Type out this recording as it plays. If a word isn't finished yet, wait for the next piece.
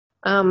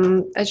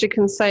As you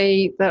can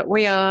see that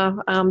we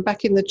are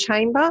back in the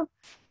chamber,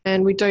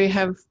 and we do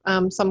have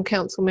some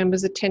council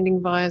members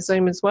attending via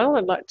Zoom as well.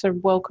 I'd like to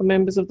welcome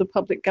members of the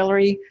public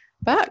gallery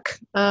back.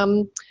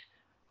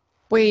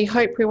 We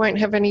hope we won't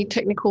have any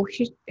technical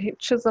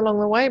hitches along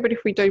the way, but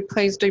if we do,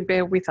 please do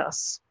bear with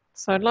us.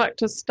 So I'd like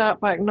to start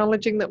by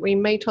acknowledging that we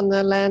meet on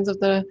the lands of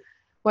the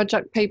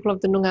Whadjuk people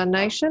of the Noongar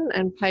Nation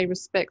and pay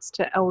respects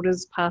to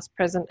elders past,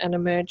 present and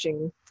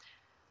emerging.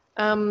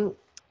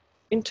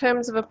 In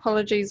terms of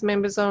apologies,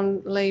 members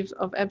on leave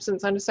of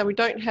absence, I understand we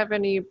don't have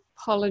any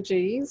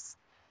apologies,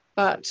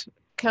 but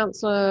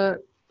Councillor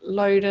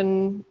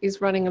Loden is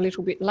running a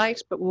little bit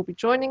late, but will be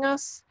joining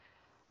us.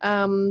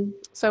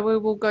 So we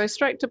will go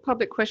straight to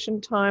public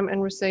question time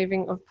and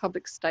receiving of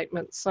public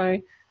statements. So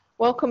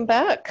welcome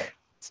back.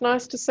 It's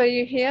nice to see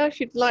you here. If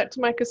you'd like to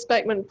make a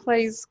statement,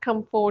 please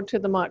come forward to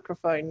the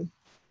microphone.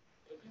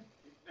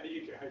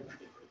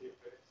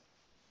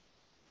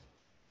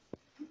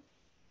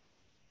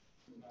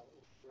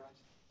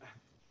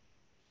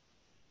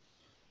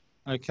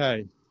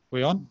 Okay,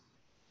 we on?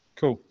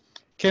 Cool.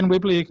 Ken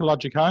Whibley,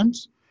 Ecologic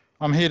Homes.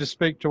 I'm here to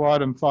speak to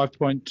item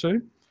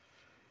 5.2.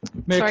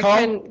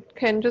 Sorry,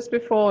 Ken, just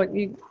before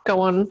you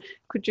go on,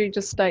 could you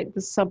just state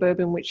the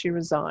suburb in which you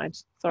reside?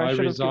 Sorry, I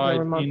reside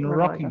in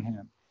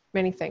Rockingham.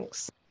 Many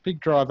thanks.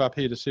 Big drive up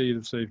here to see you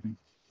this evening.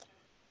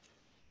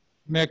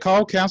 Mayor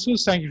Cole,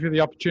 councillors, thank you for the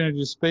opportunity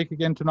to speak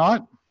again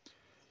tonight.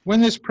 When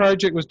this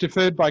project was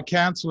deferred by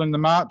council in the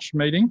March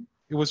meeting,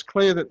 it was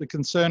clear that the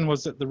concern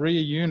was that the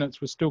rear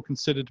units were still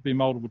considered to be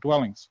multiple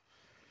dwellings.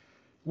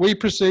 We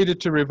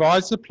proceeded to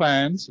revise the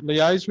plans,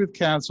 liaise with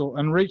council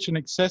and reach an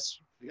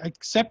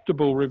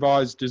acceptable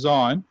revised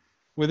design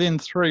within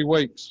 3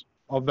 weeks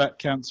of that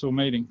council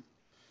meeting.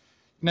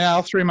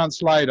 Now, 3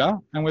 months later,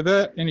 and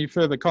without any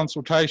further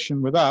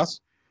consultation with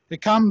us,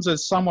 it comes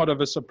as somewhat of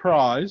a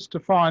surprise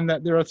to find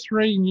that there are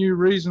 3 new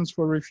reasons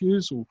for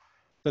refusal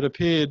that have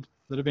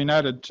been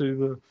added to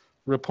the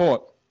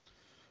report.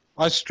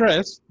 I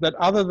stress that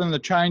other than the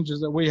changes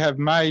that we have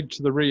made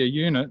to the rear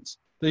units,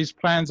 these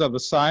plans are the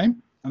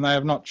same and they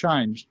have not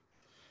changed.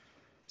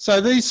 So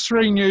these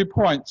 3 new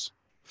points.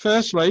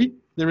 Firstly,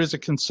 there is a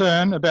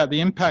concern about the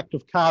impact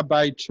of Car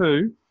Bay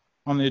 2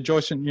 on the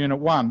adjacent Unit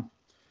 1.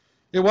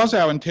 It was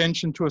our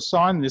intention to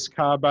assign this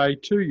Car Bay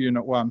to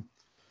Unit 1.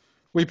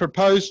 We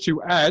proposed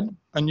to add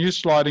a new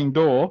sliding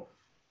door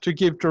to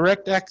give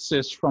direct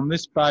access from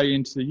this bay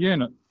into the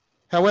unit.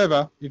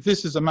 However, if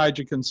this is a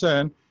major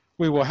concern,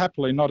 we will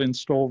happily not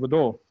install the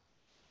door.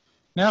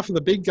 Now for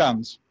the big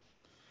guns.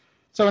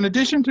 So in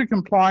addition to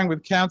complying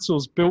with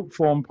Council's built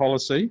form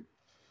policy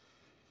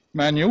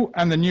manual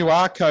and the new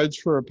R codes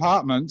for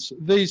apartments,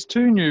 these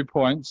 2 new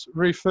points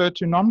refer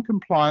to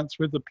non-compliance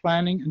with the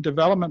Planning and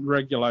Development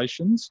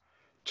Regulations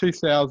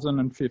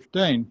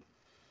 2015.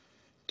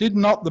 Did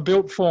not the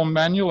built form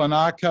manual and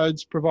R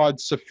codes provide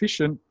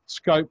sufficient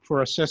scope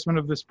for assessment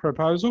of this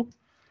proposal?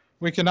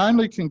 We can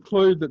only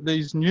conclude that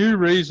these new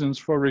reasons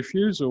for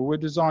refusal were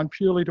designed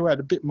purely to add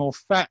a bit more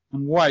fat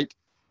and weight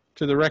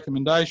to the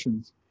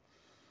recommendations.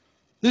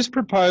 This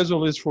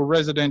proposal is for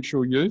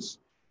residential use.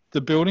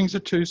 The buildings are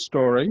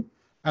 2-storey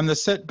and the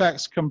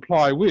setbacks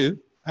comply with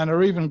and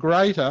are even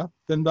greater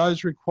than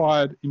those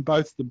required in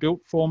both the built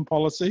form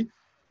policy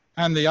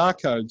and the R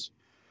codes.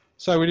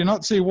 So we do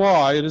not see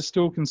why it is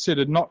still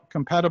considered not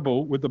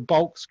compatible with the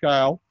bulk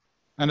scale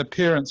and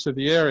appearance of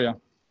the area.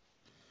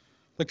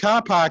 The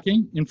car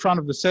parking in front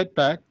of the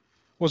setback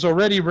was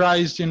already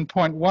raised in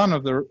point 1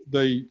 of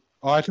the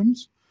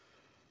items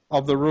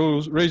of the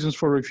reasons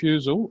for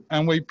refusal,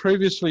 and we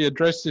previously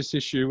addressed this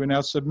issue in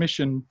our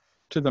submission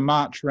to the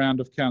March round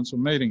of council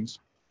meetings.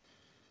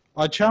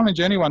 I challenge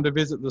anyone to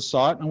visit the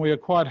site, and we are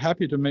quite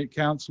happy to meet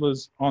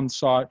councillors on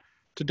site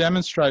to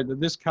demonstrate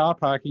that this car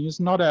parking is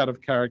not out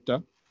of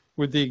character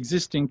with the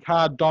existing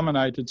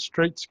car-dominated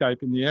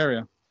streetscape in the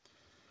area.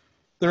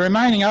 The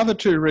remaining other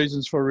 2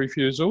 reasons for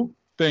refusal,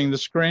 being the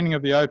screening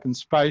of the open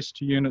space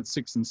to Unit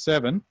 6 and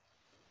 7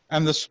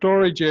 and the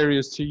storage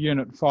areas to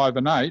Unit 5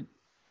 and 8,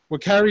 were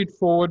carried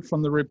forward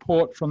from the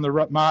report from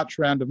the March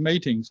round of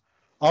meetings,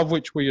 of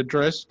which we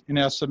addressed in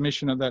our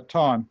submission at that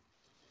time.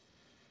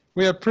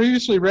 We have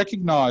previously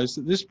recognised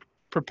that this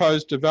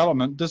proposed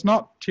development does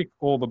not tick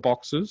all the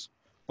boxes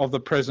of the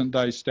present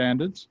day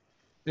standards.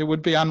 It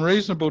would be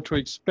unreasonable to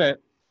expect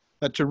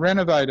that to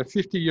renovate a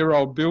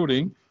 50-year-old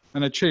building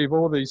and achieve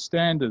all these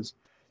standards,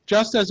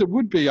 just as it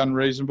would be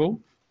unreasonable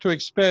to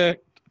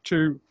expect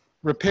to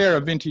repair a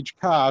vintage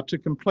car to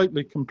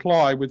completely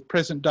comply with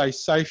present day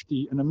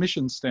safety and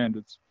emissions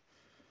standards.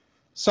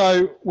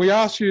 So we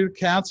ask you,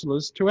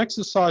 councillors, to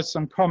exercise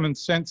some common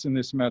sense in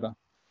this matter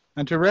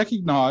and to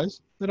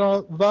recognise that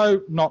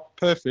although not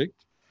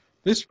perfect,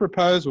 this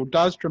proposal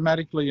does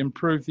dramatically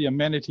improve the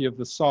amenity of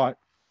the site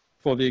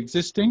for the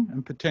existing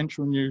and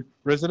potential new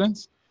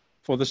residents,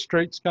 for the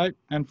streetscape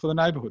and for the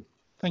neighbourhood.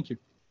 Thank you.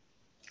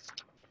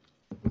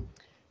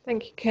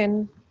 Thank you,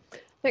 Ken.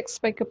 Next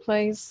speaker,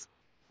 please.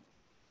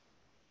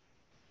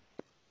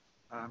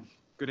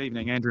 Good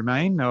evening, Andrew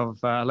Main of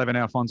 11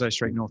 Alfonso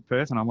Street, North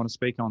Perth, and I want to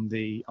speak on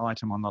the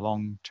item on the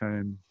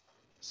long-term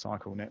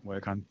Cycle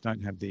Network. I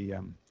don't have the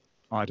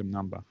item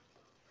number.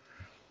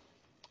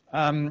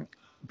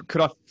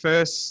 Could I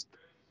first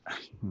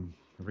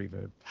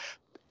reverb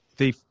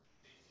the?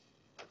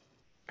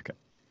 Okay.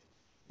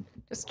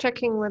 Just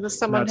checking whether No,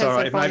 someone it's has all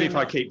their right. Maybe volume if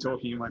I up. keep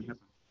talking, you won't have.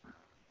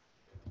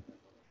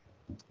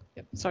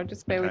 Yep. Sorry,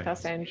 just bear with Okay.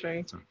 us,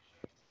 Andrew.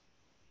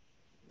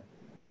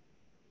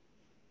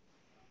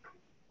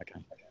 Okay.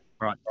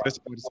 All right. First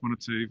of all, I just wanted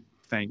to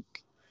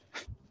thank.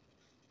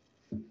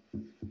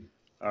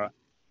 All right.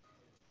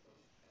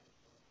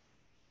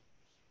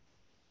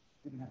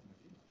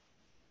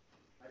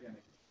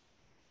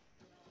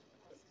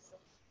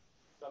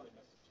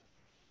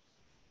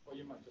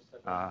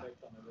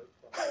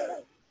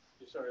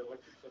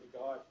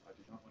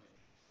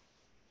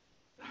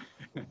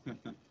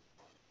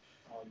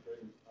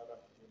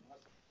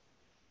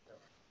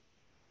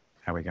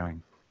 How are we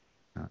going?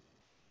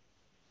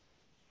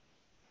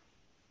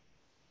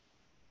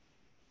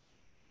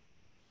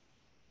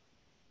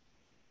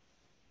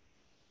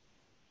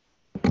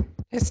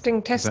 Testing,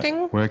 Is that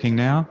testing. working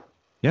now?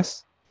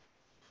 Yes?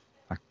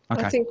 Okay.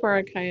 I think we're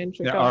okay,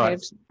 Andrew. Yeah, Go all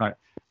ahead. right.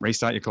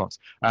 Restart your clocks.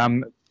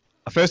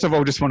 First of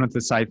all, just wanted to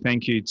say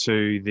thank you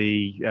to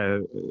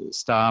the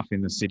staff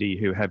in the city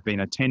who have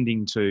been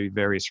attending to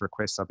various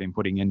requests I've been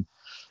putting in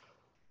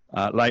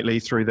lately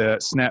through the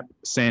Snap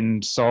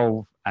Send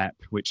Solve app,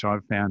 which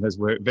I've found has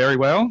worked very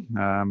well.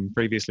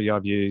 Previously,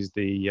 I've used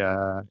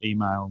the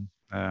email,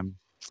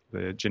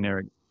 the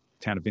generic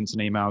Town of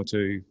Vincent email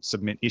to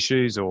submit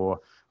issues, or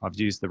I've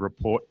used the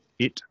report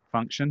it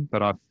function,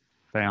 but I've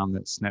found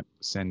that Snap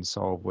Send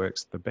Solve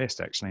works the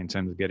best actually in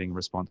terms of getting a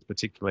response,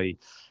 particularly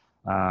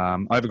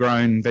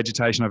overgrown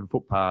vegetation over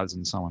footpaths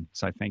and so on.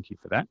 So thank you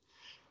for that.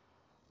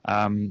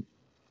 So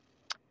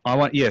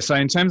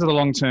in terms of the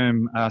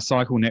long-term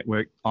cycle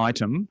network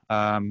item,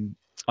 I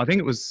think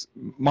it was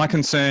my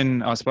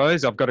concern, I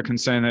suppose, I've got a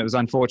concern that it was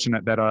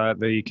unfortunate that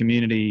the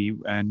community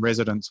and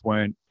residents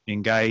weren't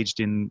engaged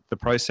in the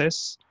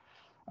process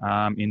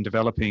in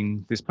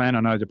developing this plan. I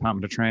know the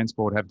Department of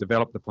Transport have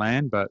developed the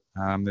plan, but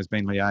there's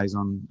been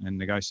liaison and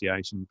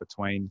negotiation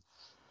between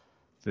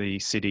the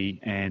city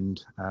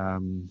and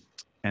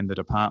the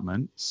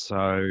department.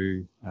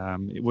 So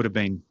it would have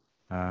been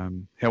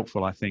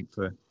helpful, I think,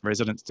 for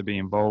residents to be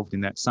involved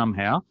in that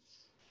somehow.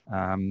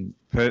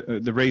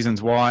 The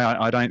reasons why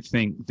I don't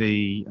think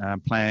the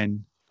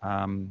plan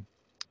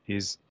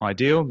is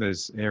ideal.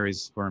 There's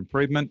areas for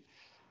improvement.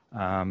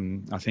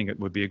 I think it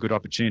would be a good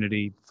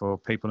opportunity for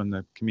people in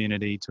the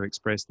community to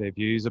express their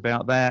views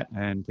about that,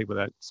 and people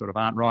that sort of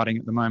aren't riding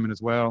at the moment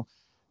as well,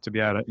 to be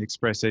able to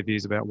express their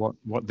views about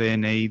what their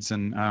needs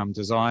and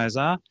desires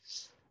are.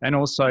 And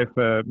also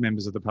for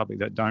members of the public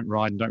that don't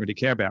ride and don't really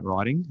care about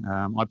riding.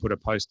 I put a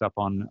post up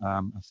on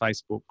a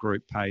Facebook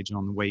group page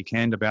on the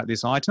weekend about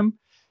this item.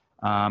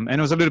 And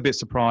I was a little bit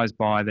surprised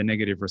by the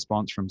negative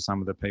response from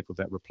some of the people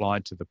that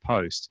replied to the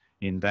post,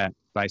 in that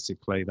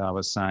basically they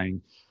were saying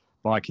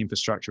bike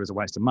infrastructure is a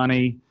waste of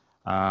money,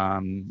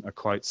 a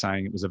quote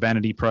saying it was a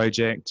vanity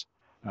project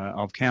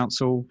of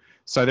council.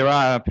 So there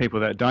are people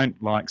that don't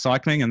like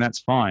cycling, and that's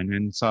fine.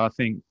 And so I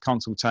think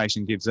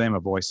consultation gives them a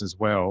voice as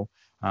well,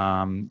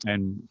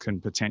 and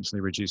can potentially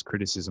reduce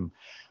criticism.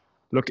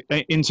 Look,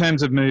 in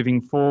terms of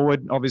moving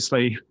forward,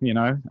 obviously, you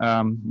know,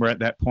 we're at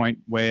that point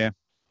where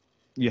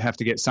you have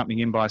to get something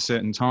in by a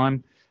certain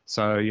time.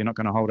 So you're not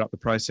going to hold up the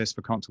process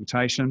for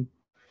consultation.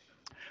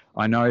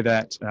 I know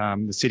that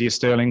the City of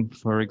Stirling,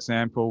 for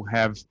example,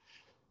 have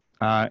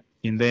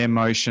in their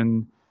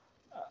motion,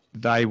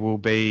 they will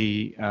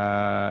be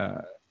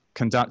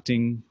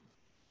conducting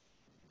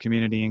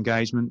community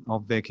engagement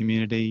of their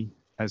community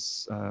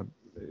as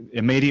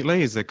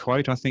immediately, is the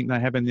quote I think they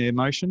have in their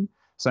motion.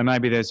 So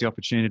maybe there's the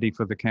opportunity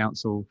for the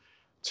council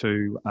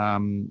to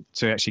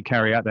actually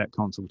carry out that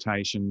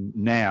consultation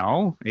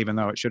now, even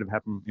though it should have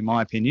happened, in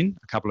my opinion,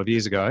 a couple of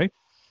years ago.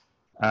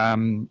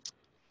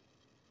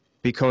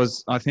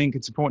 Because I think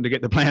it's important to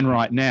get the plan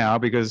right now,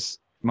 because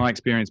my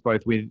experience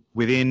both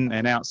within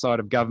and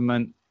outside of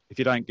government, if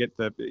you don't get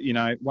the, you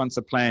know, once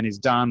the plan is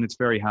done, it's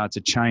very hard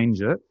to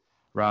change it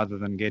rather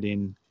than get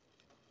in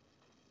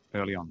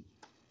early on.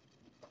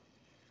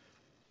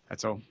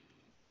 That's all.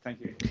 Thank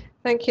you.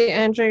 Thank you,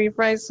 Andrew. You've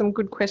raised some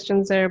good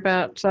questions there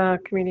about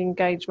community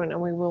engagement, and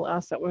we will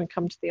ask that when we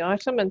come to the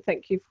item. And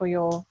thank you for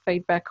your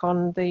feedback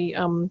on the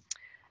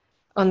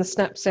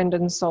Snap Send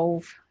and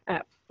Solve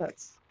app.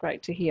 That's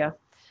great to hear.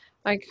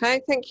 Okay,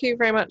 thank you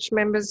very much,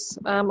 members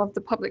of the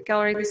public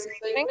gallery this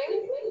evening.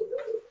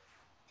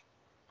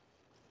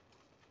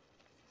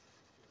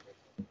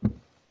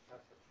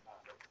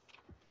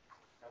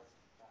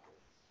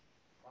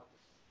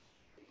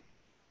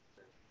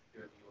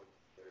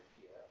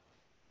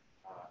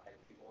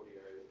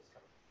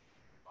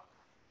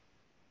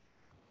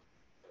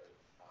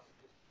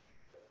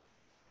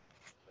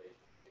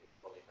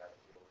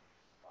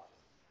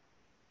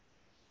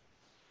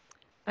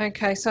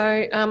 Okay,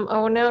 so I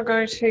will now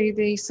go to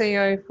the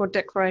CEO for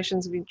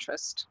declarations of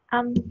interest.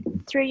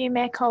 Through you,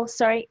 Mayor Cole,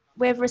 sorry,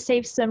 we've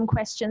received some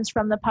questions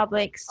from the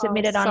public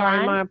submitted Sorry,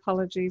 online. my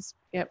apologies.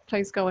 Yep,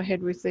 please go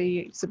ahead with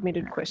the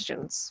submitted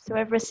questions. So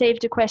we've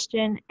received a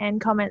question and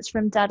comments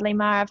from Dudley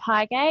Marr of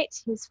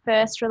Highgate. His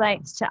first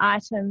relates to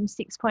item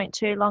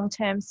 6.2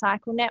 long-term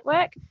cycle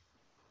network.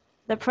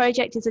 The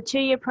project is a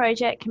 2-year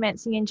project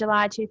commencing in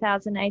July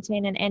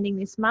 2018 and ending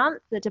this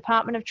month. The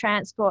Department of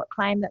Transport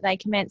claimed that they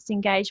commenced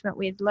engagement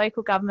with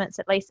local governments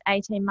at least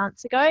 18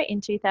 months ago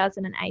in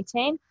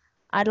 2018.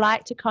 I'd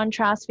like to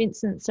contrast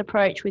Vincent's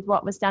approach with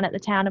what was done at the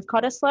town of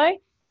Cottesloe.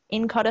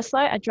 In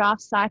Cottesloe, a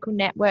draft cycle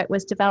network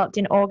was developed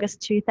in August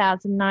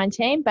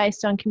 2019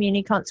 based on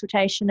community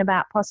consultation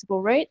about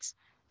possible routes.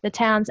 The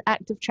town's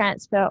active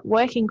transport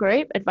working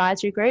group,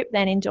 advisory group,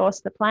 then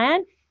endorsed the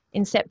plan.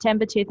 In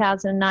September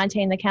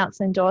 2019, the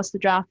council endorsed the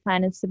draft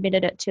plan and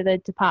submitted it to the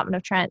Department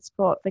of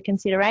Transport for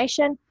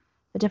consideration.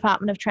 The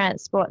Department of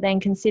Transport then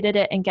considered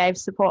it and gave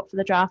support for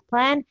the draft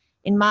plan.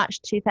 In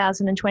March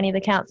 2020, the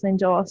council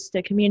endorsed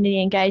a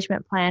community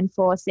engagement plan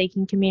for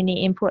seeking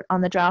community input on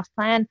the draft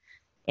plan.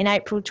 In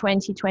April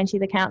 2020,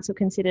 the council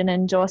considered and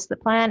endorsed the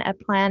plan, a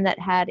plan that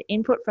had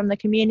input from the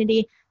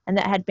community and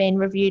that had been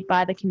reviewed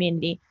by the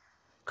community.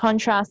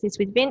 Contrast this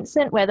with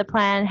Vincent, where the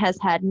plan has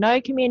had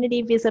no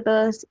community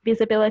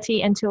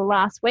visibility until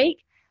last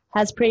week,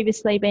 has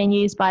previously been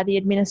used by the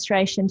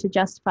administration to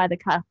justify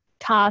the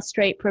Carr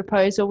Street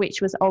proposal,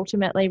 which was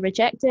ultimately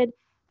rejected,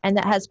 and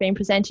that has been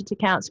presented to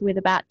council with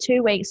about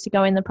 2 weeks to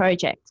go in the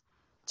project.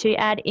 To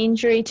add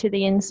injury to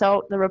the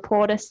insult, the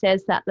reporter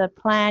says that the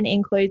plan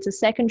includes a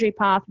secondary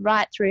path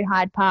right through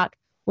Hyde Park,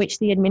 which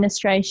the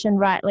administration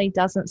rightly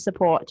doesn't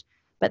support.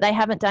 But they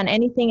haven't done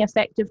anything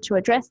effective to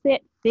address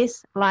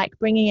this, like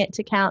bringing it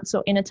to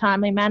council in a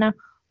timely manner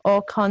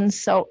or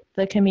consult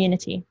the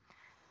community.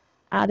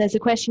 There's a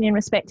question in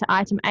respect to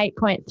item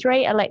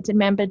 8.3, elected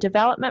member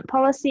development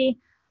policy.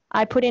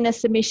 I put in a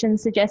submission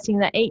suggesting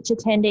that each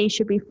attendee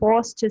should be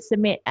forced to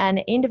submit an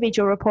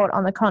individual report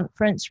on the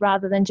conference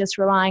rather than just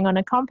relying on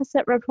a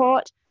composite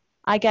report.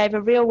 I gave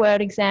a real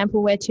world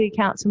example where 2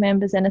 council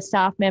members and a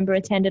staff member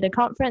attended a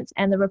conference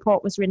and the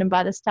report was written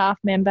by the staff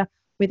member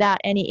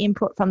without any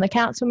input from the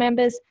council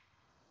members.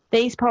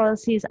 These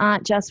policies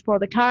aren't just for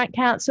the current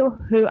council,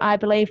 who I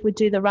believe would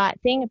do the right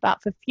thing,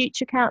 but for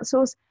future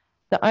councils.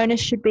 The onus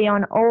should be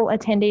on all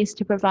attendees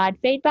to provide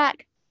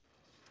feedback.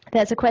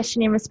 There's a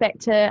question in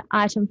respect to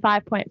item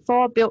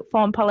 5.4, built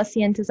form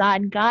policy and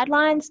design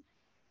guidelines.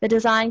 The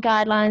design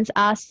guidelines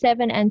are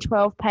 7 and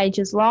 12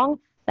 pages long.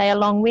 They are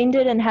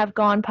long-winded and have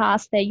gone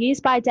past their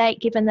use-by date,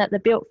 given that the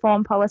built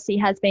form policy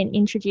has been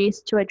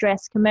introduced to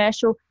address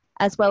commercial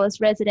as well as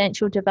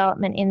residential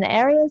development in the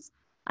areas.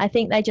 I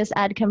think they just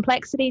add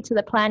complexity to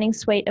the planning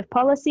suite of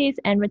policies,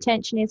 and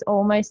retention is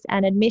almost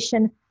an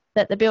admission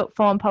that the built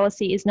form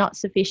policy is not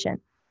sufficient.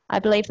 I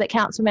believe that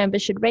council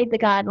members should read the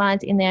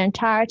guidelines in their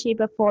entirety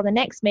before the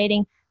next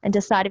meeting and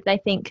decide if they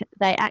think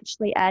they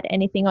actually add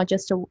anything or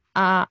just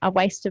a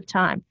waste of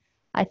time.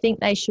 I think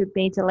they should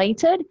be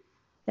deleted.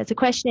 There's a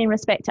question in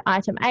respect to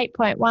item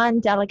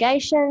 8.1,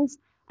 delegations.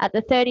 At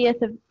the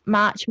 30th of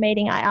March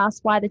meeting, I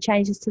asked why the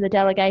changes to the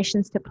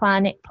delegations to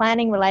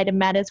planning related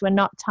matters were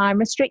not time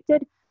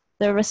restricted.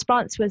 The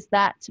response was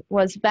that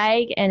was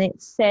vague, and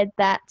it said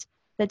that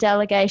the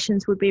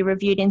delegations would be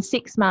reviewed in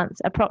 6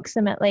 months,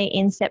 approximately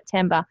in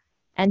September,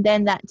 and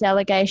then that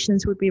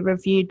delegations would be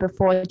reviewed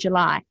before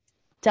July.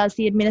 Does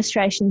the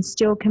administration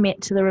still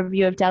commit to the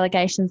review of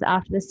delegations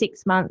after the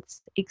 6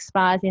 months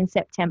expires in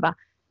September?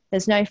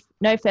 There's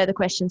no further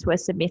questions were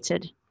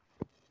submitted.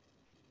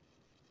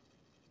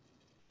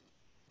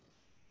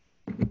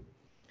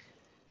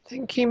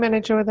 Thank you,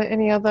 Manager. Are there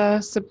any other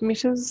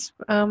submitters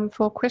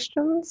for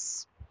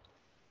questions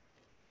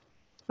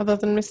other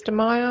than Mr.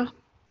 Meyer?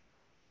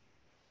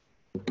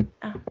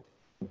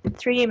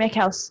 Through you,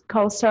 Mayor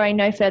Cole, sorry,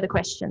 no further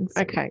questions.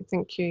 Okay,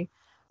 thank you.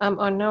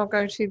 I'll now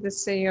go to the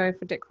CEO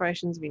for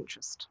declarations of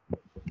interest.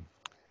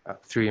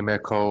 Through you, Mayor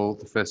Cole,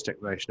 the first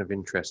declaration of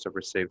interest I've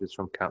received is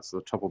from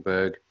Councillor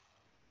Toppelberg,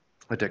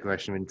 a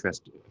declaration of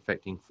interest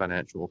affecting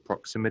financial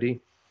proximity.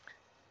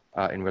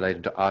 In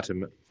relation to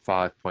item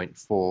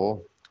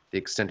 5.4, the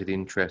extent of the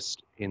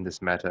interest in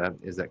this matter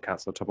is that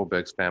Councillor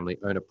Toppelberg's family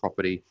own a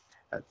property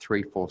at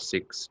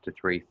 346 to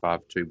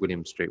 352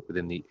 William Street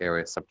within the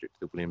area subject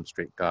to the William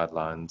Street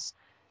guidelines.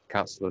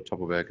 Councillor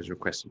Toppelberg has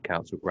requested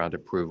council grant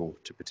approval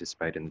to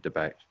participate in the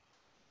debate.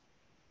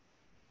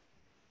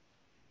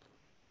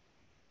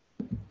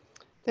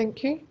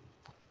 Thank you.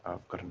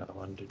 I've got another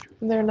one, did you?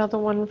 Is there another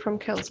one from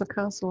Councillor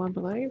Castle, I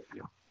believe?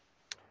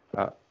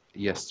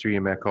 Yes, through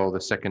you, Mayor Cole,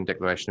 the second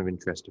declaration of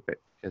interest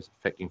is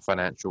affecting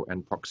financial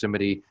and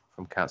proximity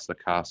from Councillor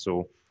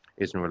Castle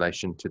is in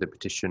relation to the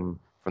petition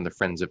from the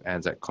Friends of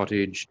Anzac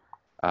Cottage.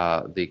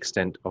 The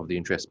extent of the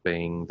interest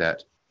being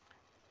that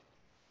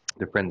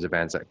the Friends of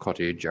Anzac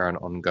Cottage are an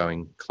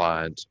ongoing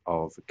client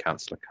of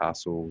Councillor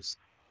Castle's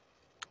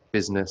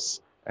business,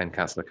 and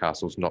Councillor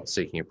Castle's not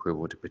seeking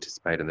approval to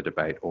participate in the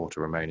debate or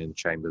to remain in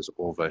chambers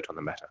or vote on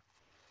the matter.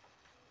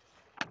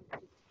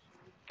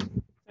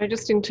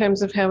 Just in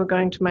terms of how we're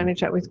going to manage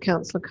that with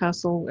Councillor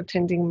Castle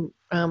attending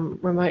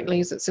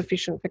remotely, is it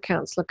sufficient for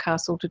Councillor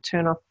Castle to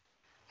turn off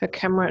her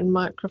camera and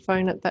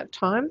microphone at that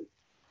time?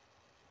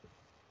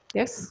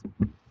 Yes?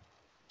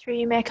 Through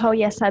you, Mayor Cole,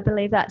 yes, I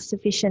believe that's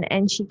sufficient,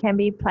 and she can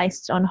be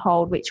placed on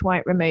hold, which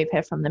won't remove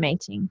her from the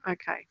meeting.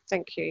 Okay,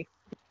 thank you.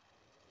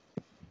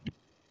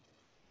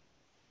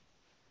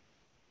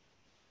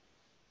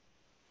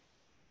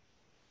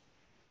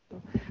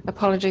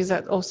 Apologies,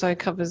 that also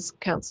covers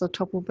Councillor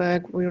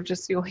Toppelberg.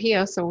 You're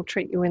here, so we'll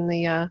treat you in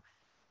the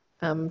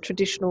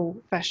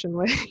traditional fashion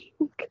where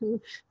you can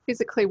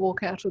physically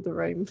walk out of the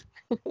room.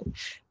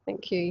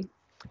 Thank you.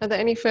 Are there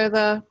any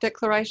further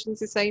declarations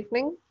this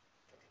evening?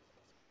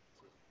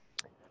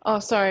 Oh,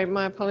 sorry,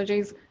 my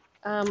apologies.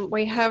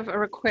 We have a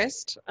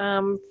request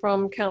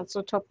from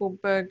Councillor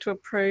Toppelberg to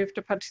approve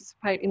to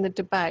participate in the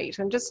debate.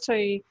 And just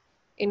to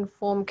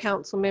inform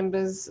council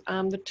members,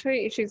 the two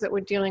issues that we're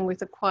dealing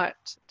with are quite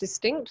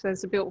distinct.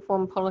 There's the built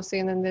form policy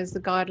and then there's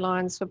the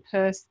guidelines for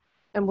Perth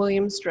and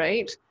William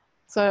Street.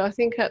 So I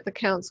think at the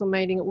council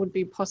meeting it would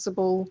be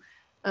possible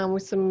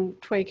with some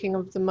tweaking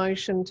of the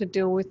motion to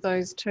deal with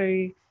those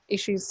two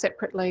issues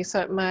separately. So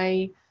it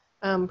may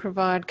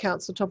provide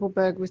Councillor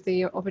Toppelberg with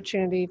the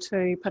opportunity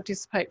to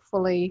participate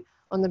fully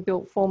on the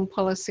built form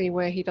policy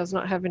where he does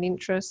not have an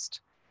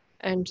interest,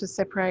 and to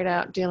separate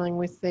out dealing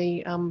with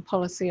the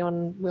policy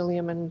on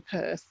William and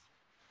Perth.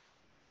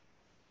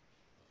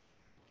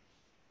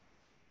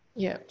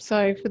 Yeah,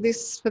 so for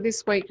this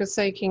week we're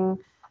seeking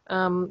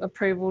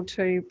approval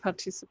to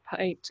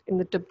participate in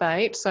the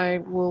debate.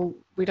 So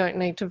we don't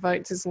need to vote,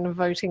 this isn't a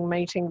voting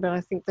meeting, but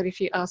I think that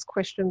if you ask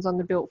questions on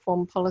the built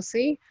form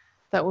policy,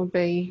 that would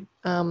be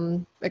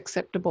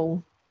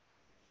acceptable.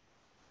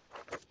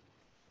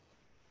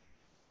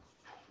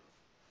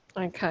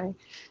 Okay.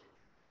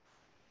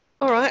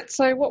 All right,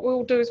 so what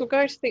we'll do is we'll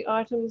go to the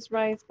items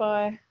raised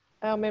by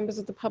our members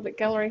of the public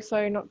gallery,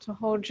 so not to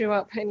hold you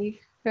up any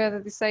further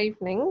this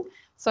evening.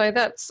 So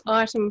that's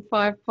item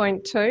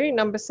 5.2,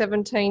 number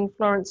 17,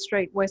 Florence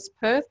Street, West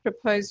Perth,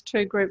 proposed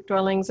 2 group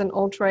dwellings and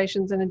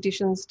alterations and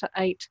additions to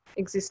 8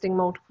 existing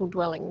multiple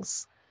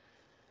dwellings.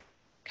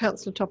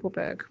 Councillor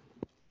Toppelberg.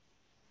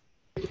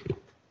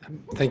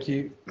 Thank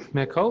you,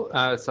 Mayor Cole.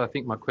 So I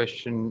think my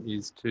question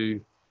is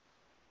to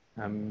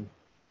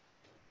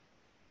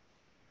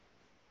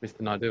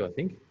Mr. Naidu, I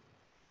think.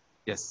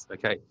 Yes,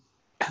 okay.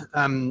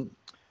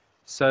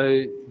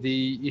 So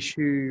the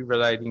issue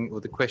relating,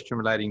 or the question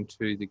relating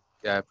to the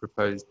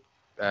proposed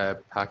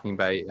parking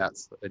bay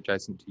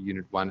adjacent to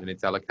Unit 1 and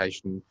its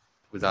allocation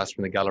was asked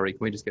from the gallery.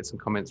 Can we just get some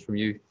comments from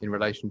you in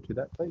relation to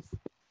that, please?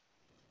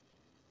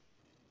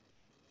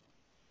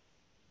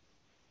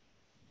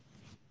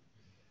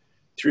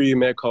 Through you,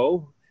 Mayor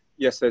Cole.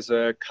 Yes, there's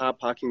a car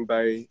parking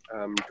bay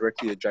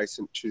directly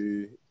adjacent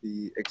to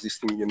the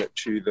existing unit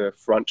to the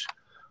front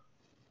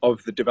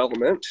of the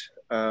development.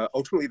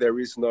 Ultimately, there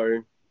is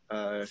no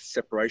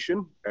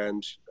separation,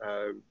 and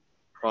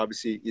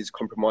privacy is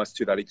compromised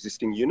to that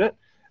existing unit.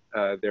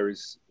 There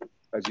is,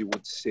 as you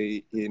would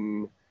see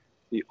in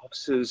the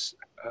officer's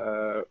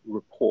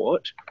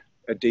report,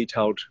 a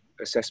detailed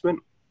assessment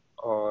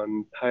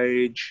on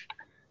page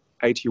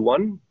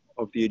 81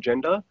 of the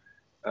agenda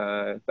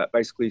that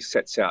basically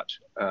sets out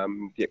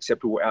the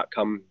acceptable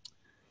outcome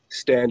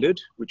standard,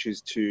 which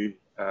is to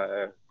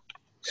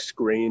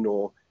screen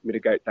or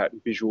mitigate that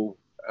visual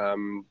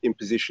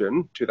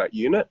imposition to that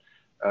unit.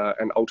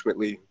 And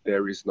ultimately,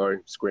 there is no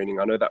screening.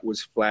 I know that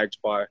was flagged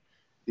by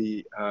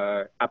the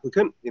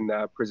applicant in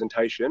their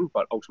presentation,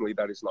 but ultimately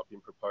that has not been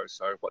proposed.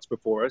 So what's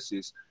before us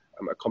is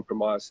a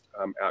compromised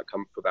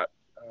outcome for that,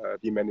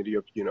 the amenity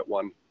of Unit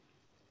 1.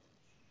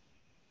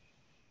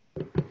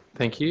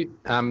 Thank you.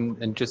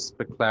 And just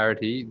for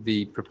clarity,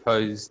 the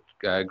proposed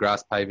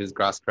grass pavers,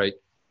 Grasscrete,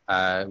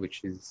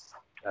 which is,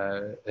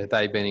 have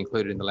they been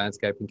included in the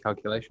landscaping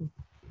calculation?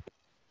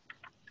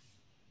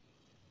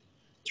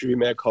 Through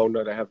Mayor Cole,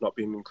 no, they have not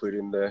been included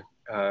in the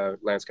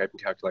landscaping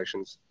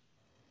calculations.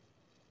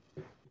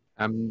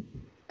 And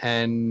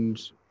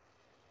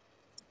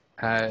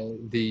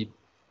the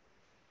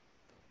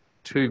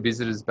 2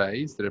 visitors'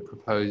 bays that are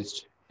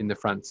proposed in the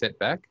front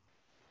setback,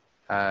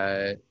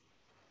 can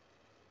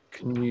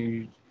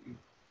you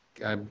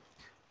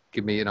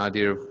give me an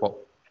idea of what,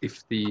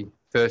 if the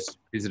first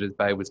visitor's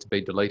bay was to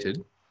be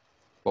deleted,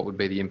 what would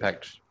be the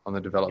impact on the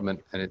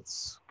development and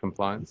its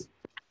compliance?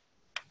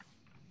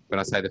 When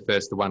I say the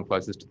first, the one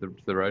closest to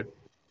the road.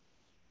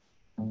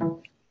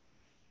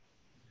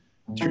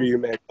 Through you,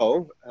 Mayor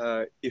Cole,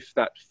 if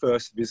that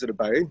first visitor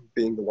bay,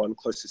 being the one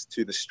closest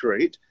to the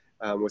street,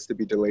 was to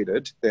be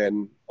deleted,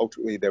 then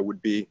ultimately there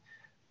would be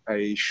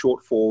a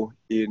shortfall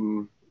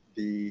in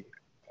the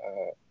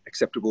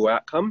acceptable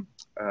outcome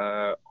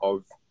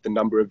of the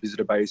number of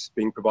visitor bays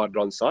being provided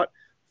on site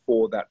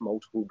for that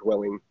multiple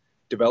dwelling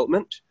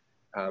development.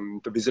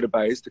 The visitor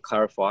bays, to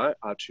clarify,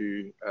 are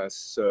to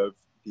serve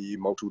the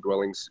multiple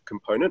dwellings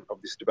component of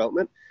this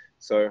development.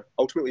 So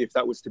ultimately, if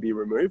that was to be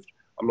removed,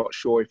 I'm not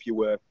sure if you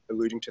were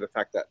alluding to the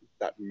fact that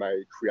that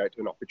may create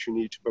an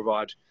opportunity to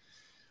provide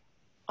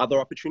other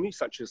opportunities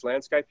such as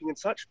landscaping and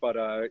such. But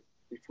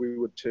if we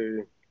were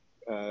to,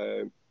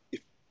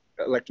 if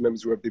elected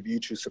members were of the view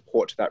to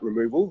support that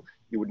removal,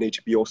 you would need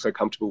to be also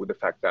comfortable with the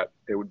fact that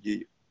there would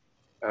be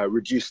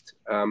reduced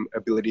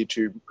ability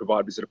to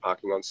provide visitor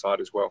parking on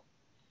site as well.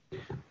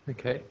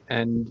 Okay,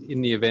 and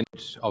in the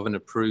event of an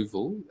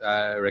approval,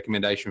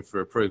 recommendation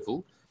for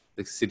approval,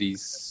 the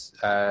city's,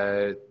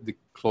 the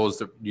clause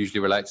that usually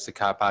relates to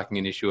car parking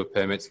and issue of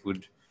permits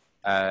would,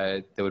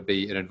 there would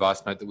be an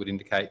advice note that would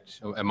indicate,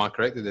 am I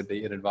correct, that there'd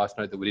be an advice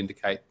note that would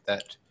indicate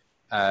that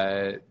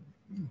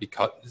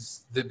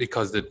because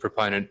the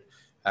proponent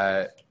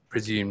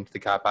presumed the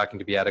car parking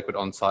to be adequate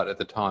on site at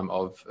the time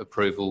of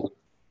approval,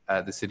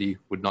 the city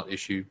would not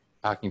issue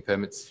parking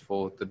permits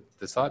for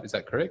the site, is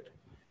that correct?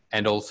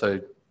 And also,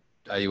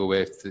 are you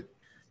aware if the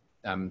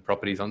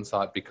properties on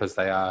site, because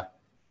they are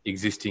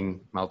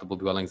existing multiple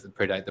dwellings that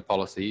predate the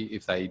policy,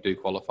 if they do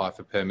qualify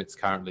for permits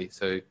currently?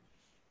 So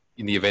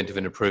in the event of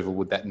an approval,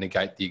 would that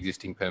negate the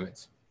existing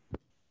permits?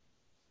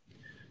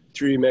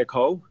 Through you, Mayor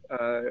Cole,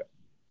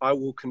 I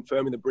will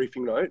confirm in the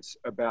briefing notes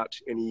about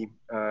any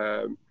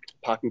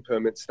parking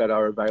permits that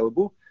are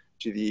available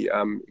to the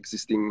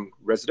existing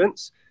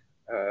residents.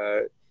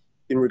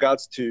 In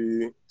regards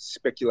to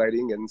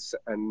speculating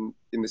and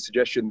in the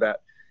suggestion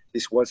that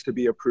this was to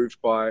be approved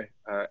by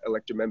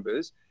elected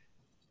members,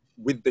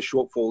 with the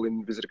shortfall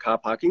in visitor car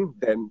parking,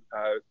 then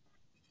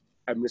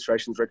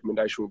administration's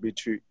recommendation will be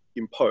to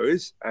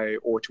impose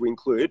or to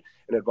include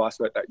an advice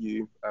note that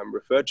you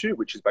referred to,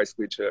 which is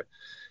basically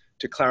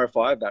to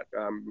clarify that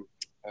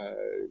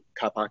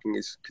car parking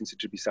is considered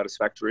to be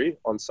satisfactory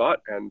on site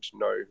and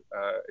no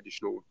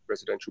additional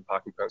residential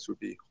parking permits would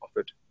be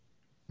offered.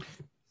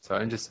 So,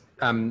 and just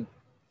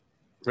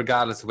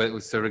regardless of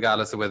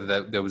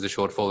whether there was a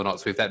shortfall or not,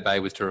 so if that bay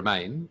was to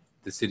remain,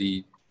 the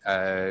city,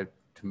 to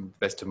the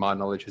best of my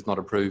knowledge, has not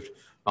approved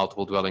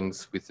multiple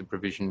dwellings with the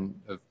provision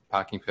of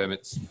parking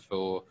permits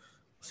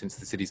since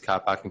the city's car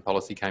parking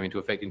policy came into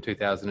effect in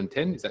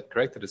 2010. Is that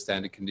correct? That a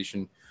standard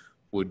condition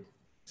would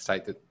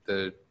state that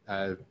the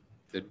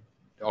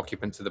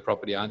occupants of the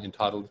property aren't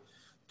entitled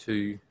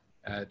to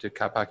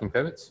car parking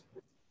permits?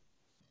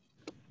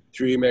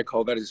 Through you, Mayor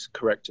Cole, that is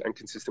correct and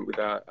consistent with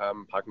our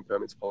parking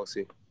permits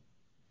policy.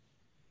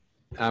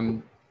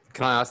 Can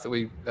I ask that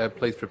we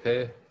please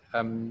prepare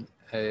an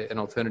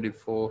alternative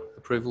for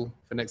approval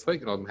for next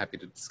week? And I'm happy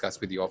to discuss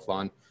with you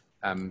offline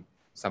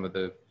some of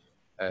the,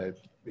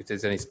 if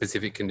there's any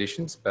specific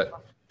conditions, but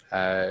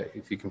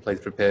if you can please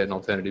prepare an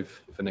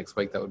alternative for next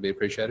week, that would be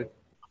appreciated.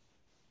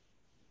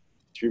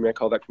 Through you, Mayor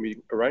Cole, that can be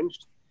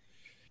arranged.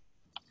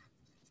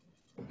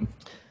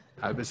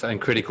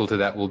 And critical to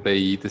that will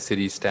be the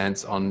city's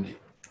stance on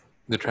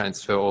the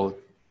transfer or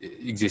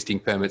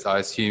existing permits. I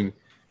assume,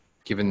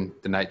 given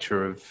the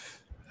nature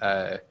of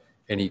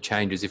any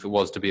changes, if it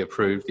was to be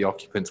approved, the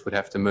occupants would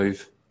have to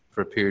move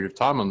for a period of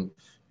time. I'm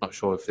not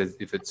sure if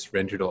it's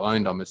rented or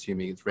owned. I'm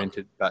assuming it's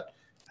rented, but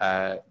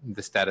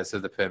the status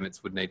of the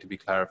permits would need to be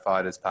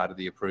clarified as part of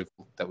the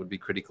approval. That would be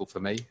critical for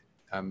me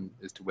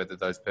as to whether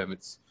those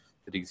permits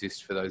that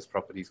exist for those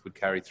properties would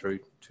carry through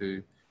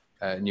to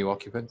new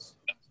occupants.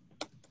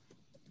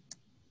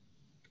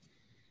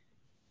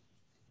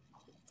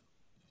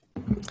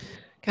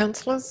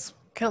 Councillors,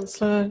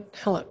 Councillor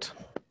Hallett.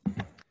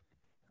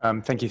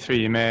 Thank you, through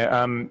you,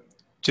 Mayor.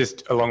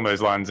 Just along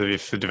those lines of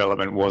if the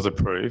development was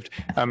approved,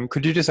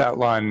 could you just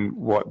outline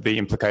what the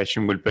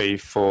implication would be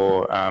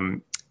for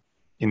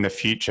in the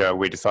future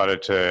we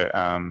decided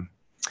to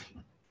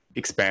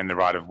expand the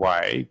right of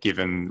way,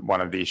 given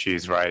one of the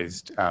issues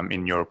raised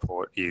in your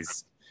report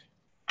is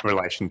in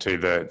relation to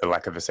the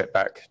lack of a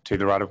setback to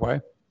the right of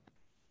way?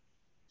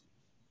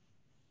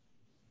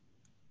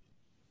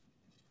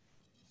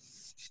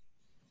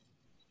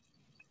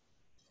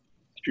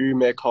 Through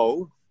Mayor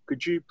Cole,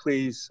 could you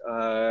please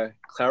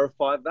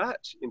clarify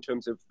that in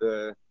terms of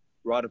the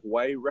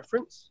right-of-way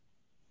reference?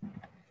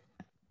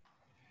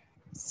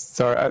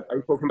 So, are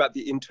we talking about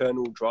the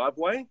internal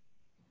driveway?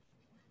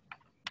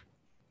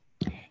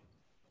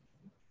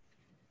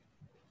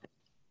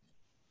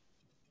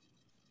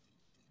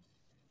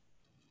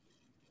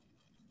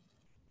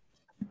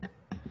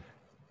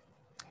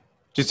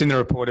 just in the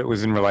report, it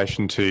was in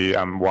relation to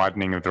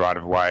widening of the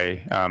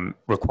right-of-way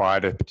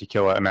required a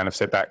particular amount of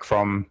setback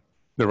from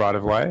the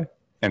right-of-way.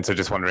 And so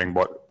just wondering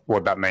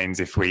what that means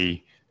if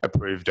we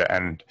approved it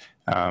and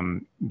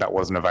that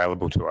wasn't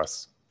available to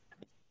us.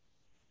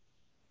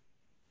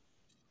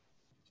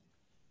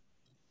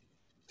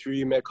 Through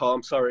you, Mayor Cole,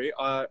 I'm sorry.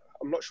 I'm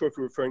not sure if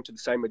you're referring to the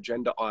same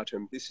agenda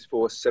item. This is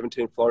for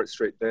 17 Florence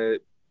Street. There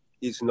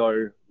is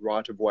no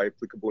right-of-way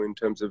applicable in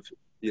terms of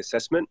the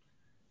assessment.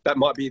 That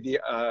might be the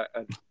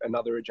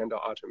another agenda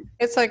item.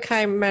 It's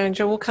okay,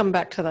 Manager. We'll come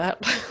back to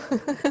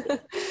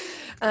that.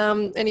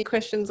 Any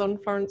questions on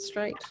Florence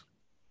Street?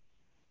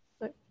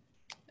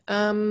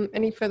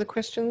 Any further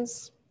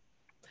questions?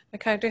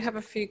 Okay, I do have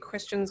a few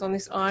questions on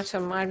this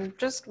item. I'm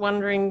just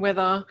wondering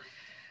whether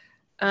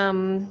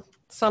some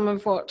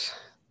of what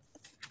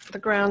the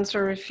grounds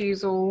for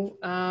refusal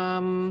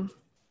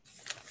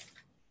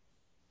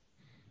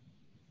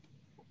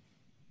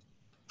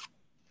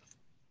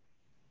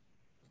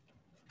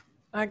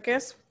I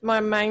guess my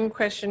main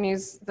question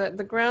is that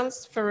the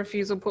grounds for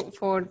refusal put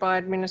forward by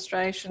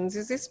administrations,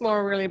 is this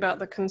more really about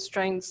the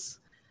constraints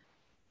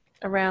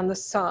around the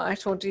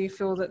site, or do you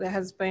feel that there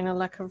has been a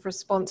lack of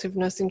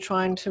responsiveness in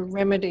trying to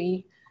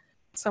remedy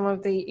some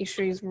of the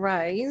issues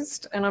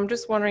raised? And I'm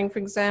just wondering, for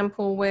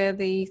example, where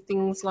the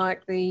things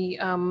like the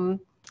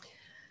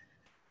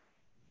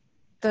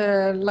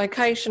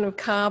location of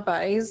car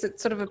bays, it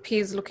sort of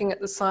appears looking at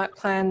the site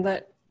plan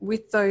that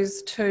with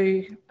those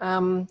two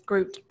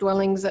grouped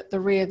dwellings at the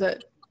rear,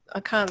 that I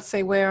can't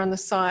see where on the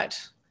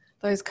site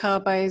those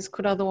car bays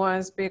could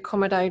otherwise be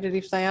accommodated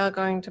if they are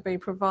going to be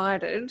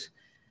provided.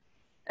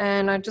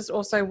 And I just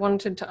also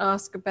wanted to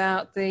ask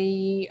about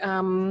the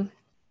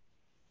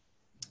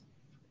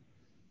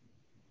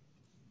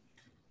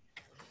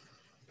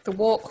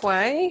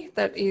walkway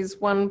that is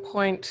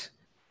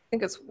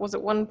was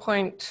it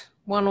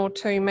 1.1 or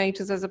 2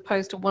 metres as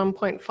opposed to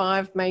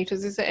 1.5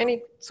 metres? Is there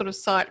any sort of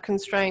site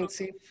constraints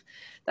if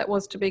that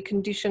was to be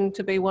conditioned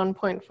to be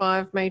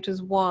 1.5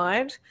 metres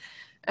wide?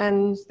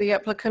 And the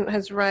applicant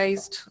has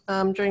raised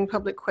during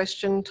public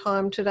question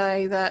time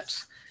today that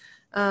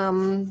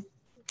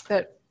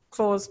that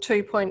clause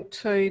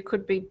 2.2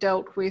 could be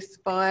dealt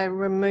with by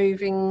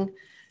removing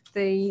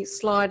the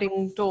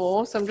sliding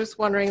door. So I'm just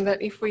wondering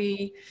that if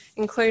we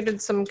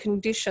included some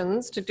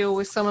conditions to deal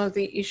with some of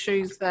the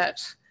issues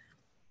that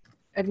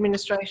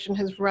administration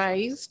has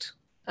raised,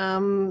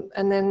 and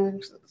then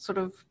sort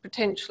of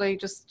potentially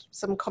just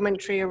some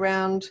commentary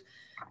around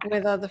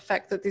whether the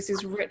fact that this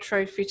is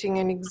retrofitting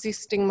an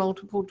existing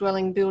multiple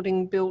dwelling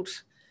building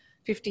built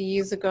 50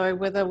 years ago,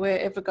 whether we're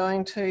ever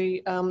going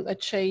to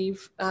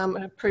achieve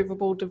an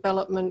approvable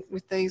development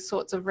with these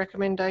sorts of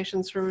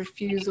recommendations for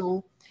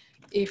refusal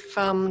if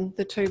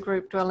the two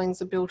group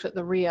dwellings are built at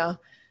the rear,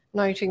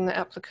 noting the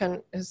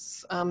applicant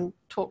has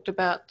talked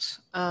about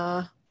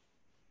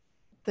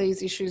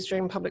these issues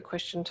during public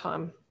question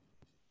time.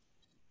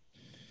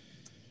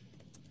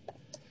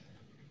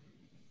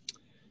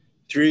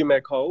 Through you,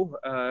 Mayor Cole,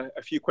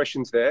 a few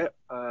questions there.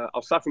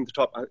 I'll start from the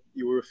top.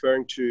 You were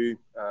referring to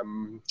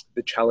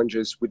the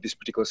challenges with this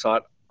particular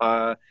site.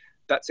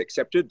 That's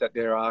accepted, that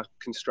there are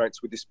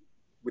constraints with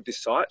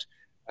this site.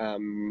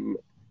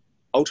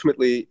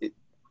 Ultimately, it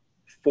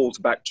falls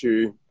back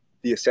to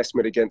the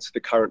assessment against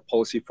the current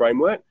policy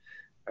framework.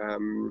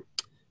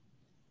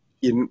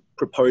 In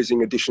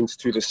proposing additions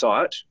to the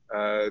site,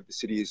 the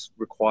city is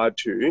required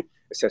to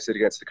assess it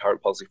against the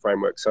current policy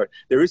framework. So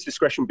there is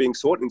discretion being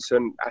sought in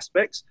certain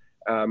aspects,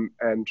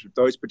 and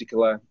those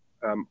particular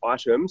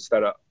items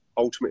that are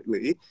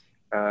ultimately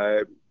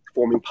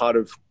forming part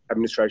of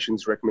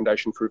administration's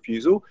recommendation for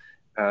refusal,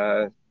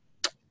 I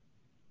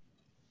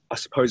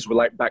suppose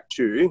relate back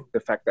to the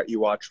fact that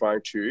you are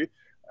trying to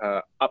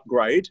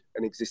upgrade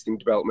an existing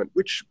development,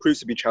 which proves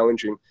to be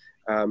challenging.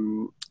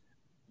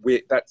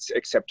 That's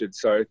accepted.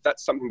 So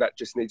that's something that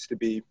just needs to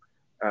be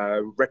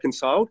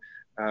reconciled.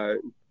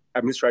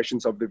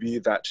 Administration's of the view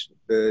that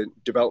the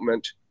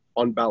development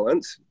on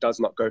balance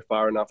does not go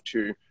far enough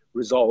to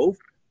resolve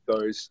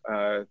those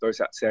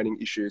outstanding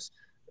issues.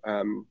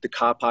 The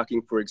car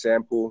parking, for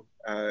example,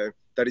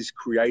 that is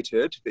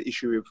created, the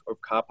issue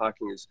of car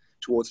parking is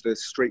towards the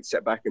street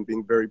setback and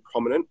being very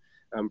prominent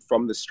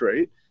from the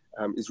street,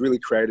 is really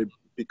created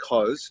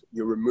because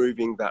you're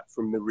removing that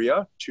from the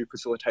rear to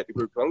facilitate the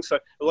group dwellings. So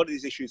a lot of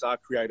these issues are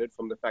created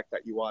from the fact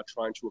that you are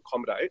trying to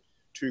accommodate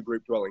two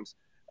group dwellings.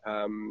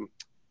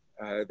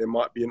 There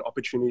might be an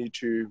opportunity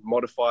to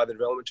modify the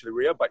development to the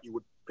rear, but you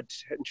would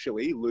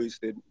potentially lose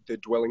the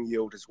dwelling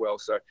yield as well.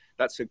 So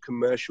that's a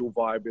commercial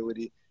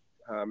viability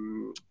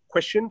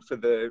question for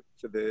the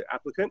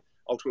applicant.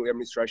 Ultimately,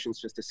 administration is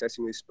just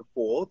assessing this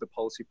before the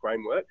policy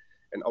framework,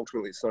 and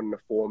ultimately it's not in a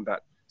form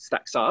that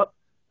stacks up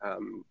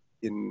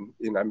in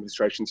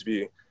administration's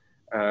view.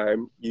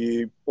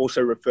 You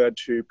also referred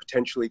to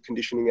potentially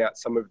conditioning out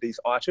some of these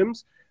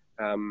items.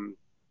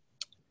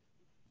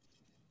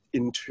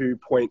 In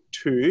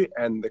 2.2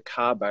 and the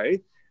car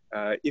bay,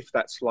 if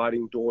that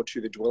sliding door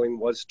to the dwelling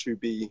was to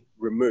be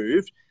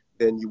removed,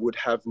 then you would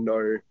have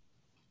no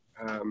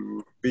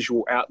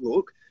visual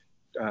outlook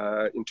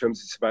in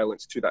terms of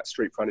surveillance to that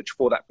street frontage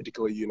for that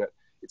particular unit.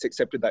 It's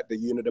accepted that the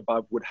unit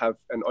above would have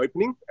an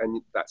opening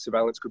and that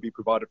surveillance could be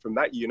provided from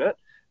that unit,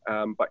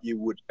 but you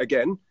would,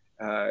 again,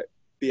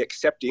 be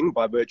accepting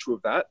by virtue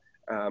of that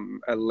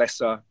a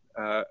lesser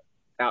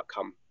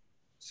outcome.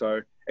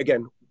 So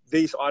again,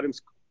 these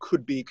items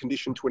could be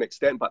conditioned to an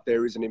extent, but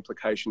there is an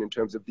implication in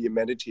terms of the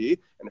amenity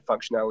and the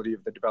functionality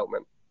of the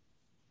development.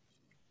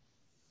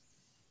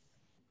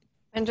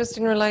 And just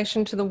in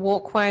relation to the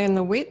walkway and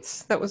the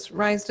widths that was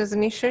raised as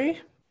an issue,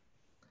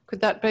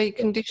 could that be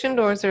conditioned,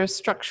 or is there a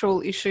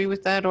structural issue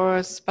with that, or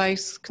a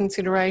space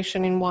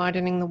consideration in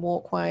widening the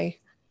walkway?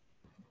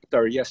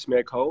 Sorry, yes,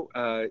 Mayor Cole,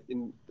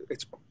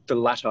 it's the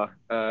latter.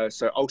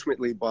 So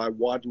ultimately by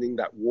widening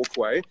that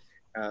walkway,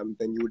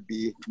 then you would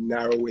be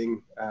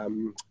narrowing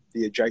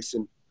the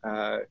adjacent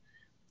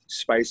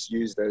space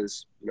used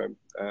as,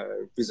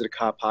 visitor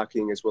car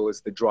parking, as well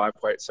as the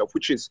driveway itself,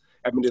 which is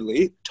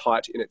admittedly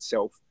tight in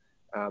itself.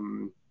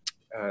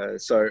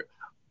 So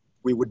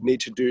we would need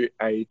to do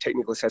a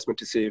technical assessment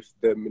to see if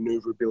the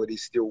manoeuvrability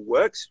still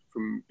works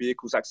from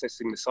vehicles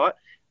accessing the site.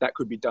 That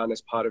could be done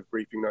as part of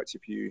briefing notes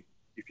if you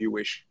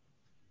wish.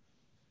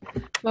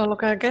 Well,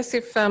 look, I guess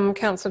if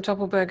Councillor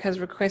Toppelberg has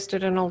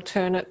requested an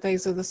alternate,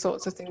 these are the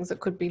sorts of things that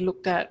could be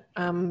looked at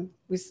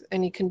with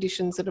any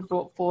conditions that are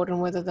brought forward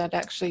and whether that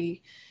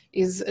actually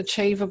is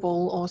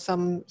achievable or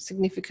some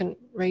significant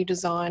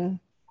redesign.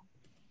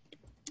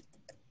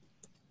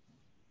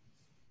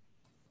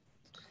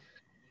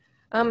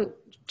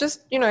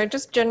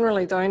 Just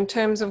generally though, in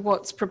terms of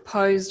what's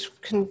proposed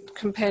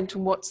compared to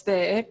what's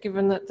there,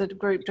 given that the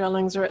group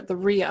dwellings are at the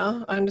rear,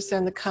 I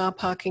understand the car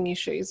parking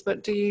issues,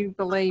 but do you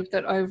believe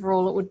that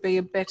overall it would be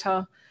a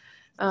better,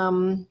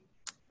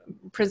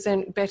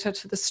 present better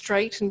to the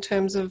street in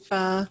terms of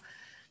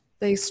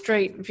the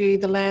street view,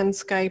 the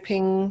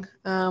landscaping,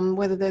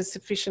 whether there's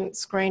sufficient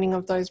screening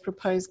of those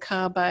proposed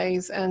car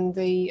bays and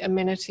the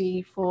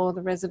amenity for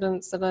the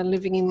residents that are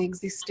living in the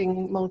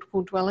existing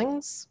multiple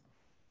dwellings?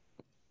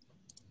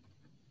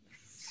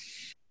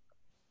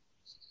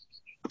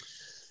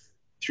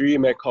 Through you,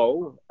 Mayor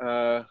Cole,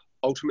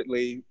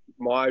 ultimately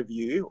my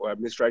view or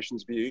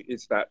administration's view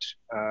is that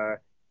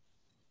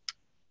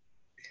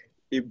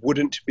it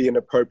wouldn't be an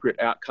appropriate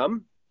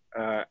outcome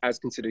as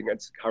considering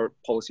its current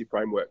policy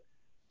framework.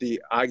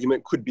 The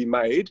argument could be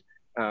made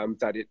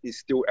that it is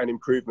still an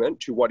improvement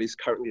to what is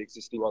currently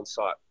existing on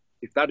site.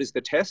 If that is the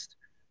test,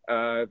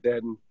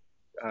 then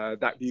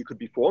that view could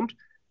be formed,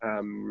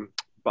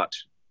 but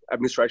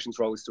administration's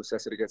role is to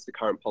assess it against the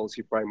current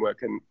policy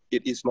framework, and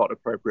it is not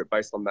appropriate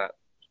based on that.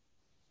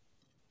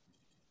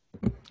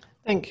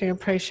 Thank you,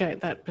 appreciate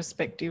that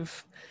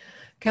perspective.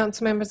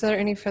 Council members, are there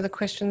any further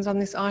questions on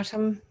this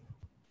item?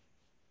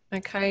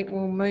 Okay,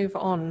 we'll move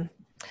on.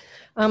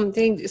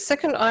 The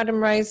second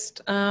item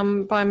raised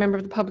by a member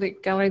of the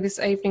public gallery this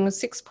evening was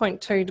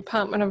 6.2,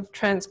 Department of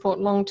Transport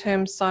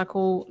Long-Term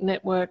Cycle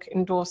Network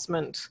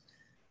Endorsement.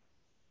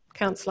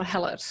 Councillor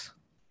Hallett.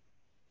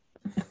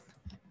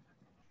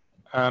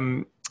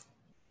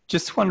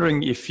 Just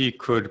wondering if you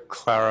could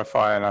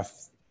clarify, and I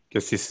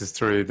guess this is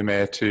through the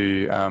Mayor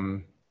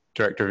to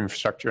Director of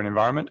Infrastructure and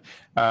Environment.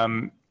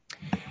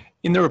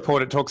 In the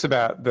report, it talks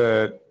about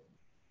the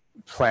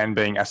plan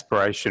being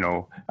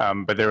aspirational,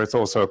 but there is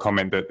also a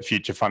comment that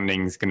future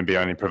funding is going to be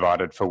only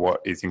provided for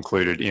what is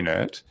included in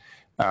it.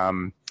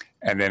 And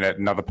then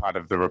another part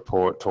of the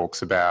report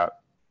talks about,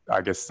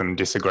 I guess, some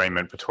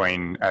disagreement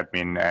between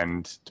admin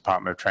and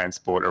Department of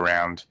Transport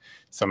around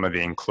some of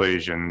the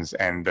inclusions,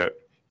 and that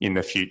in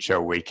the future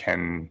we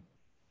can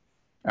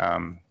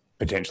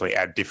potentially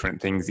add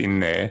different things in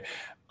there.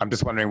 I'm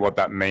just wondering what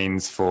that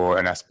means for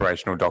an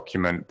aspirational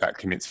document that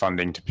commits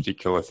funding to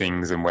particular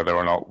things, and whether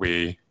or not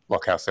we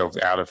lock ourselves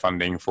out of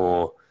funding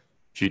for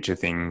future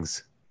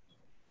things,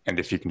 and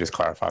if you can just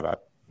clarify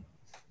that.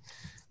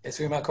 Yes,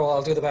 through my call,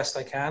 I'll do the best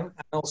I can.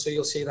 And also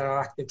you'll see that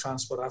our active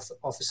transport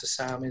officer,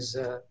 Sam, is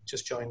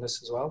just joined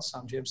us as well.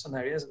 Sam Jameson,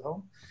 there he is at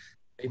home.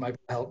 He might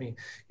help me.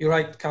 You're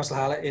right, Councillor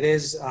Hallett, it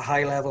is a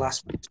high level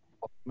aspirational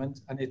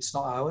document, and it's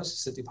not ours,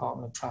 it's the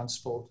Department of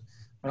Transport.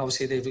 And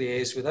obviously they've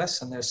liaised with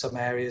us, and there's some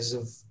areas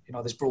of,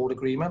 there's broad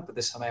agreement, but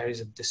there's some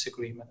areas of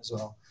disagreement as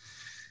well.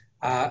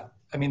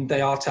 I mean, they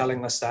are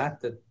telling us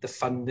that the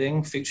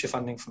funding, future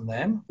funding from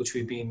them, which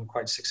we've been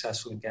quite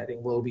successful in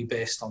getting, will be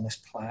based on this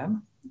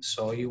plan.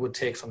 So you would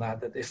take from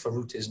that if a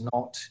route is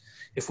not,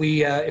 if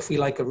we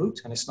like a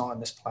route and it's not in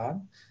this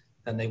plan,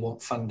 then they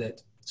won't fund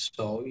it.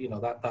 So,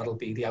 that'll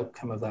be the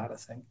outcome of that, I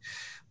think.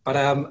 But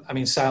I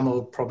mean, Sam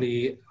will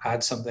probably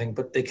add something,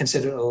 but they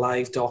consider it a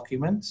live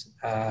document.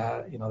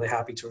 They're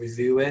happy to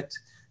review it.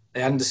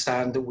 They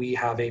understand that we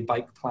have a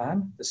bike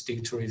plan that's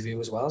due to review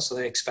as well. So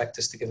they expect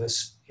us to give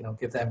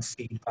them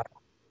feedback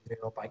on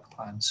our bike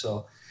plan.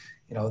 So,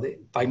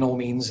 by no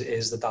means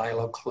is the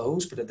dialogue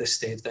closed, but at this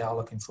stage they are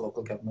looking for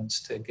local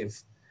governments to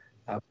give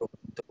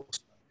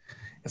endorsement.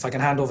 If I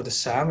can hand over to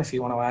Sam, if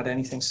you want to add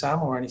anything,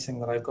 Sam, or anything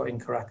that I've got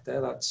incorrect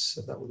there,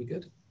 that would be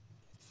good.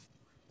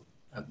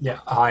 Yeah,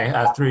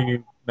 hi, through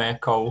you, Mayor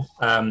Cole.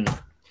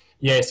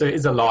 Yeah, so it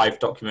is a live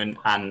document,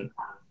 and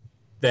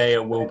they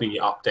will be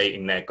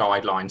updating their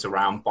guidelines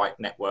around bike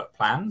network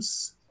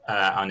plans,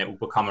 and it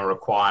will become a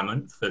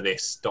requirement for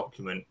this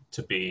document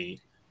to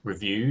be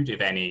reviewed if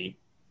any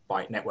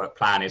bike network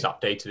plan is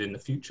updated in the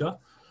future.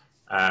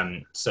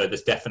 So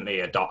there's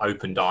definitely an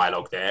open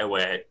dialogue there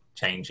where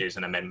changes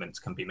and amendments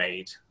can be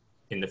made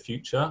in the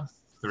future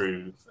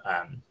through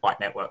bike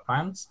network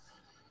plans.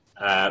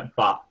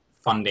 But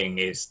funding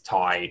is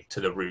tied to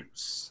the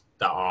routes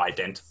that are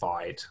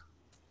identified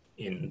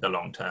in the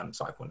long-term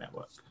cycle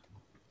network.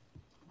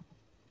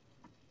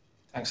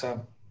 Thanks,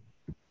 Sam.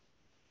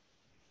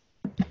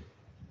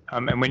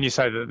 And when you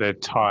say that they're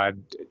tied,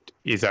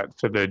 is that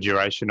for the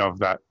duration of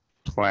that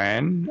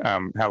plan?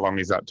 How long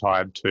is that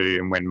tied to,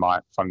 and when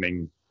might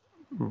funding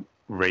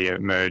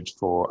re-emerge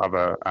for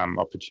other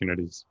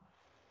opportunities?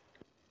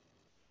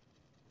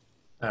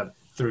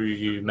 Through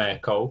you, Mayor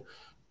Cole.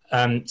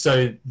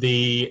 So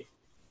the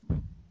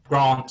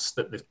grants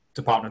that the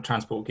Department of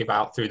Transport give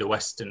out through the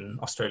Western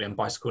Australian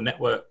Bicycle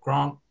Network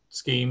grant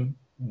scheme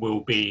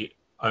will be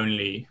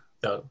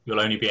you'll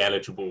only be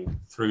eligible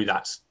through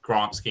that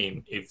grant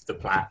scheme if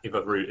if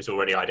a route is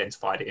already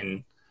identified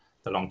in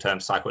the long-term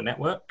cycle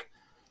network.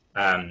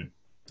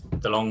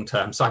 The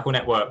long-term cycle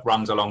network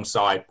runs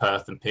alongside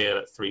Perth and Peel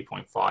at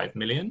 3.5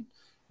 million,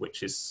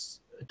 which is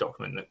a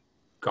document that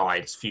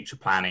guides future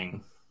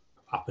planning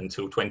up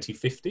until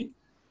 2050.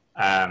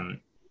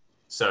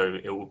 So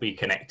it will be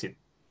connected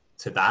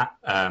to that.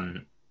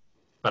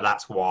 But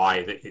that's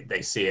why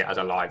they see it as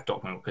a live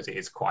document, because it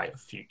is quite a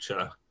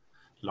future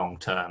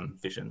long-term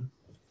vision.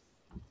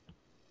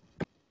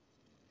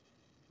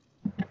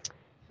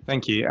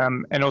 Thank you.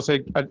 And also,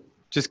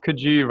 just could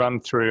you run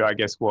through, I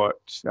guess, what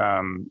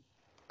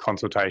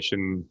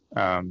consultation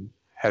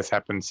has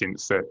happened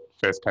since it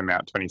first came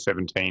out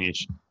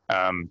 2017-ish,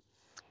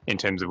 in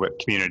terms of what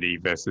community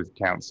versus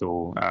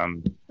council,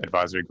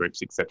 advisory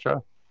groups,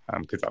 etc.,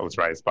 because that was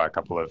raised by a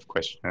couple of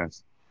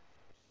questioners.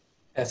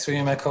 Through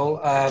you, Michael.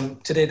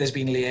 Today there's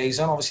been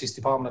liaison. Obviously, it's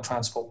Department of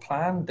Transport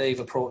Plan. They've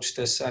approached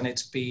us, and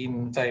it's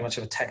been very much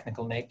of a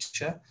technical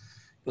nature.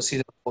 You'll see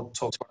the board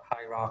talks about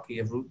hierarchy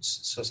of routes,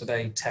 so it's a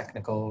very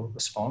technical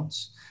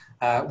response.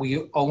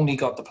 We only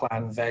got the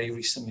plan very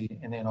recently,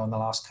 in the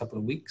last couple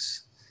of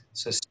weeks,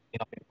 so it's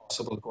not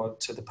possible to go out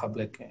to the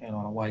public,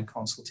 on a wide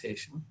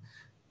consultation.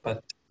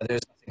 But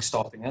there's nothing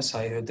stopping us.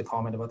 I heard the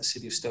comment about the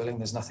City of Stirling.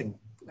 There's nothing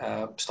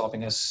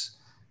stopping us,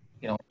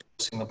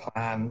 endorsing the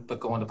plan, but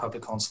going to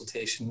public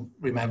consultation,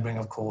 remembering,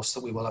 of course,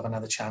 that we will have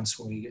another chance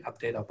when we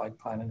update our bike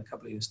plan in a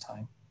couple of years'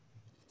 time.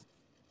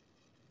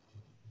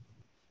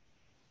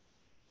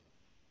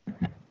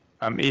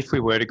 If we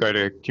were to go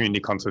to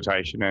community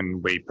consultation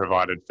and we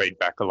provided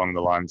feedback along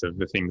the lines of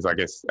the things, I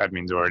guess,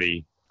 admin's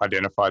already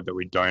identified that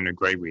we don't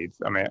agree with,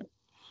 I mean,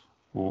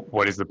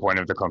 what is the point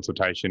of the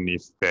consultation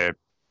if they're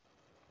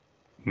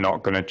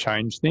not going to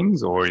change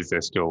things, or is there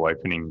still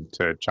opening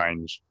to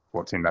change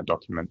what's in that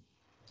document?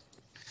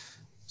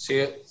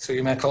 So through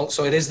you, Michael.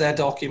 So it is their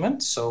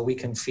document, so we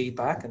can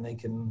feedback and they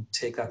can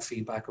take that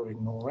feedback or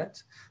ignore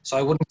it. So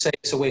I wouldn't say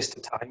it's a waste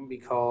of time,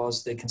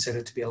 because they consider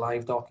it to be a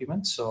live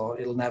document, so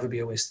it'll never be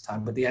a waste of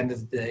time. But at the end of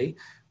the day,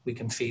 we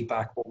can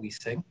feedback what we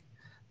think,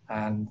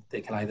 and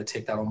they can either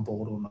take that on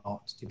board or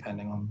not,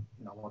 depending on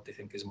what they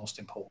think is most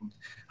important.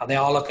 And they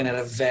are looking at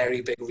a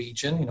very big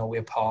region.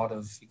 We're part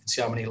of, you can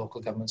see how many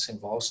local governments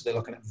involved, so they're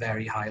looking at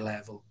very high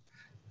level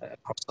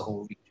across the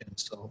whole region.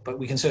 So, but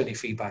we can certainly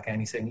feedback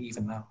anything,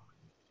 even now.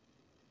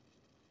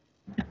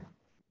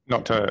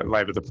 Not to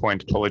labour the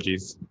point,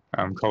 apologies,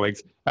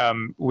 colleagues.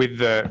 With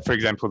for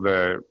example,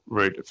 the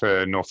route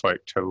for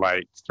Norfolk to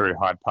Lake through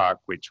Hyde Park,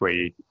 which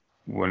we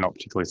were not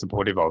particularly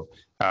supportive of,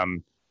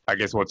 I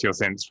guess what's your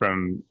sense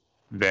from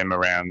them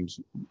around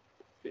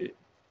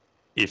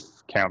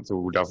if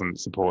council doesn't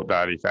support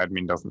that, if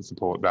admin doesn't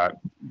support that,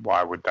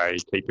 why would they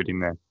keep it in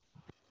there?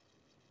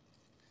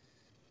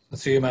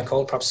 Through you,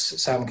 Michael,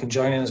 perhaps Sam can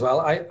join in as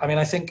well. I mean,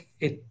 I think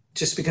it,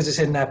 just because it's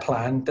in their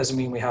plan doesn't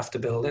mean we have to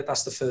build it.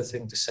 That's the first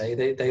thing to say.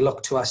 They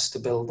look to us to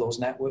build those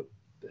networks.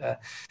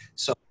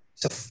 So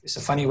it's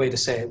a funny way to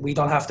say it. We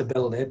don't have to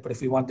build it, but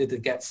if we wanted to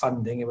get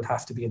funding, it would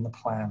have to be in the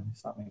plan,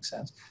 if that makes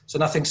sense. So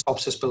nothing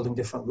stops us building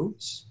different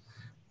routes.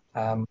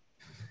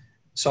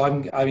 So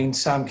I mean,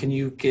 Sam, can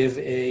you give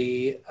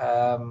a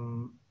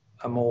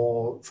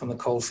more from the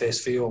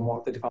cold-faced view on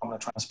what the Department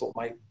of Transport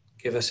might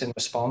give us in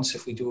response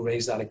if we do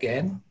raise that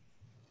again?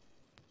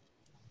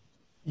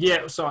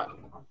 Yeah, so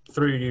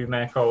through you,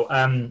 Mayor Cole,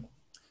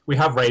 we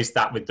have raised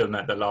that with them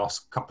at the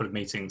last couple of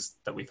meetings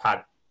that we've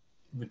had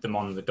with them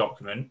on the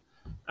document.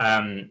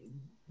 I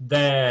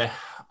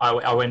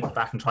went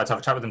back and tried to have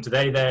a chat with them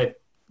today.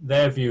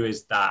 Their view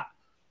is that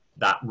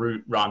that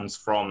route runs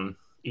from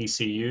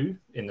ECU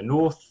in the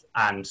north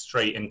and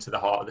straight into the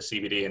heart of the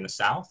CBD in the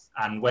south.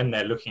 And when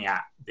they're looking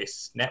at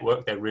this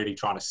network, they're really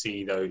trying to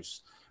see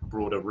those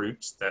broader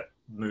routes that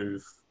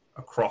move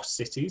across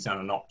cities and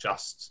are not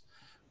just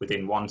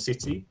within one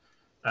city.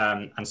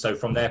 And so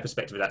from their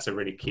perspective, that's a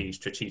really key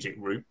strategic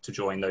route to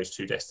join those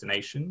two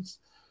destinations.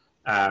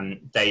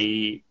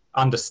 They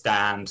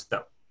understand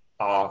that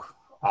our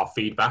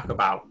feedback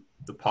about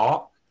the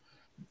park,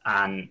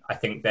 and I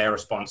think their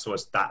response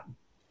was that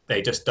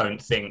they just don't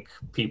think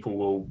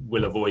people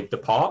will avoid the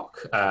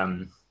park,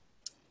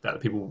 that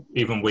people,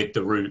 even with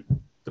the route,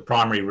 the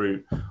primary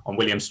route on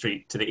William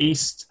Street to the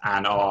east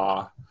and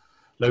our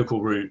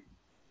local route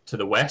to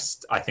the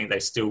west, I think they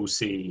still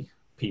see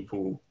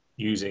people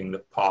using the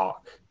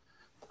park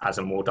as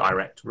a more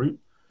direct route.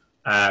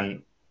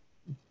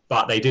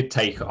 But they did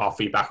take our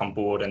feedback on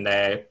board, and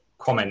their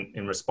comment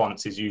in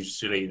response is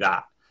usually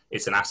that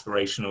it's an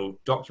aspirational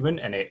document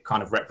and it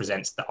kind of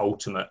represents the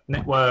ultimate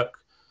network,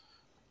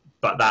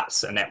 but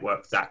that's a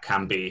network that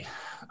can be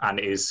and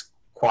is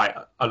quite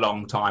a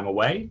long time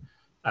away,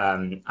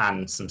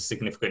 and some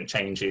significant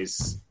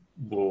changes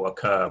will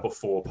occur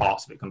before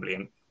parts of it can be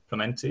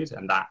implemented,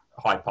 and that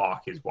Hyde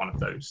Park is one of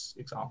those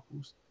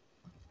examples.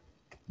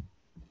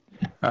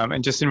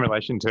 And just in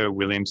relation to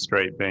William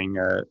Street being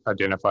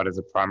identified as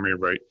a primary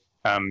route,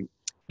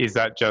 is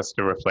that just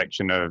a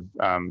reflection of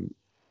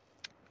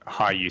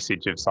high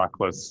usage of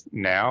cyclists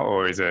now,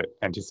 or is it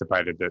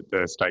anticipated that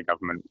the state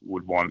government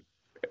would want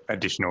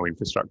additional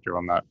infrastructure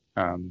on that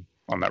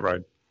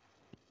road?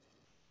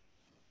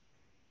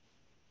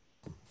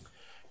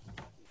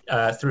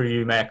 Through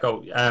you, Mayor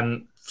Cole,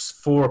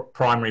 for a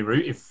primary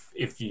route,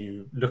 if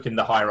you look in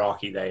the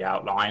hierarchy they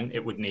outline,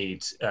 it would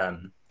need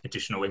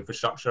additional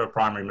infrastructure. A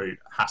primary route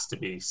has to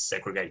be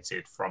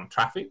segregated from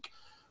traffic,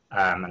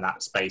 and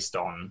that's based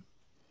on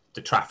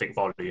the traffic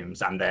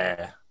volumes and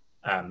their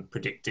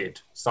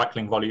predicted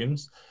cycling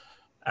volumes.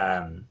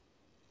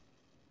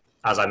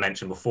 As I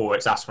mentioned before,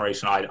 it's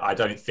aspirational. I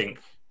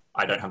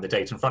don't have the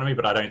data in front of me,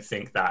 but I don't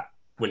think that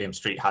William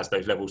Street has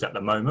those levels at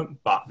the moment,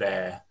 but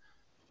their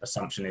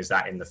assumption is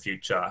that in the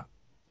future,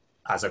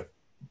 as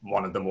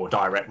one of the more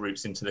direct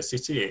routes into the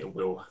city, it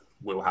will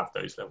have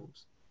those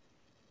levels.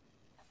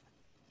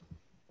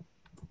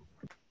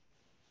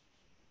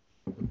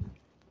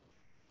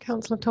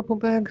 Councillor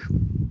Toppelberg.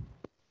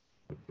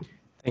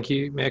 Thank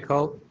you, Mayor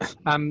Cole.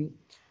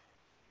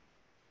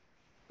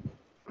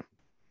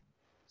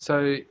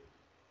 So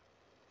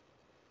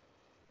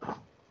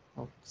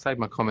I'll save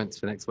my comments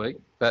for next week,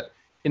 but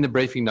in the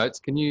briefing notes,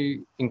 can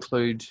you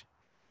include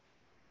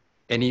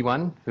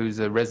anyone who's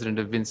a resident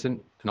of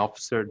Vincent, an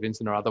officer at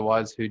Vincent or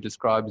otherwise, who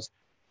describes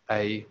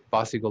a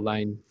bicycle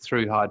lane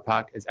through Hyde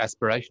Park as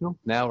aspirational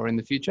now or in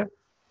the future?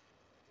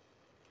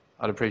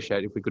 I'd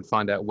appreciate if we could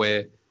find out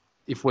where,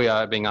 if we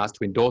are being asked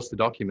to endorse the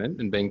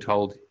document and being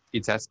told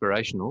it's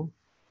aspirational,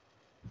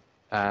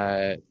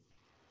 that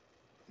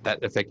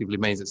effectively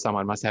means that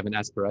someone must have an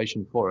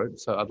aspiration for it.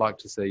 So I'd like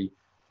to see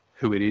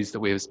who it is that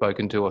we have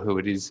spoken to, or who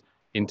it is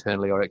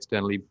internally or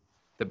externally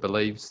that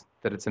believes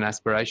that it's an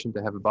aspiration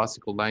to have a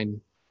bicycle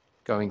lane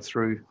going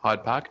through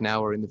Hyde Park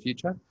now or in the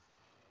future.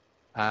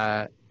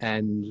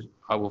 And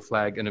I will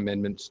flag an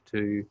amendment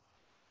to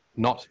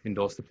not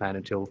endorse the plan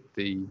until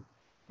the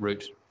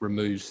route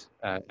removes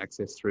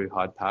access through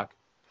Hyde Park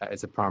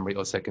as a primary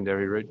or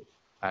secondary route.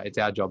 It's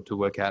our job to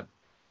work out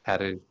how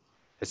to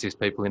assist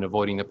people in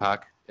avoiding the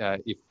park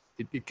if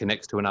it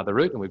connects to another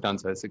route, and we've done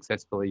so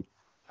successfully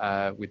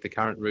with the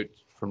current route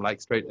from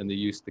Lake Street and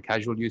the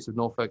casual use of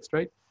Norfolk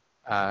Street.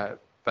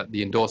 But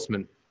the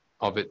endorsement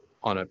of it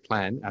on a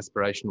plan,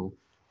 aspirational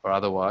or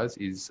otherwise,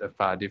 is a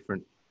far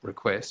different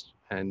request,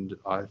 and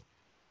I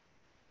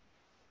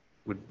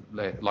would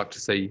like to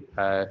see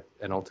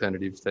an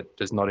alternative that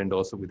does not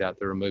endorse it without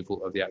the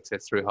removal of the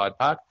access through Hyde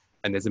Park.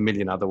 And there's a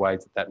million other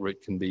ways that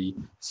route can be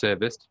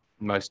serviced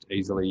most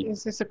easily.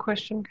 Is this a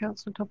question,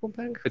 Councillor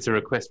Toppelberg? It's a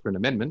request for an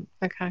amendment.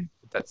 Okay.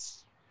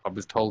 I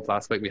was told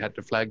last week we had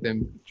to flag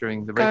them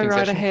during the briefing session. Go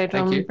right session. ahead.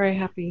 Thank you. Very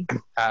happy.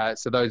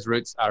 So those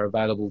routes are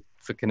available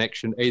for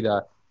connection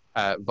either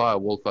via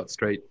Walcott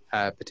Street,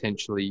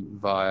 potentially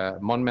via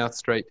Monmouth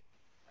Street,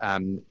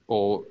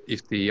 or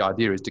if the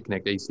idea is to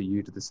connect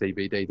ECU to the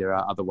CBD, there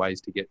are other ways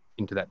to get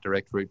into that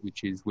direct route,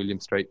 which is William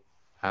Street,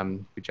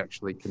 which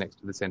actually connects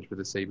to the centre of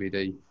the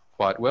CBD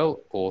quite well,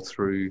 or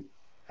through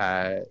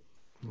the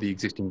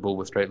existing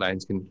Bulwer Street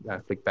lanes can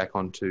flick back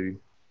onto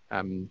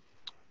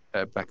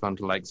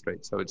Lake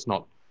Street. So it's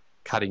not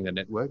cutting the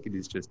network, it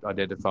is just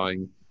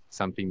identifying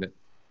something that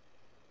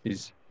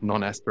is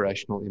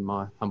non-aspirational in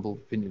my humble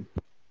opinion.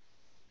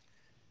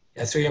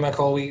 Yeah, through you, Mayor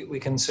Cole, we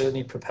can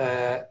certainly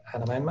prepare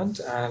an amendment,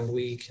 and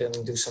we can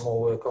do some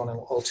more work on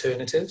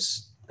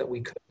alternatives that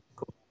we could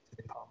go to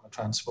the Department of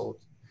Transport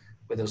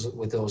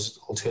with those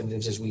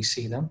alternatives as we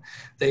see them.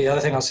 The other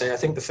thing I'll say, I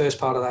think the first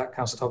part of that,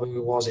 Councillor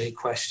Toppelberg, was a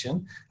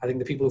question. I think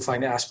the people who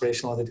find it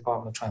aspirational are the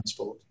Department of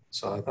Transport.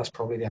 So that's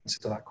probably the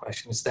answer to that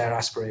question. It's their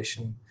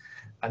aspiration.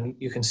 And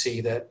you can see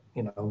that,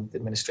 you know, the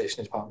administration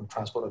and Department of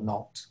Transport are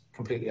not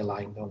completely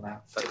aligned on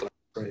that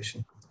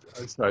aspiration.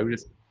 Sorry,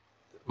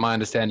 my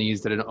understanding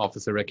is that an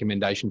officer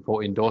recommendation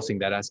for endorsing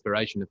that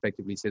aspiration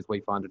effectively says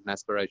we find it an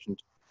aspiration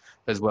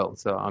as well.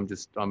 So I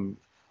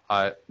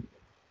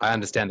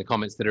understand the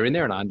comments that are in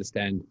there, and I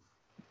understand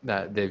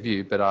their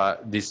view,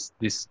 but this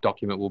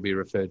document will be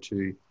referred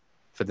to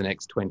for the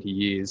next 20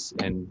 years,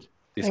 and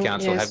this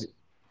council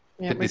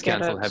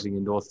having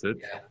endorsed it,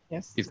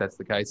 yes. If that's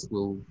the case,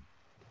 will.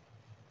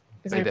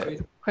 Is there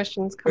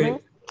questions coming?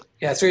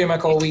 Yeah, through you,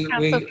 Michael.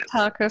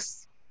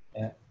 Tarkus.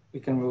 Yeah, we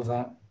can move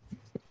that.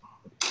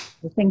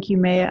 Well, thank you,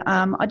 Mayor.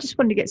 I just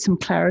wanted to get some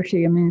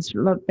clarity. I mean,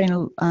 there's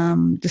been a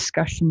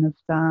discussion of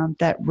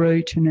that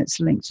route and its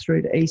links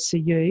through to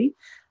ECU.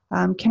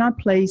 Can I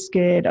please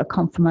get a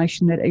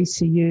confirmation that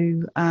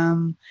ECU,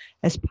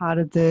 as part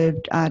of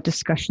the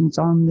discussions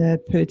on the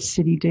Perth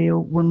City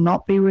deal, will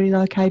not be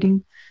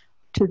relocating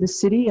to the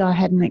city? I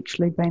hadn't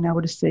actually been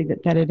able to see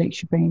that had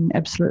actually been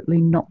absolutely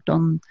knocked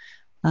on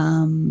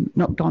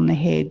the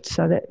head.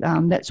 So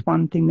that's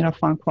one thing that I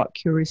find quite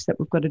curious, that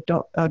we've got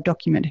a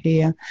document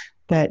here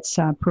that's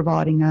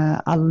providing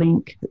a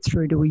link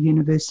through to a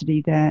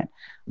university that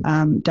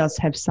does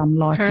have some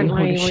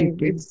likelihood of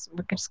shifting.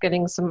 We're just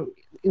getting some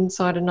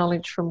insider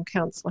knowledge from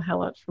Councillor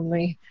Hallett from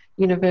the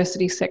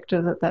university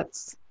sector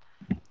that's...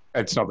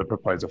 It's not the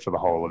proposal for the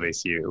whole of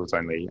ECU, it was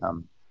only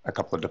a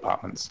couple of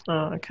departments.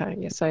 Oh, okay.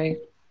 Yeah, so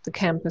the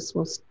campus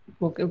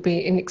will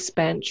be in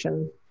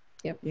expansion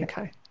Yep. Yeah.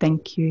 Okay.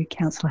 Thank you,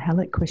 Councillor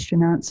Hallett.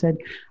 Question answered.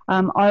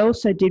 I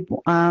also did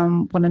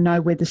want to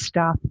know whether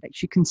staff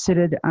actually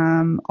considered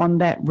on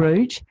that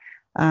route,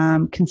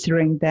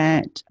 considering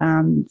that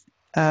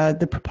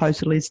the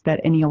proposal is that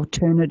any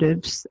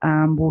alternatives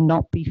will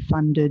not be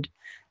funded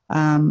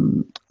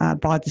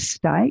by the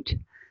state,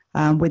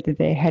 whether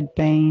there had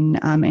been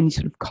any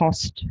sort of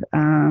cost,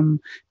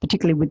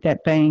 particularly with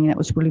that being, that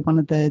was really one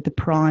of the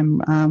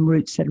prime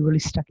routes that really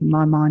stuck in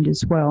my mind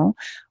as well.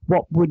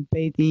 What would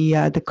be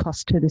the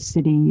cost to the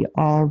city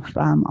of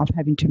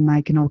having to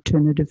make an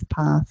alternative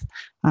path,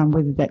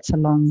 whether that's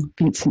along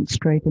Vincent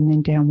Street and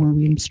then down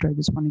William Street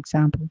as one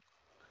example?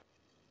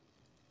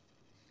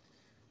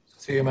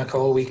 Through you,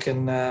 Michael, we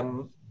can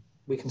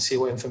see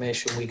what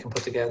information we can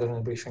put together in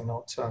a briefing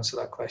note to answer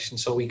that question.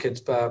 So we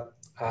could,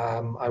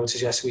 I would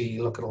suggest we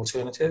look at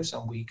alternatives,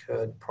 and we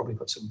could probably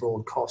put some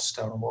broad costs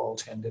down on what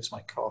alternatives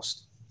might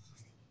cost.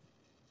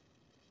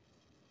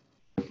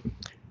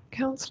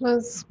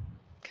 Councillors,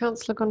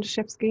 Councillor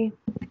Gontaszewski.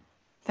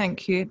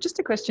 Thank you. Just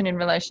a question in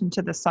relation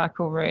to the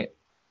cycle route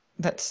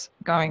that's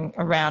going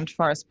around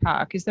Forest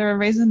Park. Is there a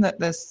reason that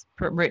this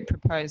route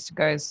proposed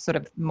goes sort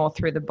of more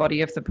through the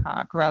body of the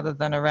park rather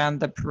than around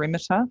the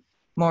perimeter,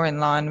 more in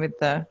line with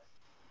the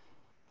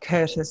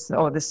Curtis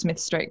or the Smith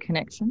Street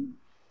connection?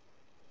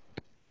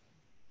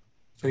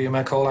 So you,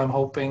 Michael, I'm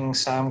hoping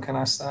Sam can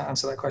answer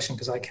that question,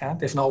 because I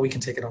can't. If not, we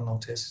can take it on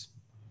notice.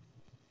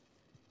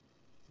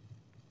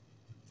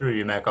 Through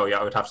you, Michael, yeah,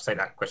 I would have to take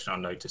that question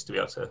on notice to be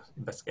able to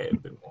investigate it a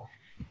bit more.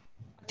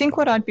 I think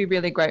what I'd be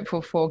really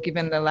grateful for,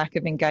 given the lack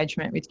of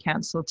engagement with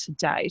council to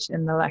date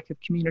and the lack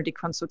of community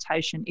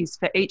consultation, is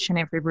for each and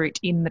every route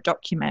in the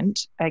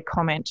document a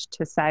comment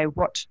to say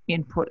what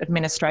input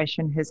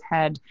administration has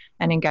had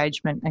and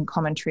engagement and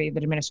commentary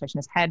that administration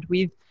has had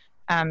with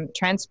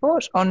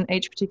transport on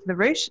each particular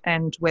route,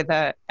 and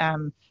whether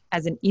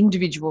as an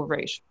individual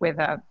route,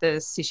 whether the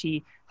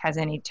city has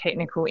any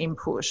technical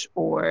input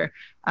or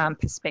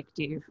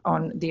perspective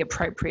on the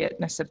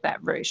appropriateness of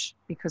that route.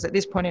 Because at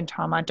this point in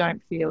time, I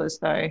don't feel as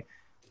though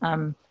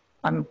I'm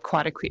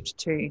quite equipped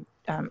to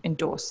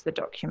endorse the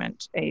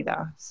document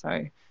either.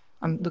 So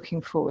I'm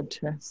looking forward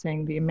to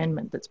seeing the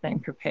amendment that's being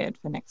prepared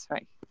for next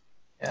week.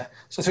 Yeah,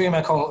 so through you,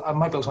 Michael, I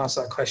might be able to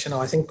answer that question.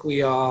 I think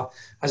we are,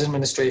 as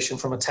administration,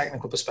 from a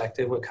technical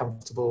perspective, we're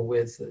comfortable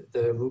with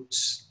the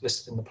routes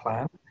listed in the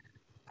plan,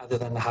 other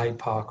than the Hyde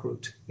Park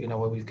route, you know,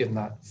 where we've given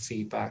that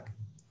feedback.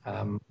 So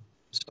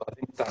I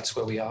think that's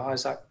where we are.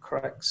 Is that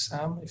correct,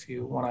 Sam, if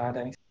you want to add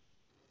anything?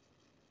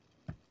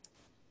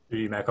 Through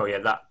you, Michael,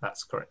 yeah,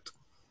 that's correct.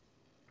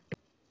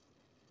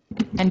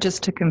 And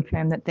just to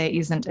confirm that there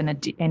isn't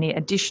any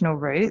additional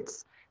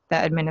routes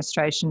that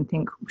administration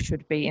think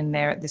should be in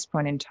there at this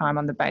point in time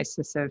on the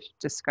basis of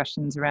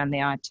discussions around the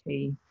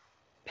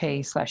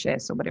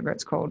ITP/S or whatever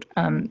it's called,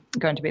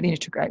 going to be the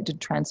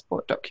integrated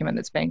transport document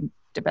that's being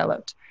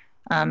developed,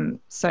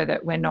 so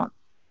that we're not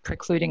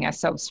precluding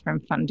ourselves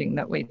from funding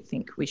that we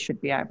think we should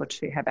be able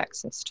to have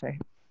access to.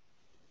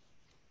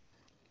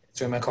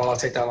 Through Michael, I'll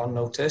take that on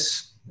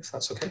notice, if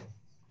that's okay.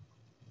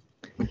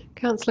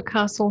 Councillor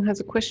Castle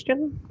has a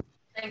question.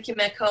 Thank you,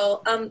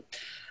 Michael.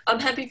 I'm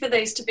happy for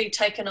these to be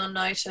taken on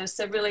notice.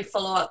 They're really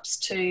follow-ups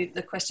to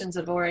the questions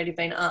that have already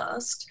been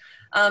asked.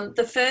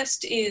 The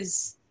first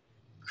is,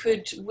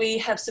 could we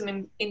have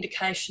some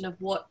indication of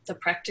what the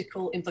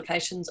practical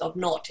implications of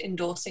not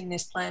endorsing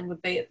this plan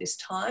would be at this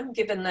time,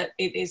 given that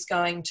it is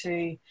going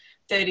to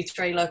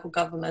 33 local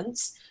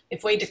governments?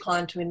 If we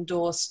decline to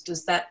endorse,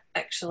 does that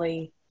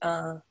actually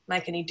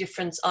make any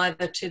difference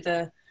either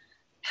to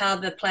how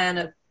the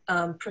plan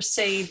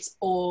proceeds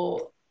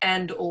or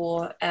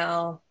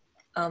our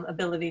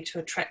ability to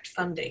attract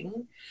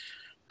funding?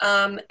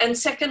 And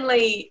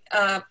secondly,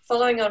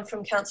 following on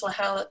from Councillor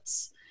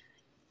Hallett's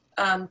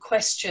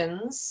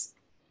questions,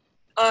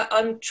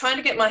 I'm trying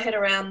to get my head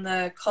around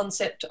the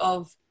concept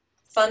of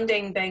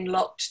funding being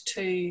locked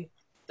to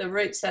the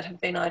routes that have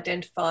been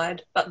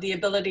identified, but the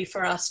ability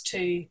for us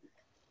to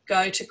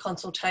go to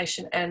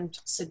consultation and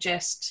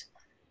suggest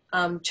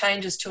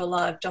changes to a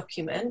live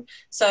document.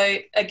 So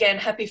again,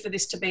 happy for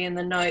this to be in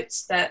the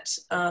notes, that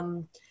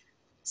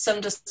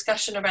some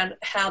discussion around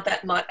how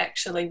that might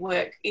actually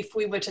work if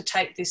we were to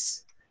take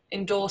this,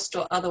 endorsed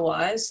or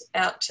otherwise,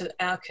 out to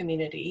our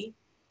community,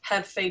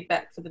 have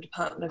feedback for the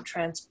Department of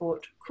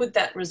Transport. Could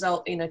that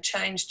result in a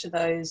change to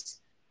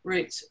those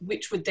routes,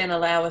 which would then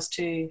allow us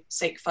to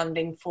seek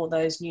funding for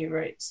those new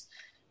routes?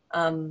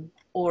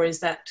 Or is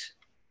that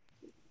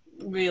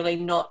really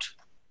not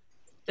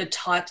the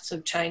types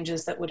of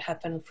changes that would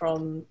happen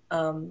from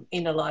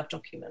in a live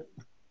document?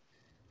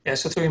 Yeah,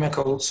 so through you,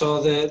 Michael.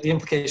 So the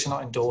implication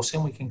not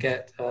endorsing, we can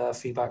get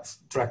feedback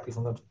directly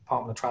from the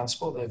Department of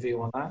Transport, their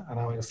view on that and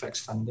how it affects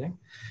funding.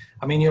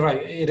 I mean, you're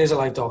right, it is a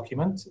live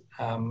document.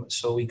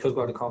 So we could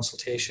go to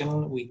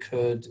consultation, we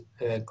could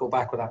go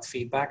back with that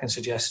feedback and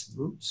suggest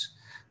routes,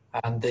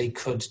 and they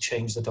could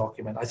change the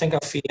document. I think our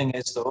feeling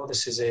is, though,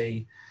 this is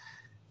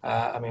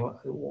I mean,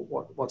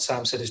 what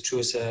Sam said is true,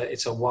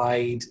 it's a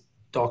wide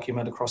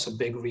document across a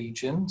big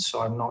region,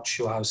 so I'm not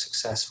sure how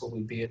successful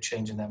we'd be at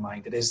changing their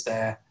mind. It is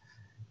there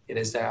it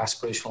is their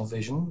aspirational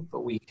vision, but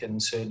we can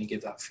certainly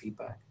give that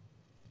feedback.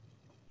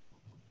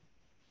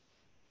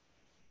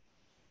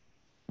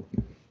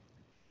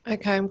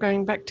 Okay, I'm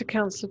going back to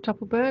Councillor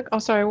Topelberg. Oh,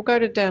 sorry, we'll go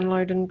to Dan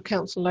Loden,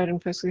 Councillor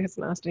Loden first, because he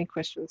hasn't asked any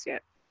questions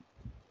yet.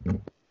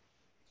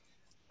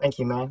 Thank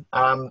you, ma'am.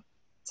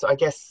 So I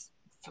guess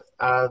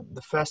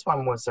the first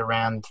one was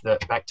around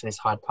back to this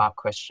Hyde Park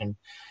question.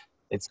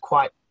 It's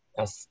quite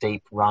a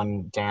steep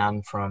run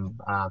down from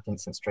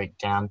Vincent Street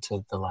down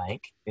to the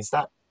lake. Is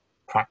that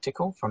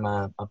practical from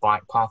a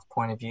bike path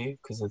point of view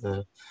because of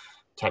to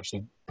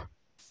actually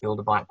build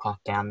a bike path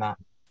down that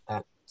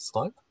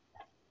slope?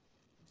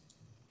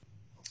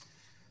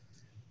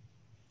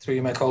 Through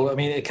you, Michael. I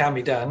mean, it can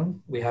be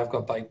done. We have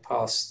got bike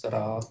paths that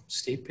are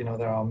steep. You know,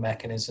 there are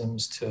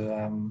mechanisms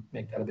to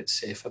make that a bit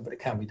safer, but it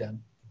can be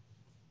done.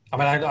 I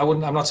mean,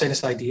 I'm not saying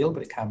it's ideal,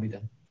 but it can be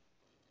done.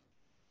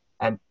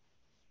 And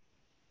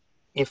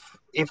if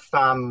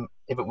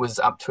it was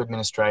up to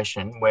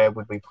administration, where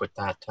would we put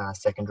that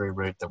secondary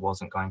route that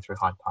wasn't going through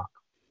Hyde Park?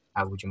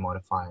 How would you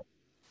modify it?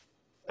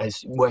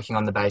 As working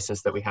on the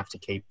basis that we have to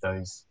keep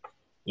those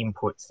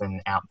inputs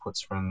and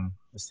outputs from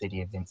the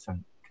City of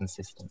Vincent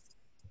consistent.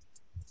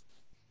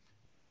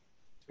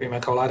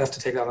 Michael, I'd have to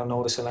take that on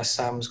notice unless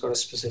Sam's got a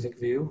specific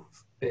view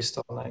based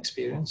on that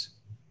experience.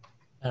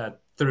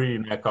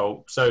 Through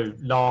Michael, so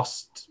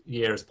last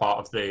year as part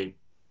of the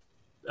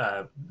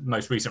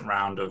most recent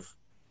round of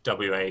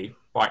WA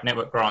Bike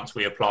Network grants,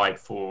 we applied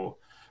for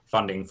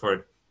funding for a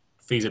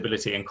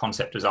feasibility and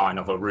concept design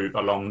of a route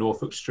along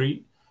Norfolk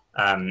Street.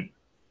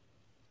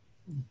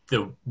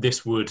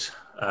 This would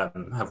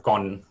have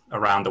gone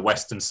around the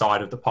western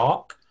side of the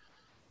park.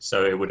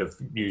 So it would have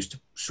used a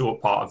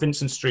short part of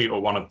Vincent Street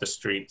or one of the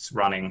streets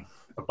running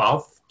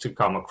above to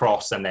come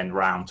across and then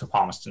round to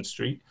Palmerston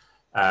Street.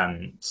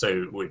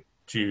 So we're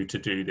due to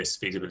do this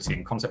feasibility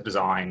and concept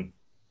design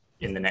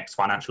in the next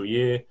financial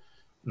year,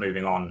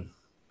 moving on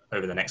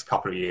over the next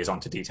couple of years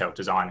onto detailed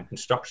design and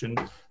construction.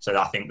 So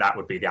I think that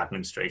would be the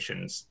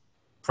administration's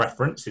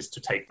preference, is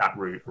to take that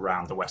route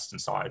around the western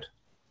side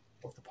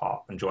of the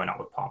park and join up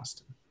with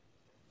Palmerston.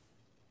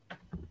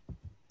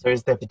 So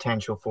is there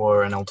potential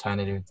for an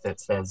alternative that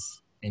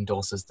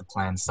endorses the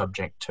plan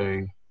subject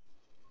to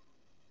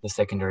the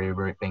secondary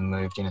route being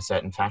moved in a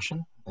certain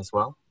fashion as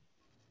well?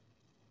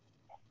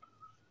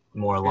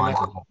 More aligned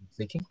with what we're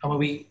seeking? I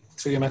mean,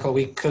 through you, Michael,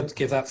 we could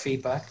give that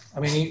feedback. I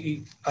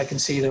mean, I can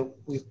see that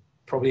we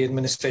probably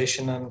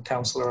administration and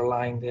council are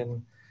aligned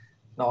in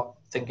not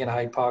thinking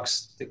Hyde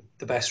Park's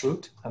the best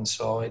route. And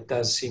so it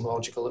does seem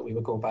logical that we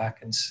would go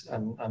back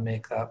and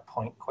make that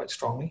point quite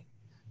strongly.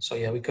 So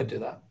yeah, we could do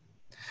that.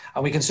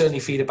 And we can certainly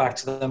feed it back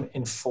to them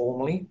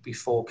informally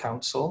before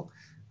council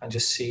and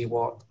just see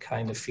what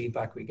kind of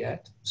feedback we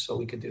get. So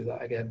we could do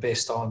that again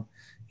based on,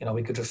 you know,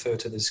 we could refer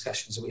to the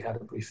discussions that we had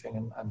at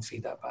briefing and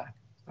feed that back.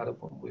 That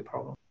wouldn't be a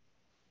problem.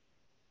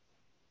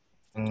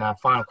 And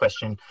final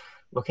question,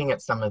 looking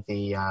at some of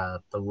the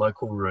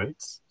local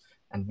routes,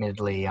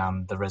 admittedly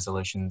the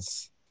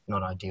resolution's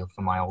not ideal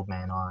for my old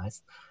man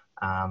eyes.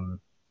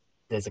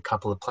 There's a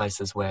couple of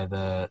places where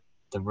the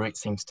route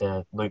seems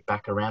to loop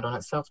back around on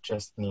itself,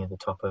 just near the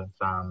top of,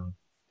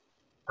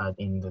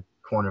 in the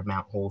corner of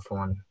Mount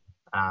Hawthorn,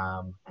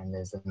 and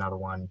there's another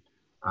one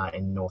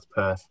in North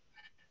Perth.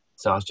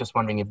 So I was just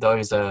wondering if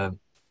those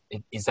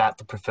is that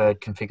the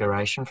preferred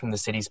configuration from the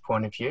city's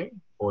point of view?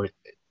 Or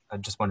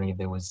I'm just wondering if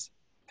there was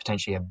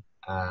potentially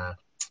a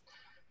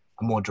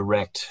more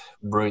direct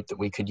route that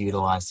we could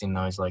utilise in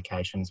those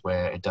locations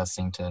where it does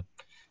seem to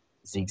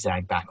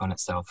zigzag back on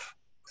itself.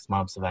 Because my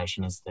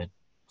observation is that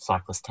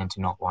cyclists tend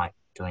to not like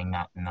doing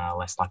that and are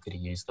less likely to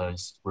use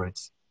those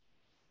routes.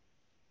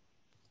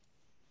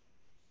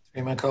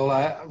 Hey, Michael,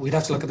 we'd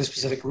have to look at the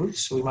specific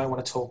routes, so we might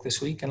want to talk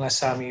this week, unless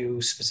Sam,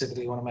 you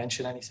specifically want to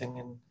mention anything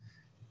in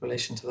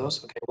relation to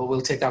those. Okay, well,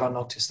 we'll take that on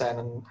notice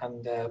then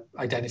and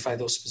identify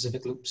those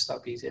specific loops.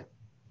 That'd be easier.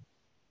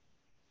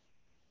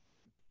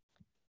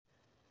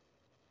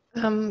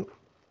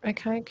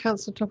 Okay,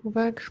 Councillor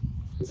Topelberg.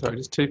 Sorry,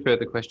 just two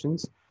further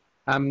questions.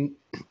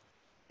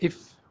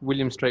 If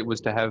William Street was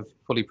to have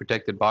fully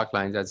protected bike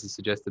lanes, as is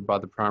suggested by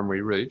the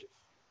primary route,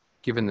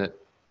 given that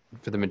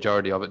for the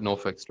majority of it,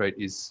 Norfolk Street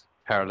is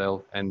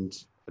parallel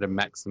and at a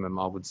maximum,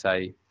 I would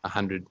say,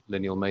 100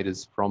 lineal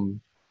metres from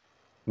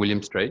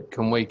William Street,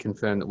 can we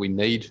confirm that we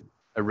need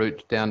a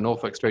route down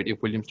Norfolk Street if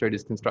William Street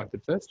is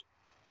constructed first?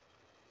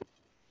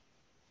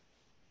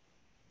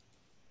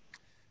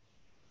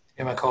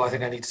 Yeah, Michael, I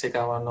think I need to take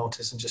that on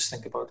notice and just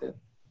think about it.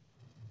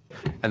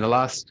 And the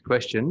last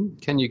question,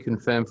 can you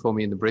confirm for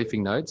me in the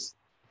briefing notes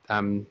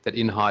that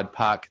in Hyde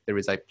Park there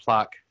is a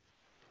plaque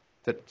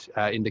that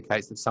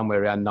indicates that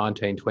somewhere around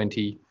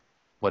 1920,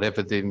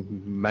 whatever the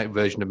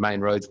version of Main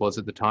Roads was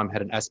at the time,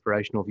 had an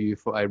aspirational view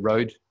for a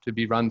road to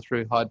be run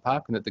through Hyde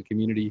Park, and that the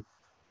community,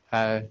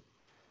 there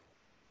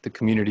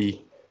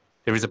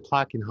is a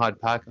plaque in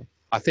Hyde Park,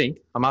 I think,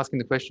 I'm asking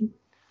the question,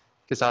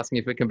 Just asking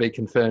if it can be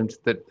confirmed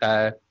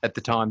that at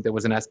the time there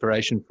was an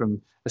aspiration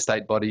from a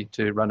state body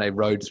to run a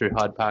road through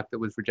Hyde Park that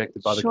was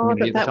rejected by the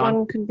community at the Sure, time. that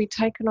one can be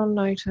taken on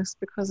notice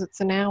because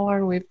it's an hour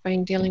and we've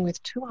been dealing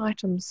with 2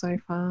 items so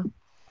far.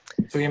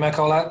 So you may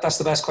call that. That's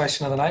the best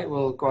question of the night.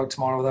 We'll go out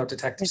tomorrow with our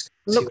detectives.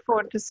 Look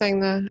forward to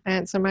seeing the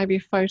answer, maybe a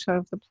photo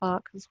of the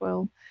plaque as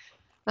well.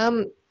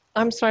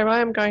 I'm sorry, I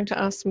am going to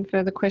ask some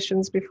further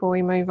questions before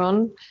we move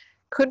on.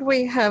 Could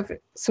we have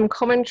some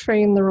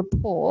commentary in the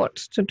report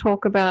to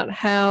talk about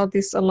how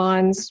this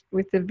aligns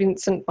with the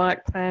Vincent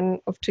Bike Plan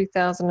of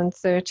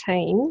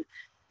 2013?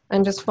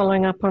 And just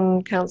following up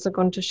on Councillor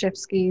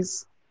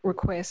Gontaszewski's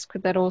request,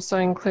 could that also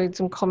include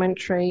some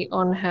commentary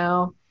on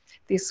how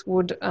this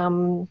would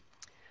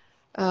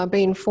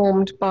be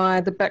informed by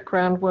the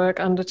background work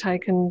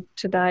undertaken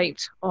to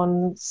date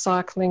on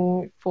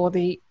cycling for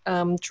the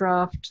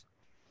draft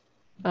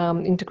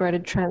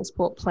integrated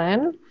transport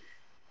plan?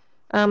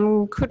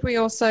 Could we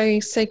also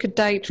seek a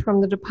date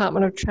from the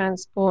Department of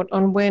Transport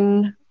on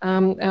when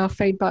our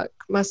feedback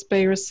must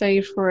be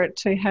received for it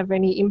to have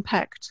any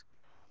impact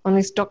on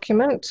this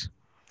document?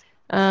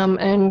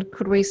 And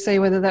could we see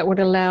whether that would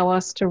allow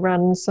us to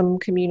run some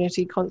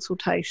community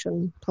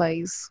consultation,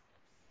 please?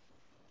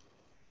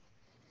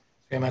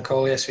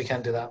 Call, yes, we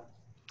can do that.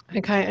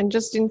 Okay, and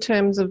just in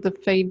terms of the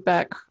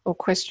feedback or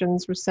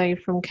questions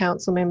received from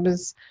council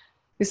members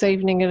this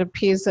evening, it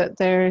appears that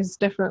there is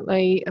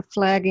definitely a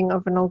flagging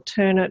of an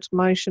alternate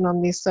motion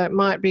on this, so it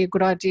might be a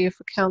good idea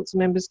for council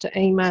members to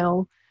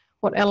email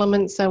what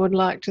elements they would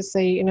like to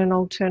see in an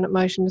alternate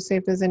motion to see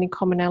if there's any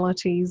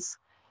commonalities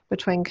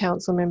between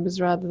council members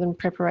rather than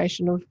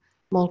preparation of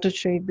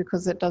multitude,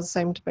 because it does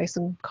seem to be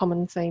some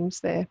common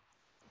themes there.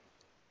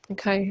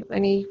 Okay,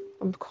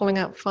 I'm calling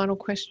out final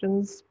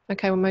questions.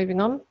 Okay, we're moving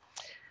on.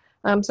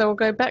 So we'll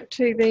go back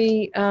to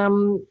the...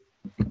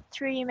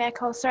 Through you, Mayor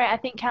Cole. Sorry, I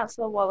think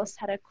Councillor Wallace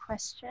had a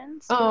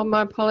question. Oh,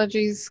 my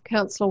apologies,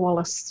 Councillor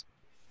Wallace.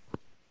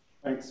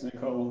 Thanks,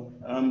 Nicole.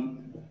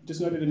 Just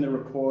noted in the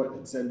report,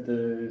 it said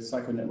the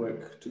Cycle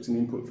Network took some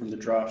input from the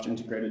draft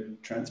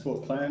integrated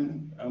transport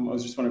plan. I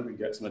was just wondering if we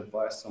could get some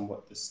advice on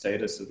what the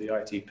status of the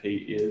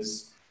ITP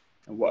is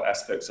and what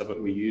aspects of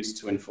it we use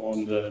to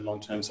inform the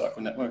long-term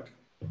cycle network.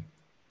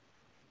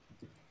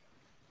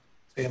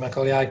 Yeah,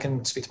 Michael, yeah, I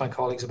can speak to my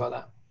colleagues about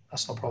that.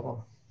 That's no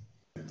problem.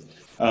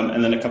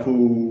 And then a couple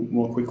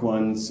more quick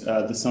ones.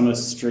 The Summer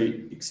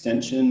Street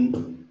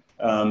extension.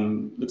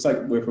 Looks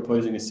like we're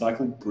proposing a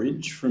cycle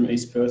bridge from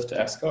East Perth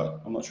to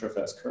Ascot. I'm not sure if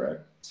that's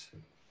correct.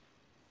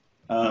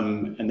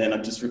 And then I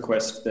just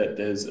request that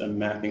there's a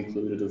map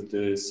included of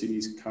the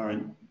city's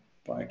current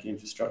bike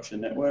infrastructure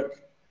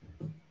network.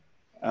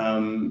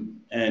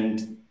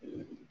 And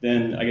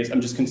then I guess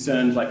I'm just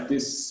concerned, like,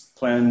 this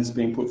plan's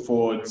being put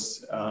forward.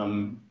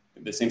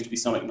 There seems to be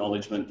some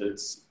acknowledgement that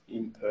it's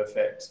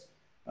imperfect,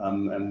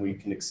 and we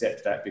can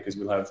accept that because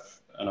we'll have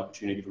an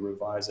opportunity to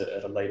revise it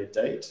at a later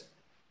date.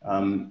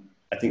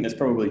 I think that's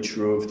probably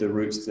true of the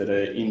routes that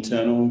are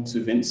internal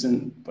to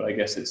Vincent, but I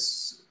guess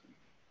it's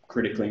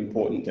critically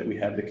important that we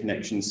have the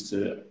connections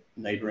to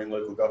neighbouring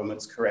local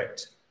governments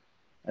correct,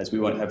 as we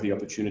won't have the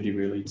opportunity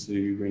really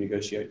to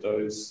renegotiate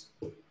those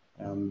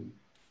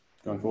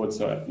going forward.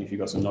 So if you've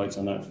got some notes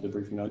on that for the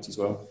briefing notes as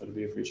well, that'd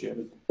be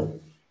appreciated.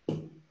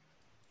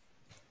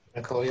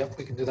 Nicole, yep,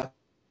 we can do that.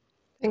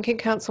 Thank you,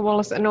 Councillor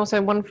Wallace. And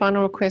also one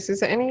final request, is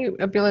there any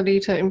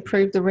ability to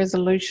improve the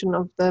resolution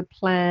of the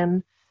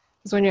plan?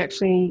 Because when you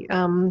actually,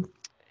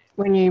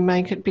 when you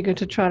make it bigger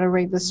to try to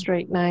read the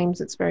street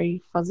names, it's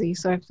very fuzzy.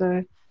 So if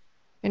there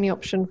any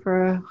option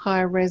for a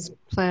higher res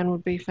plan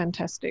would be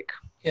fantastic.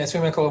 Yeah,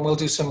 through Michael, and we'll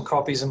do some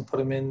copies and put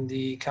them in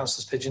the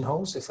councillors'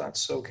 pigeonholes, if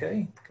that's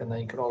okay. And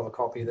then you can all have a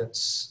copy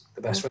that's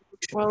the best resolution.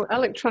 Well,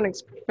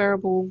 electronic's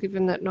preferable,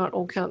 given that not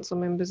all council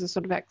members are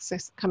sort of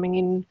coming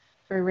in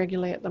very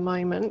regularly at the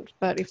moment.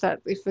 But if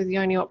the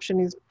only option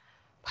is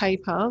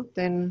paper,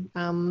 then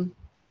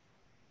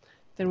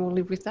we'll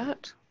live with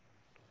that.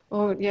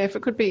 Or yeah, if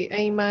it could be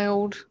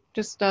emailed,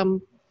 just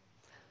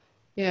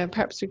yeah,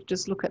 perhaps we could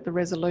just look at the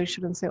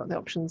resolution and see what the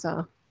options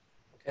are.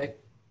 Okay.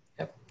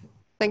 Yep.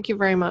 Thank you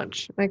very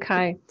much.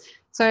 Okay.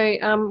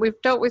 So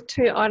we've dealt with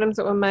 2 items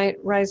that were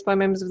raised by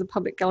members of the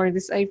public gallery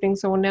this evening.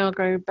 So we'll now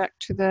go back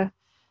to the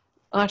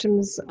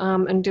items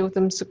and deal with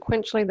them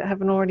sequentially that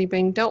haven't already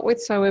been dealt with.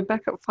 So we're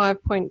back at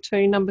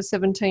 5.2, number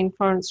 17,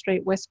 Florence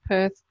Street, West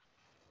Perth.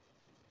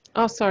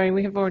 Oh, sorry,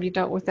 we have already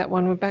dealt with that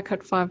one. We're back at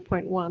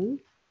 5.1.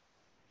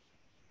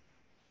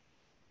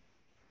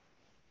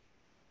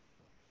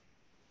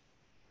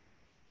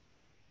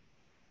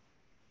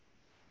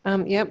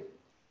 Yep.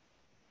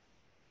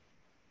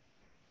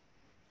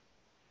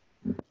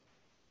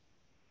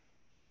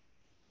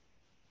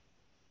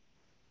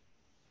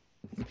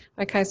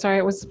 Okay, sorry,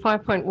 it was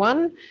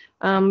 5.1,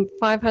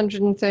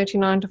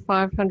 539 to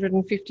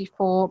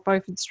 554,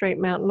 Beaufort Street,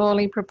 Mount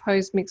Lawley,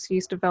 proposed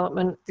mixed-use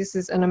development. This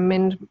is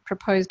an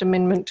proposed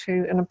amendment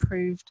to an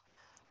approved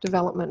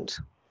development.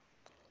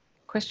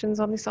 Questions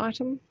on this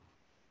item?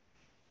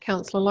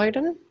 Councillor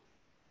Loden.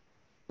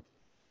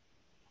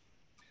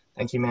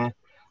 Thank you, Mayor.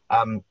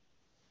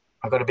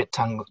 I got a bit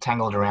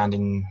tangled around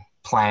in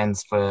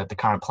plans for the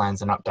current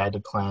plans and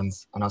updated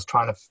plans, and I was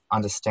trying to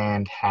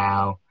understand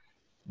how,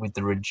 with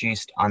the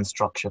reduced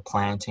unstructured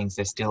plantings,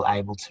 they're still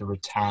able to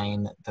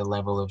retain the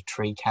level of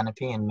tree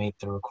canopy and meet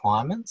the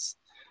requirements.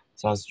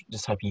 So I was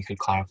just hoping you could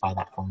clarify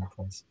that for me,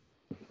 please.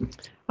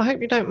 I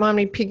hope you don't mind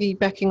me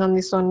piggybacking on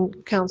this on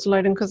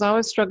Councillor Oden, because I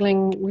was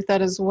struggling with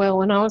that as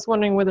well, and I was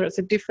wondering whether it's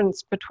a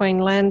difference between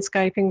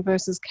landscaping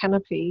versus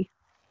canopy,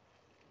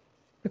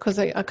 because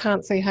I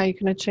can't see how you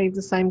can achieve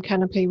the same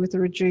canopy with the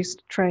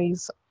reduced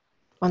trees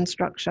on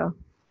structure.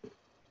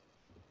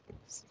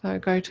 So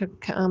go to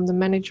the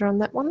manager on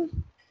that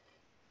one.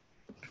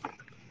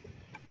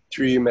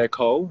 Through you, Mayor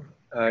Cole,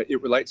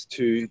 it relates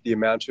to the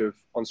amount of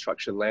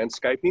on-structure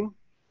landscaping.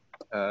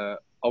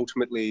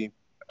 Ultimately,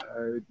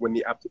 when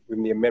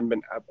the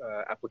amendment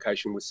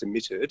application was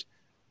submitted,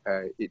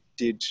 it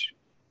did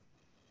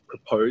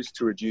propose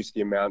to reduce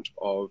the amount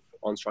of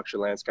on-structure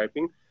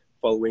landscaping.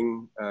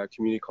 Following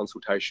community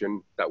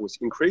consultation, that was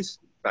increased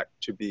back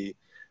to be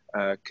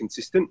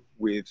consistent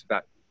with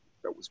that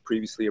was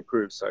previously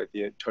approved. So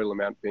the total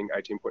amount being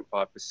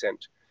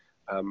 18.5%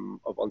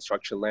 of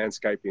on-structure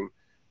landscaping.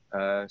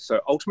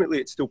 So ultimately,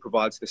 it still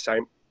provides the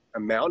same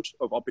amount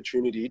of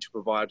opportunity to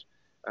provide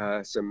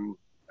some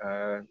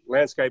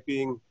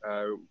landscaping,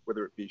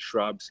 whether it be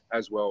shrubs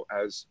as well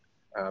as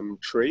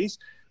trees.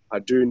 I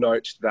do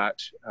note that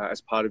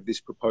as part of this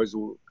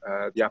proposal,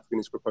 the applicant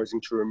is proposing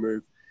to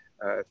remove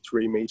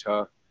 3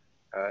 metre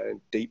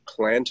deep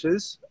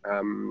planters.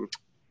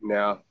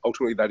 Now,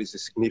 ultimately, that is a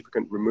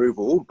significant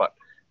removal, but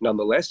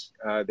nonetheless,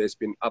 there's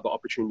been other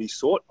opportunities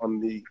sought on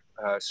the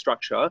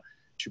structure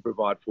to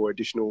provide for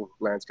additional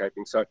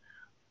landscaping. So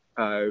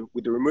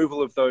with the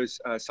removal of those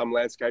some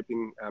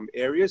landscaping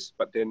areas,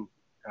 but then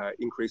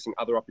increasing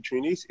other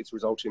opportunities, it's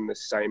resulted in the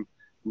same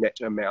net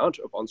amount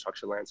of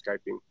on-structure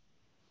landscaping.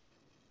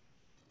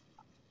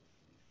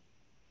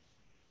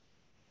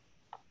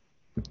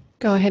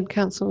 Go ahead,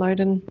 Councillor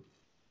Oden.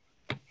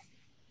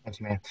 Thank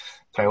you, Mayor.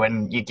 Sorry,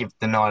 when you give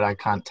the nod, I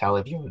can't tell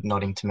if you're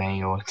nodding to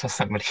me or to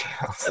somebody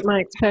else. It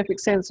makes perfect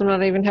sense. I'm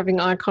not even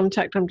having eye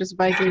contact. I'm just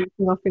vaguely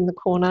looking off in the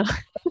corner.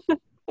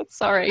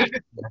 Sorry.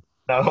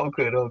 No, all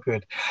good, all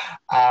good.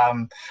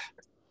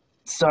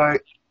 So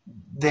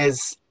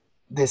there's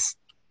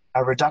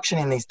a reduction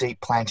in these deep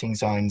planting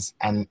zones,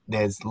 and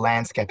there's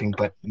landscaping,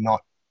 but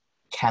not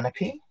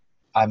canopy.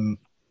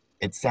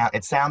 It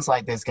sounds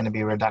like there's going to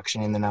be a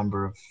reduction in the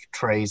number of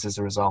trees as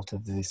a result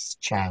of this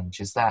change.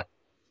 Is that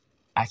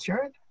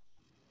accurate?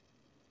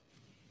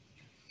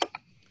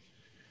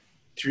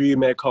 Through you,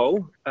 Mayor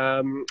Cole.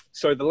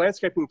 So the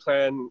landscaping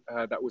plan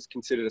that was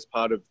considered as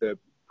part of the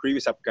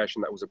previous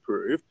application that was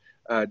approved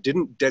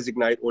didn't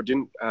designate or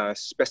didn't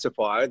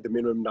specify the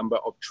minimum number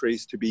of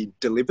trees to be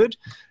delivered.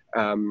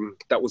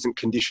 That wasn't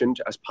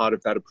conditioned as part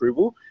of that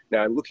approval.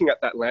 Now, looking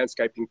at that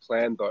landscaping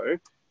plan though,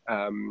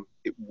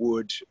 it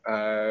would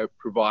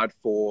provide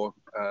for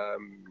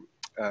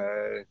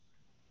a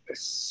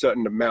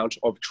certain amount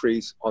of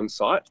trees on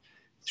site.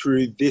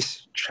 Through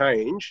this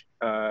change,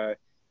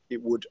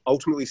 it would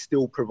ultimately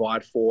still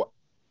provide for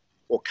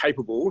or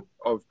capable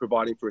of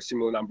providing for a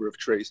similar number of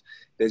trees.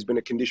 There's been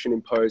a condition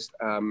imposed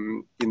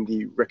in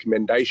the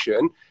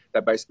recommendation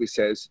that basically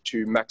says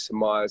to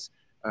maximise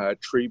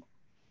tree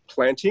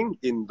planting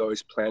in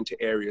those planter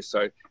areas.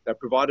 So they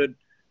provided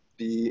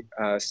the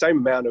same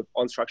amount of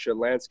on-structure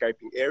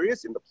landscaping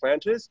areas in the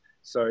planters,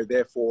 so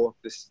therefore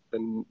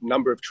the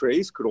number of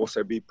trees could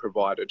also be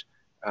provided,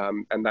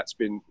 and that's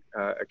been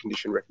a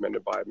condition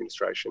recommended by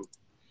administration.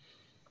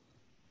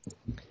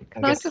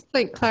 Can I just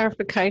seek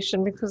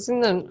clarification, because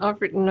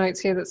I've written notes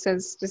here that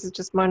says, this is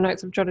just my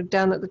notes I've jotted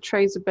down, that the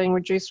trees are being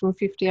reduced from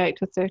 58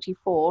 to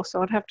 34,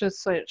 so I'd have to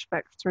search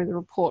back through the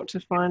report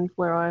to find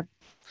where I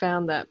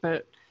found that,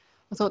 but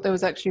I thought there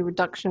was actually a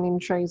reduction in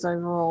trees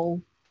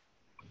overall.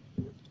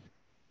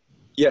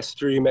 Yes,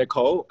 through you, Mayor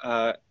Cole.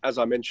 As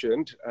I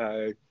mentioned,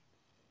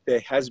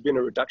 there has been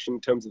a reduction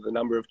in terms of the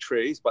number of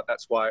trees, but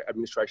that's why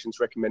administration's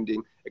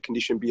recommending a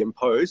condition be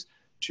imposed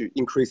to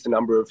increase the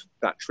number of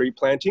that tree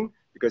planting,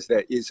 because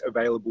there is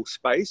available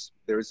space.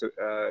 There is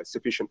a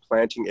sufficient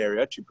planting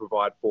area to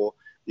provide for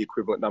the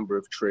equivalent number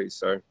of trees.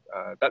 So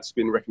that's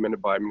been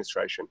recommended by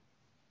administration.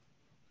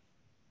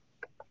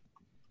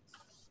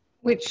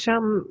 Which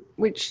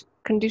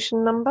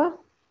condition number?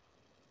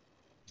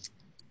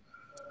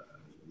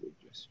 Let me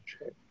just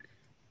check.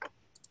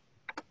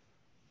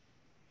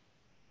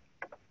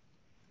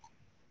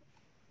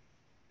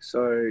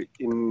 So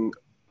in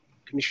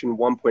condition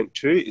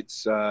 1.2,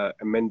 it's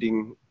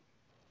amending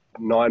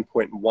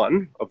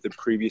 9.1 of the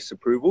previous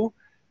approval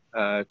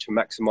to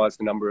maximise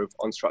the number of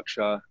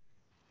on-structure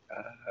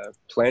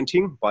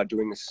planting by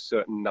doing a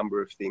certain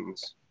number of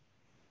things.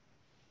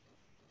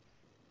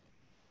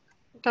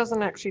 It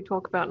doesn't actually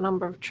talk about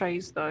number of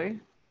trees though.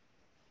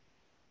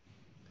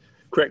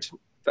 Correct.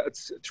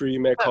 That's through you,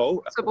 Mayor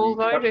Cole. Possible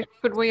though,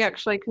 could we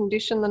actually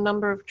condition the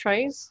number of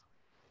trees?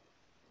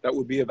 That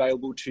would be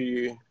available to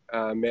you,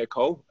 Mayor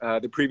Cole.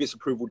 The previous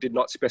approval did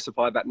not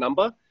specify that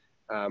number.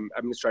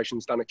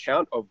 Administration's done a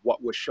count of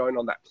what was shown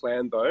on that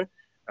plan though,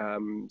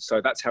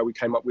 So that's how we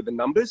came up with the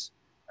numbers.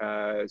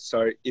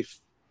 So if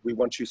we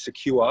want to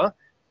secure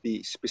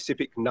the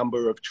specific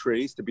number of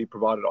trees to be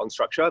provided on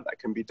structure, that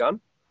can be done.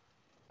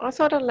 I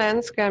thought a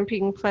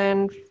landscaping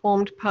plan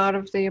formed part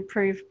of the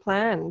approved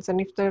plans, and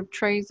if the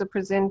trees are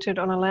presented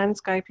on a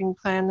landscaping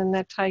plan, then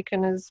they're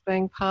taken as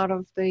being part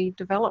of the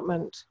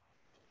development.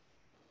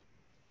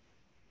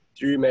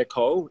 Through Mayor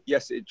Cole,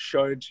 yes, it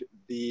showed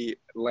the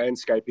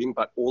landscaping,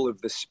 but all of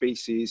the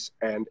species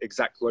and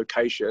exact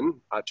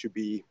location are to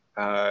be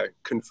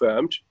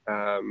confirmed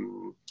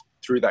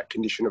through that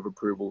condition of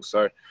approval.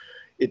 So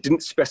it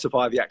didn't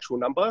specify the actual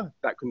number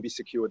that can be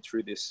secured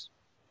through this.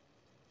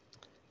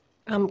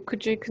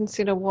 Could you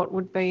consider what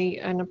would be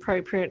an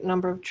appropriate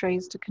number of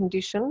trees to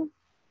condition?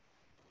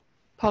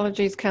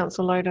 Apologies,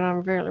 Councillor Loden, I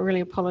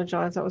really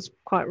apologise. That was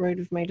quite rude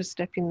of me to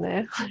step in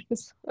there. I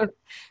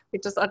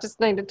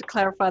just needed to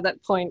clarify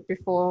that point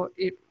before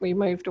we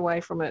moved away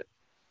from it.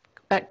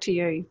 Back to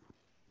you.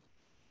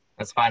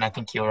 That's fine. I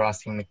think you were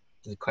asking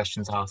the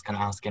questions I was going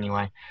to ask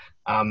anyway.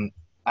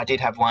 I did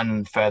have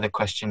one further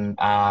question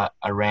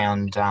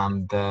around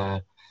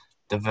the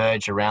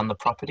verge around the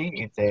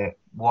property.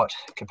 What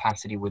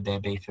capacity would there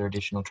be for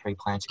additional tree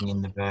planting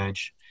in the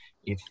verge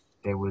if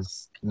there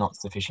was not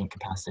sufficient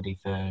capacity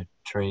for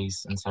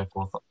trees and so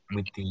forth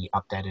with the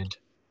updated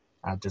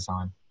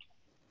design?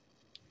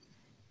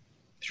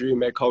 Through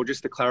Mayor Cole,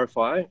 just to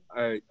clarify,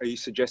 are you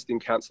suggesting,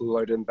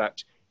 Councillor Loden,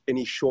 that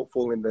any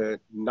shortfall in the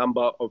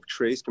number of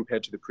trees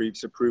compared to the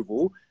previous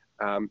approval,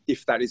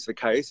 if that is the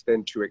case,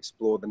 then to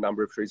explore the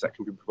number of trees that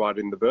can be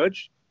provided in the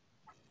verge?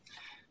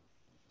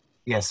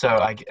 Yeah, so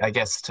I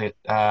guess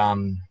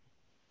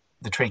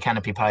the tree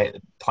canopy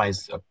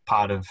plays a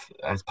part of,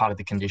 as part of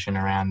the condition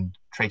around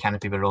tree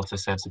canopy, but it also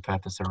serves a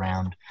purpose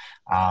around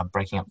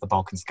breaking up the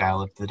bulk and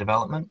scale of the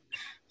development.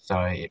 So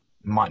it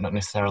might not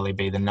necessarily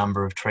be the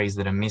number of trees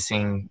that are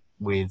missing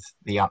with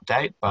the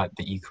update, but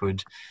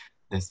that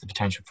there's the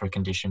potential for a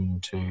condition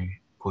to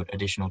put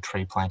additional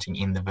tree planting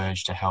in the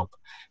verge to help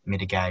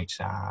mitigate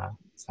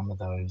some of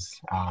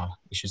those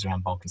issues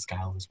around bulk and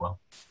scale as well.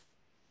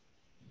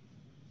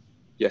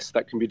 Yes,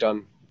 that can be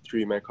done through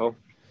you, Mayor Cole.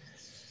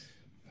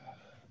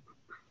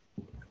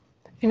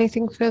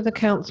 Anything further,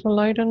 Councillor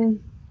Loden?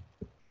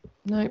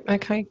 No,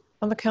 okay.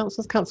 Other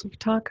councillors, Councillor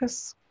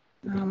Fotakis?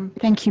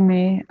 Thank you,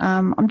 Mayor.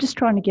 I'm just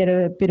trying to get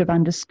a bit of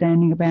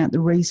understanding about the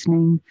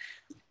reasoning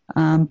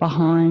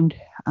behind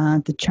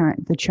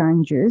the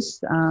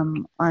changes.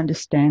 I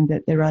understand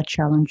that there are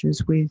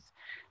challenges with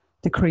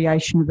the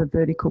creation of a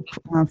vertical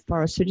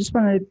forest. So just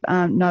want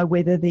to know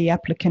whether the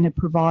applicant had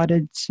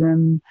provided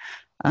some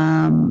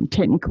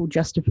technical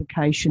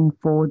justification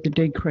for the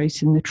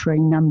decrease in the tree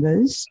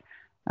numbers,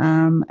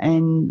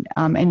 and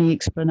any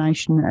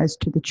explanation as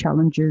to the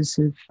challenges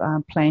of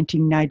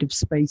planting native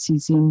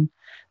species in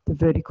the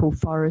vertical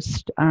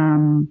forest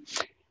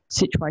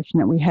situation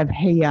that we have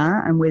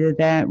here, and whether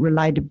that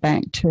related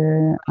back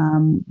to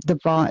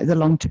the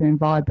long-term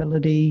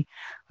viability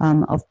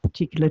of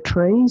particular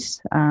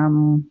trees,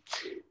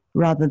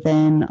 rather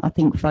than, I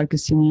think,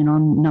 focusing in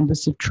on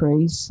numbers of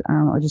trees.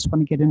 I just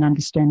want to get an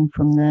understanding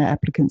from the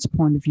applicant's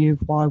point of view of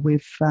why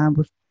we've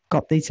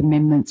got these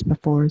amendments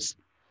before us.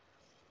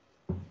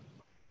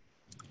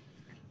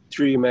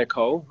 Through you, Mayor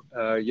Cole.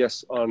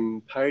 Yes,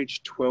 on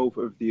page 12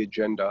 of the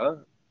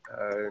agenda,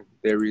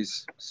 there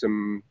is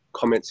some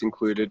comments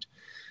included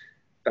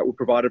that were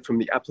provided from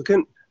the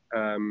applicant,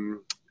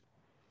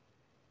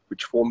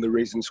 which form the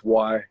reasons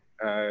why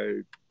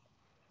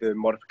the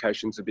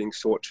modifications are being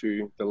sought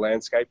to the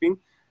landscaping.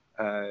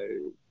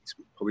 It's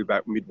probably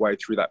about midway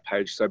through that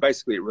page. So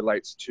basically it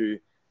relates to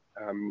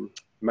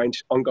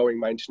ongoing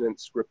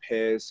maintenance,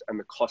 repairs, and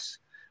the costs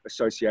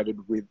associated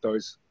with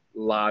those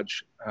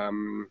large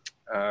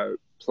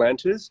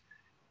planters.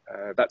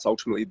 That's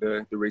ultimately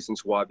the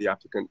reasons why the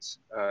applicants,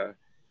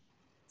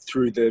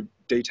 through the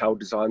detailed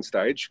design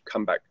stage,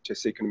 come back to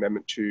seek an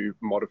amendment to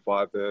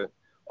modify the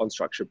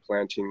on-structure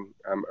planting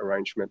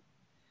arrangement.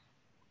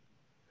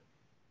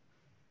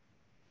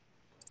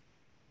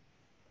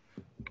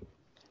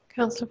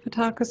 Councillor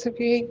Fotakis, have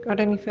you got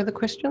any further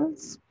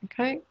questions?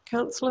 Okay,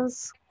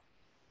 councillors.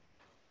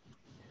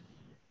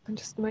 I'm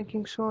just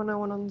making sure no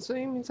one on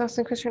Zoom is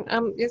asking a question.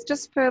 It's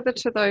just further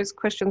to those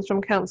questions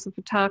from Councillor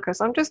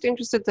Fotakis. I'm just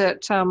interested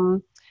that,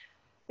 you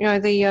know,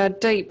 the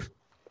deep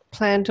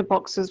planter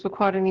boxes were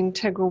quite an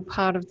integral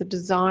part of the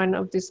design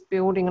of this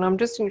building, and I'm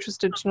just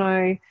interested to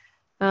know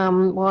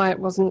why it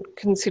wasn't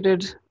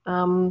considered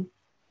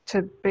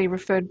to be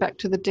referred back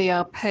to the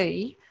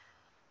DRP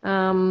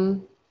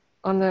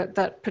on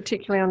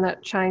particularly on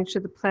that change to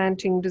the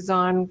planting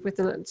design with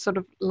the sort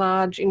of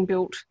large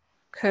inbuilt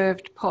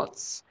curved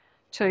pots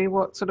to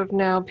what sort of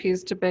now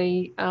appears to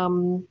be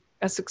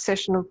a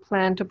succession of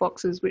planter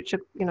boxes, which are,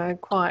 you know,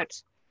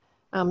 quite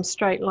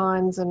straight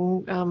lines.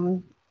 And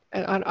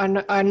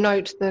I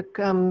note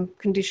the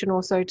condition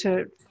also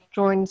to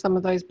join some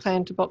of those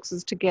planter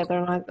boxes together,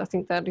 and I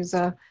think that is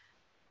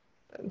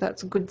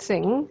that's a good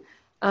thing.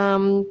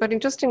 But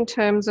just in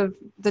terms of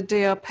the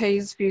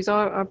DRP's views,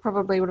 I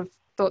probably would have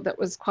thought that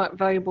was quite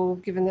valuable,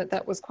 given that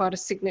that was quite a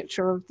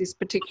signature of this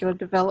particular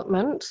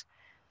development.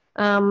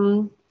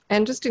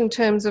 And just in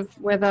terms of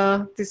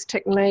whether this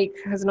technique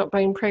has not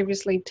been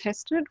previously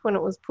tested when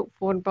it was put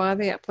forward by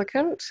the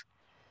applicant.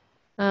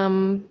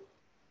 They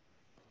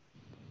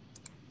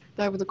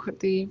were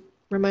the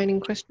remaining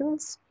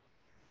questions.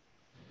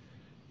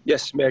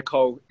 Yes, Mayor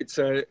Cole, it's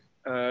a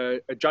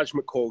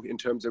judgment call in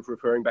terms of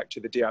referring back to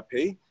the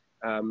DRP.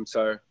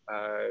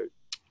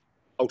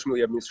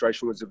 Ultimately,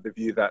 administration was of the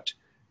view that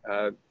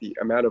the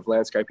amount of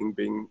landscaping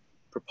being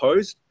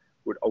proposed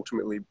would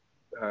ultimately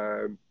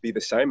be the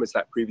same as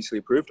that previously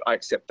approved. I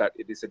accept that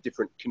it is a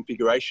different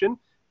configuration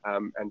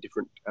and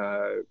different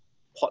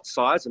plot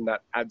size, and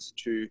that adds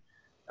to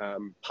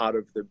part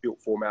of the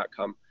built form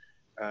outcome.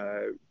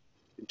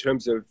 In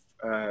terms of,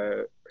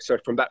 so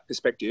from that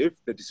perspective,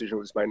 the decision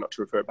was made not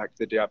to refer it back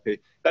to the DRP.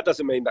 That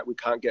doesn't mean that we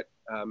can't get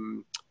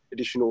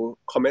additional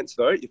comments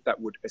though, if that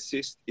would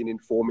assist in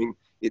informing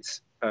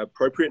its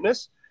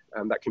appropriateness.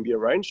 That can be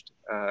arranged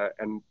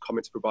and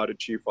comments provided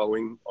to you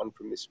following on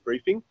from this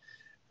briefing.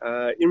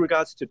 In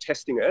regards to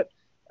testing it,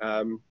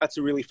 that's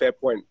a really fair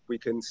point. We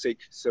can seek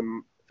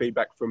some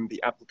feedback from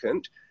the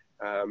applicant.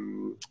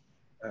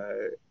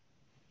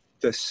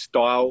 The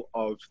style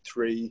of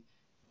 3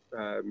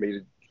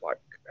 metre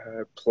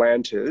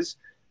planters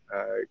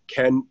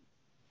can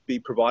be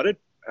provided.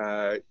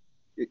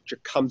 It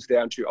just comes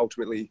down to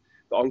ultimately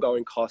the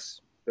ongoing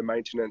costs, the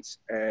maintenance,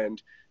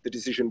 and the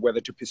decision whether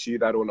to pursue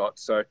that or not.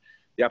 So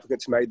the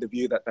applicant's made the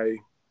view that they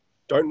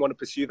don't want to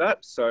pursue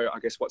that. So I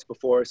guess what's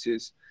before us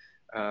is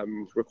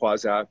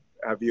requires our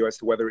view as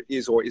to whether it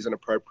is or isn't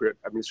appropriate.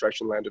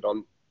 Administration landed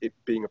on it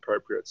being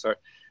appropriate. So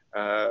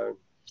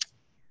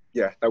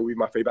yeah, that would be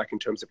my feedback in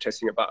terms of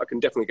testing it, but I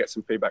can definitely get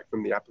some feedback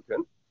from the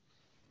applicant.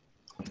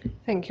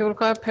 Thank you.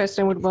 Look, I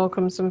personally would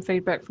welcome some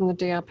feedback from the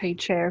DRP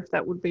chair if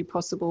that would be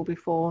possible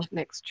before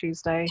next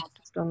Tuesday,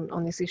 just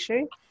on this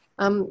issue.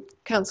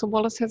 Councillor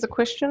Wallace has a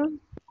question.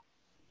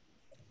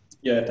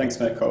 Yeah, thanks,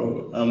 Matt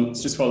Cole.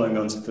 It's just following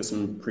on for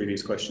some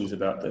previous questions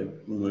about the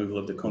removal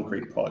of the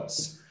concrete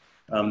pots.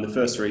 The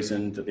first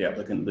reason that the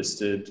applicant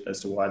listed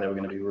as to why they were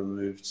going to be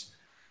removed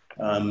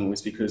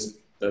was because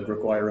they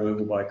require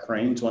removal by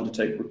crane to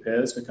undertake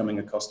repairs, becoming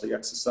a costly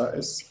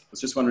exercise. I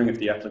was just wondering if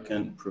the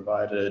applicant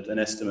provided an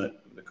estimate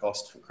of the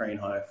cost for crane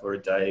hire for a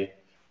day,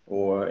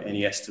 or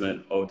any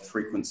estimate of the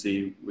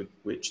frequency with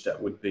which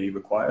that would be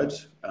required.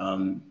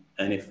 And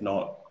if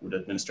not, would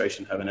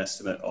administration have an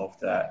estimate of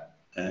that?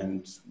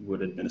 And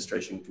would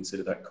administration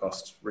consider that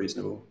cost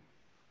reasonable?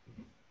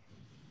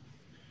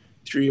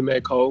 Through you, Mayor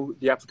Cole,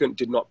 the applicant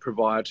did not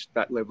provide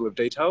that level of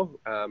detail.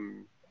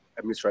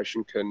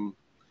 Administration can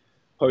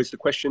pose the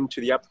question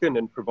to the applicant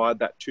and provide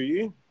that to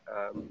you.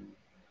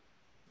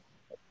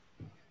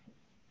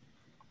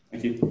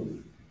 Thank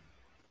you.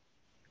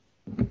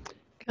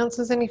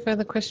 Councillors, any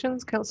further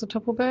questions? Councillor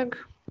Toppelberg.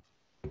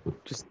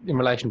 Just in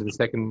relation to the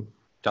second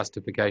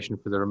justification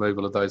for the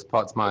removal of those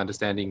pots, my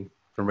understanding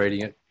from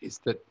reading it is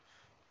that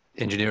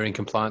engineering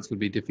compliance would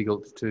be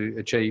difficult to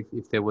achieve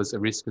if there was a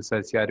risk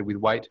associated with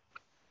weight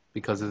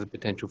because of the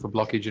potential for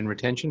blockage and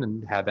retention,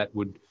 and how that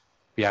would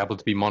be able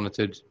to be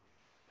monitored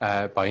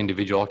by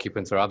individual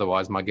occupants or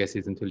otherwise. My guess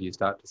is until you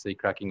start to see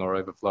cracking or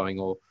overflowing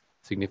or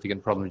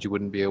significant problems, you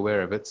wouldn't be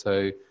aware of it.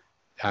 So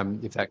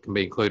if that can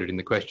be included in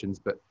the questions,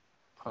 but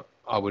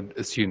I would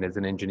assume there's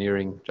an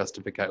engineering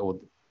justification, or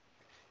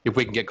if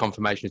we can get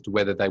confirmation as to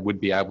whether they would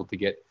be able to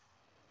get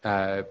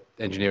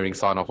engineering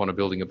sign off on a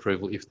building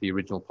approval if the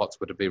original pots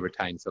were to be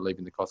retained. So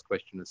leaving the cost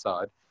question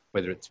aside,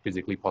 whether it's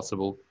physically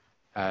possible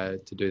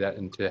to do that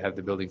and to have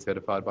the building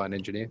certified by an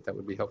engineer, that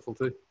would be helpful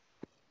too.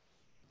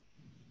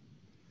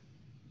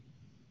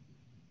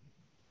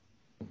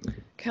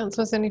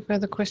 Councillors, any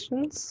further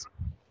questions?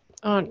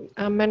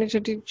 Manager,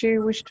 did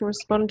you wish to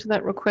respond to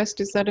that request?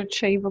 Is that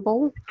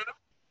achievable?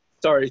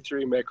 Sorry,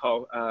 through Mayor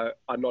Cole,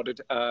 I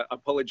nodded.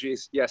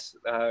 Apologies. Yes,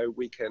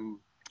 we can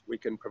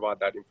provide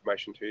that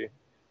information to you.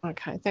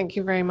 Okay, thank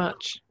you very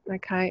much.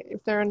 Okay,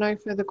 if there are no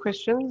further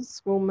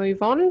questions, we'll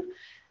move on.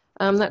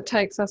 That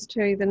takes us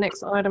to the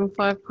next item,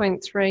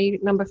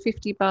 5.3, number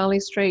 50 Barley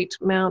Street,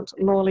 Mount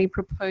Lawley,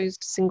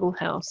 proposed single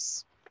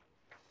house.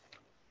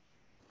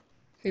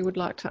 Who would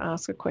like to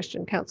ask a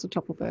question? Councillor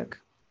Toppelberg.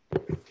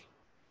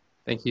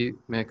 Thank you,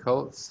 Mayor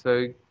Cole.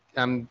 So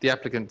the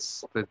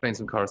applicants, there's been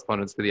some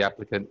correspondence with the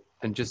applicant,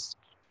 and just,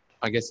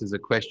 I guess as a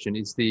question,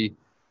 is the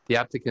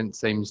applicant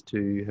seems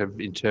to have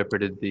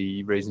interpreted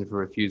the reason for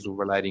refusal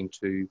relating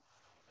to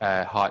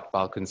height,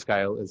 bulk and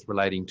scale as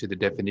relating to the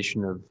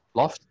definition of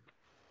loft.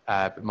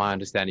 But my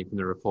understanding from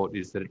the report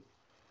is that,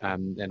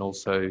 and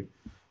also,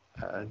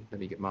 let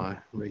me get my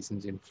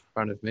reasons in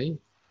front of me.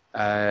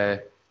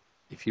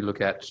 If you look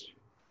at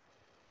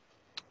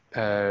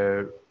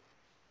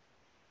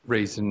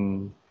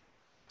reason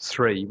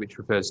 3, which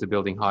refers to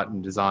building height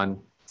and design,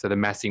 so the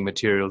massing,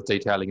 materials,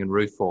 detailing and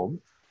roof form,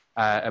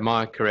 am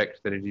I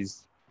correct that it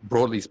is,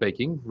 broadly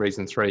speaking,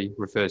 reason 3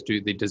 refers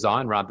to the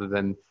design rather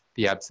than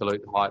the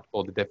absolute height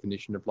or the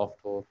definition of loft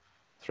or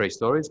 3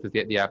 stories? Because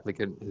yet the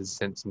applicant has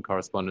sent some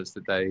correspondence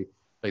that they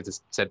leave the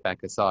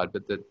setback aside,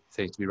 but that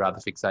seems to be rather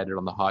fixated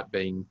on the height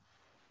being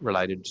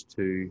related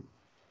to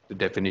the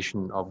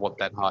definition of what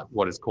that height,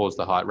 what has caused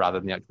the height, rather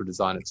than the actual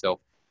design itself.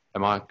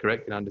 Am I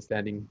correct in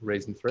understanding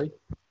reason 3?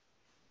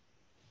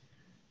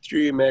 Through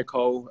you, Mayor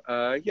Cole,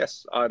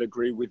 yes, I'd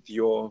agree with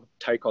your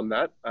take on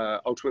that.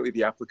 Ultimately,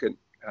 the applicant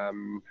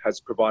has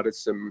provided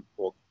some,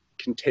 or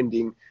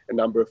contending a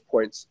number of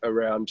points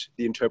around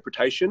the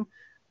interpretation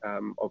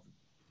of,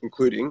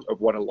 including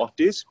of what a loft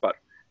is, but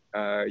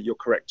you're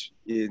correct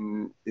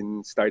in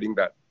stating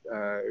that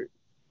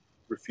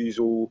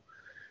refusal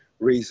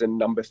reason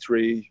number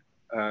 3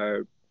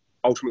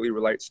 ultimately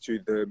relates to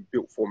the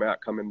built form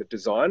outcome and the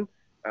design,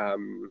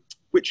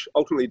 which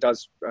ultimately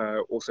does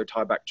also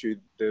tie back to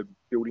the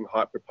building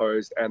height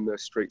proposed and the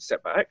street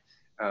setback,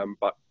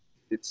 but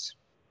it's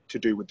to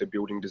do with the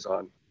building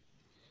design.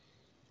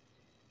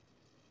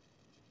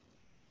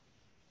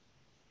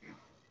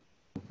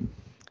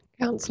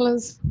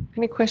 Councillors,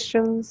 any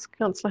questions?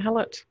 Councillor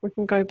Hallett, we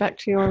can go back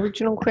to your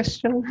original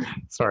question.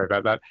 Sorry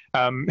about that.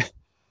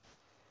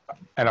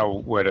 And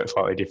I'll word it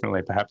slightly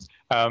differently, perhaps.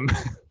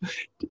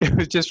 It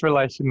was just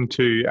relation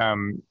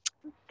to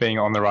being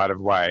on the right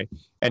of way,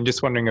 and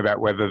just wondering about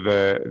whether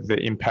the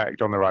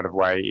impact on the right of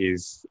way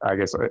is, I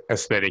guess,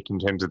 aesthetic in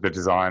terms of the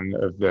design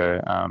of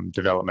the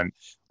development,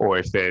 or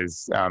if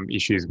there's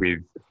issues with,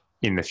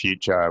 in the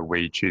future,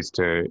 we choose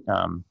to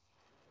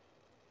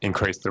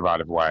increase the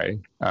right of way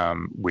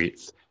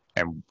width,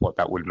 and what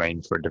that would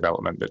mean for a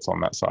development that's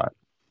on that site.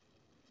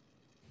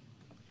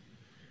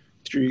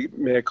 Through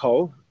Mayor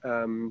Cole,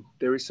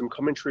 there is some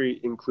commentary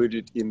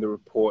included in the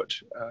report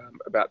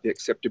about the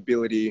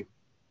acceptability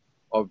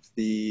of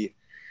the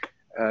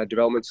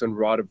developments on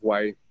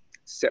right-of-way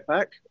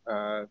setback.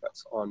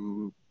 That's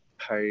on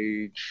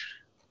page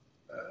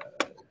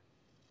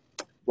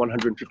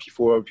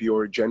 154 of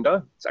your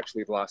agenda. It's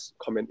actually the last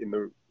comment in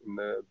the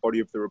body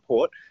of the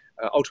report.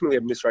 Ultimately,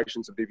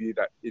 administration's of the view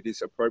that it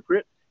is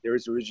appropriate. There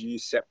is a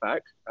reduced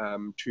setback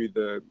to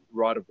the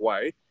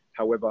right-of-way.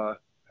 However,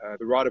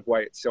 the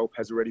right-of-way itself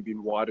has already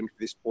been widened for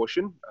this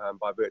portion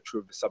by virtue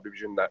of the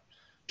subdivision that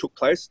took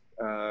place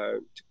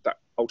that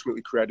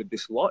ultimately created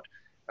this lot.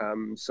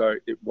 So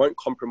it won't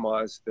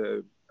compromise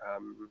the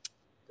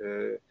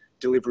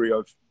delivery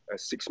of a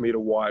 6 metre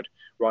wide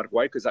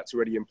right-of-way, because that's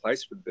already in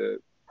place for the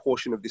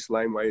portion of this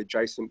laneway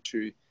adjacent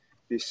to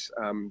this,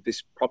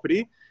 this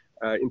property.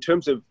 In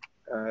terms of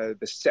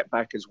the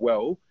setback as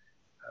well,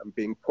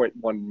 being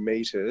 0.1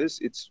 metres,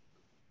 it's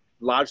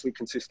largely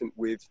consistent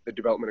with the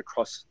development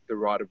across the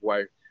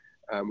right-of-way,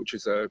 which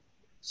is a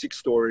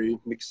 6-storey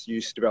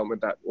mixed-use development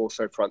that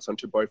also fronts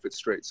onto Beaufort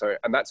Street. So,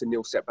 and that's a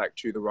nil setback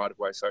to the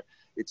right-of-way. So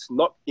it's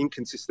not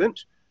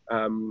inconsistent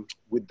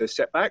with the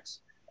setbacks,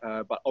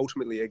 but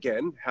ultimately,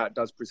 again, how it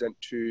does present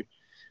to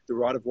the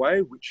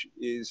right-of-way, which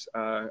is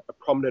a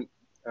prominent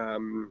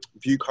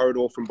view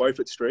corridor from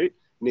Beaufort Street,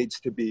 needs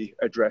to be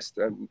addressed,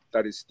 and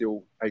that is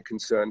still a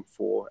concern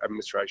for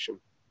administration.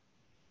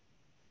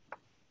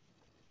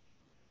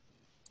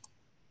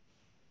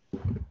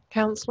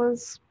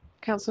 Councillors,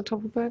 Councillor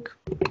Topelberg.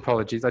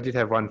 Apologies, I did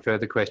have one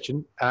further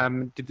question.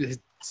 Did the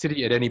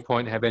City at any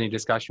point have any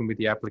discussion with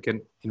the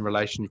applicant in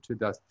relation to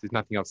the, there's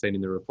nothing I've seen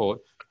in the report,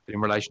 but in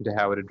relation to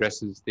how it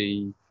addresses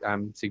the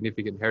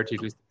significant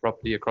heritage listed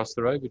property across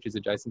the road, which is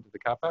adjacent to the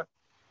car park?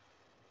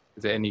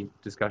 Is there any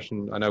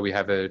discussion? I know we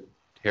have a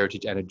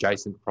heritage and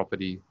adjacent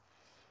property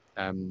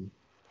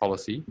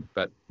policy,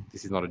 but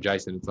this is not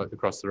adjacent, it's like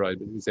across the road.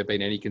 But has there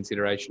been any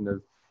consideration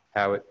of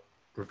how it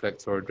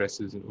reflects or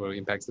addresses or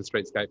impacts the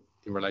streetscape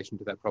in relation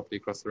to that property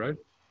across the road?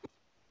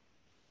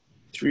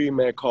 Through you,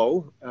 Mayor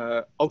Cole,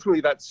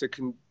 ultimately that's a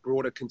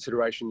broader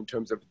consideration in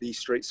terms of the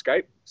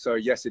streetscape. So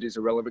yes, it is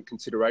a relevant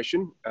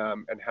consideration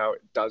and how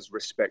it does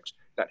respect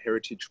that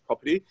heritage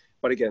property.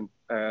 But again,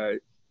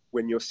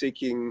 when you're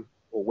seeking,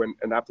 or when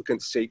an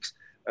applicant seeks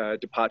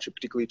departure,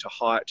 particularly to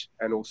height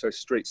and also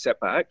street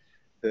setback,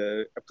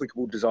 the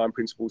applicable design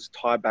principles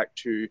tie back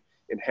to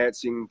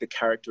enhancing the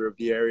character of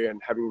the area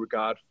and having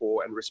regard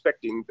for and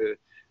respecting the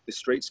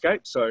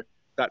streetscape. So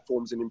that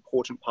forms an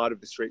important part of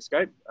the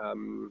streetscape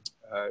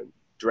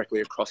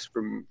directly across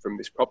from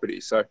this property.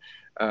 So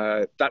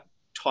that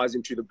ties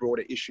into the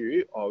broader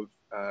issue of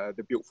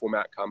the built form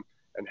outcome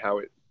and how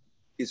it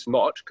is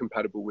not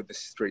compatible with the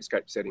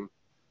streetscape setting.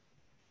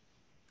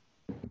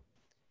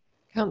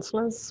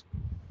 Councillors.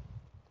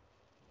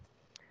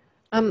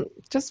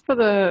 Just for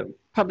the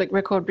public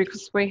record,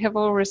 because we have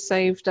all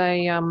received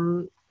a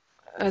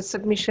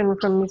submission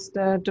from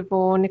Mr.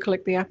 Devor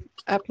Nikolic, the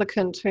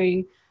applicant,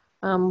 who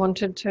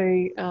wanted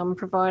to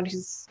provide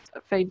his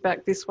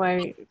feedback this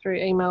way through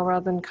email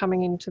rather than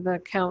coming into the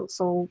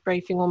council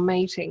briefing or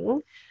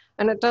meeting.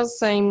 And it does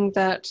seem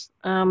that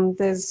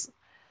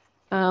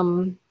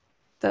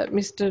that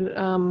Mr.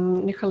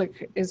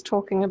 Nikolic is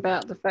talking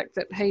about the fact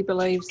that he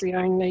believes the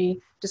only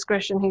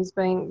discretion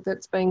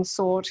that's being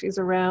sought is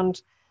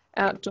around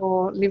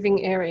outdoor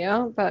living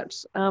area, but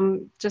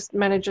just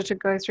manager to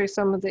go through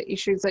some of the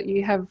issues that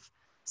you have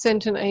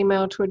sent an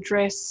email to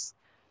address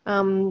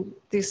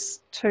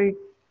this to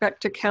back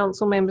to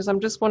council members.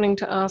 I'm just wanting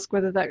to ask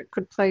whether that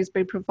could please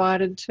be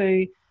provided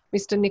to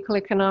Mr.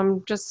 Nikolic, and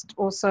I'm just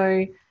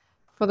also,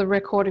 for the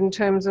record, in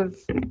terms of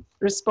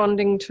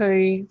responding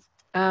to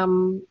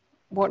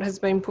what has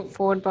been put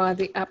forward by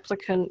the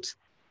applicant.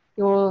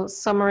 Your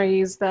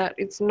summary is that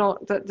it's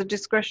not that the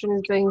discretion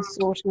is being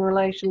sought in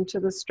relation to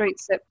the street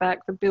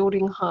setback, the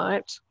building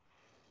height,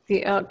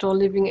 the outdoor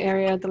living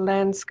area, the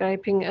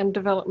landscaping and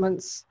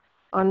developments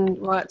on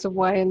rights of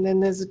way, and then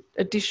there's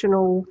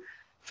additional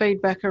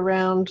feedback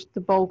around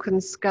the bulk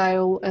and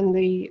scale and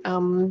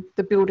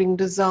the building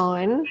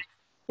design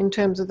in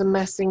terms of the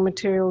massing,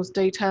 materials,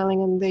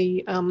 detailing, and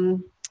the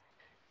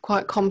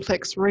quite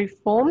complex roof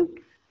form.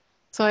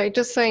 So it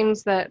just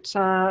seems that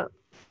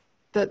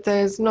that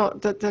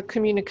the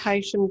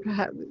communication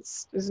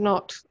perhaps is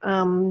not,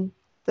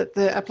 that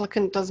the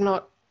applicant does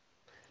not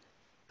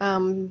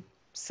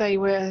see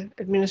where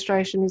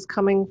administration is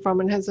coming from,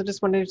 and hence I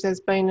just wondered if there's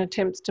been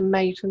attempts to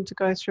meet and to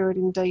go through it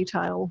in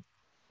detail.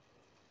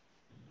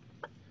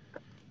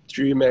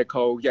 Through you, Mayor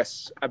Cole,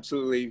 yes,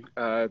 absolutely.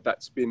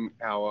 That's been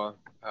our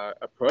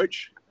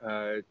approach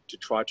to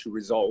try to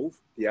resolve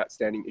the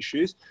outstanding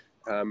issues.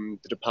 The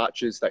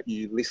departures that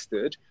you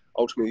listed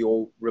ultimately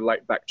all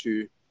relate back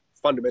to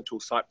fundamental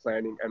site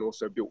planning and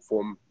also built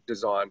form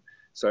design.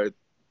 So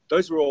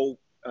those are all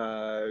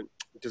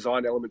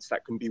design elements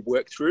that can be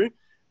worked through.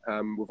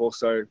 We've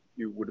also,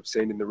 you would have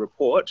seen in the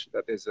report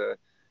that there's a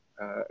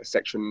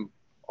section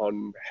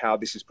on how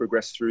this has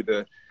progressed through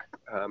the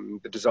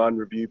design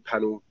review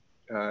panel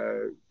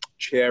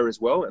chair as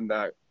well, and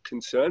their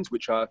concerns,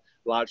 which are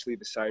largely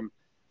the same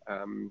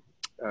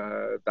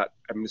that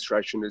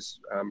administration has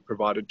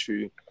provided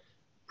to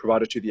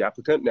the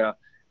applicant. Now,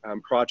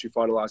 prior to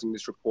finalising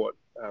this report,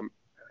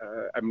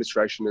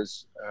 administration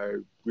has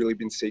really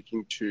been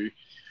seeking to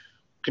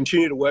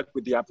continue to work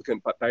with the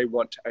applicant, but they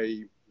want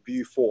a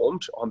view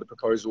formed on the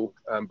proposal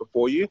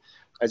before you.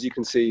 As you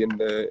can see in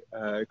the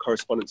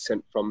correspondence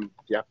sent from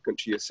the applicant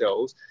to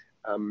yourselves,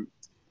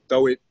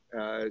 though it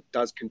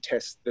does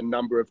contest the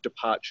number of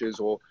departures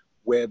or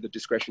where the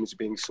discretion is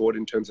being sought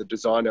in terms of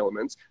design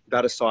elements,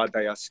 that aside,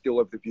 they are still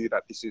of the view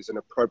that this is an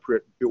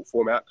appropriate built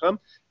form outcome,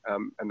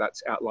 and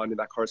that's outlined in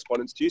that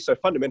correspondence to you. So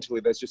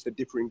fundamentally, there's just a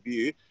differing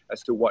view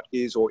as to what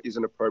is or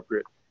isn't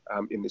appropriate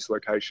in this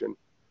location.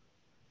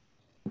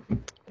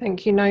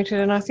 Thank you, noted.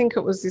 And I think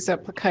it was this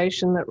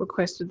application that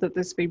requested that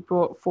this be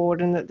brought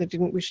forward and that there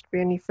didn't wish to be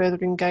any further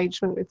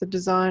engagement with the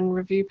design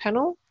review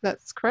panel.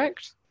 That's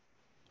correct?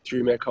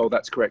 Through Mayor Cole,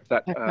 that's correct.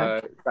 That,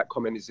 okay. That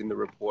comment is in the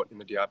report in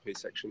the DRP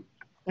section.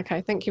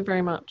 Okay, thank you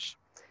very much.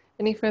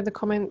 Any further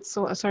comments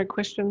or, sorry,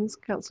 questions,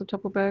 Councillor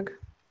Toppelberg?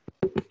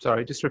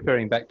 Sorry, just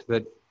referring back to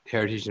the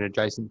heritage and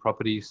adjacent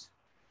properties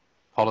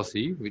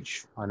policy,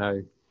 which I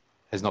know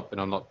has not been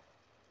I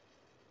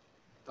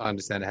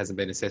understand it hasn't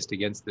been assessed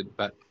against it,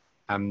 but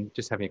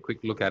just having a quick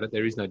look at it,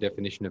 there is no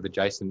definition of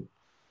adjacent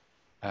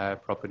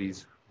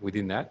properties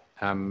within that.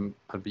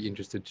 I'd be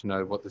interested to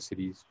know what the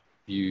city's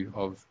view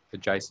of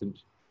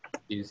adjacent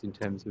is in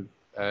terms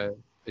of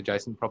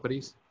adjacent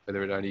properties,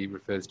 whether it only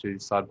refers to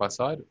side by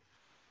side.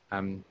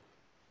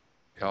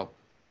 I'll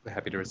be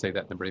happy to receive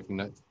that in the briefing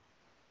notes.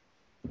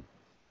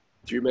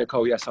 Through Mayor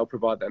Cole, yes, I'll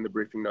provide that in the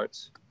briefing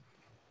notes.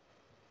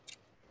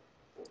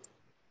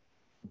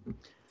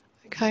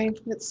 Okay,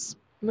 let's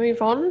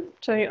move on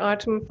to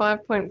item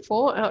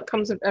 5.4,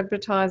 outcomes of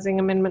advertising,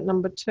 amendment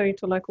number 2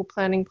 to local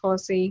planning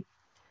policy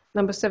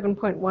number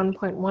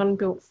 7.1.1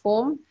 built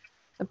form,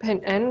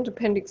 and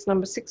appendix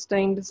number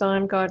 16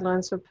 design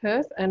guidelines for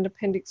Perth, and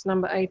appendix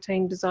number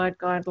 18 design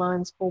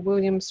guidelines for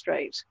William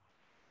Street.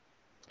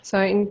 So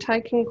in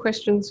taking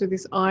questions with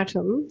this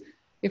item,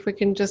 if we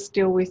can just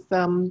deal with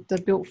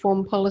the built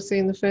form policy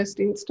in the first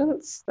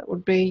instance, that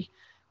would be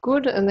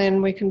good, and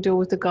then we can deal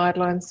with the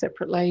guidelines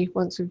separately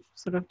once we've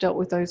sort of dealt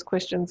with those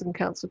questions and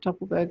Councillor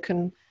Toppelberg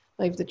can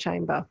leave the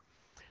chamber.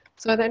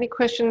 So are there any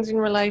questions in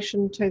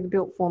relation to the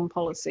built form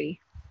policy?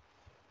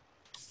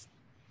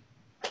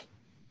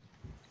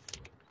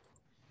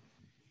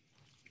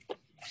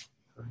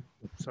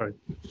 Sorry.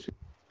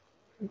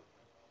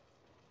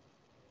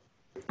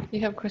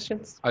 You have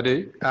questions? I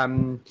do.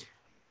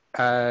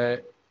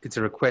 It's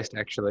a request,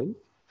 actually.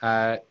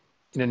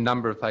 In a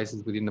number of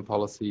places within the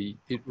policy,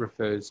 it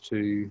refers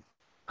to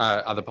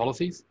other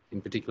policies,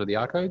 in particular the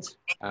R codes,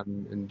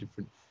 and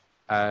different,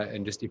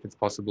 and just if it's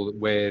possible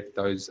where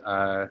those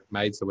are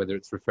made, so whether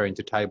it's referring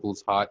to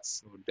tables,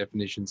 heights, or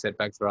definition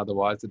setbacks, or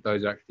otherwise, that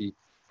those are actually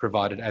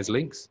provided as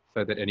links,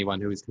 so that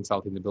anyone who is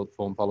consulting the built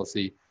form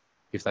policy,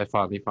 if they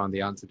finally find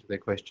the answer to their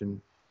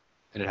question,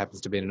 and it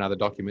happens to be in another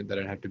document, they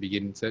don't have to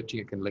begin searching,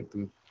 it can link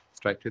them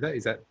straight to that.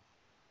 Is that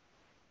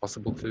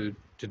possible to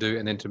do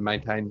and then to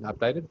maintain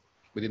updated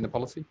within the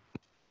policy?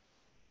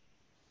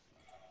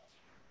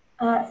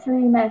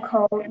 Through Mayor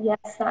Cole, yes,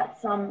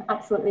 that's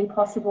absolutely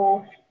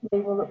possible.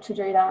 We will look to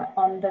do that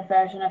on the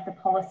version of the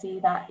policy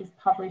that is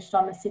published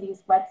on the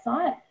city's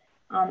website,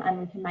 and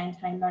we can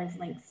maintain those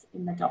links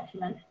in the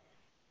document.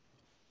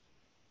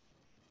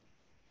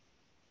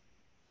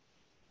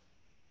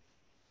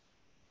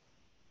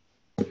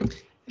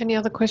 Any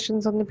other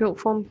questions on the built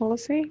form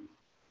policy?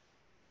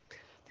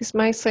 This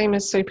may seem a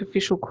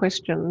superficial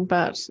question,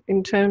 but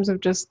in terms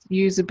of just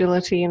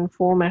usability and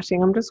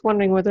formatting, I'm just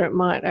wondering whether it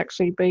might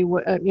actually be,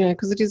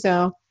 because it is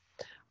our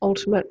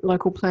ultimate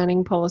local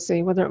planning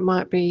policy, whether it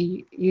might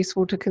be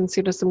useful to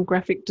consider some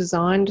graphic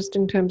design just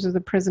in terms of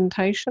the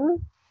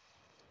presentation.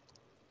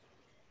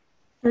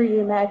 Through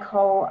you, Mayor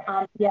Cole,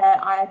 yeah,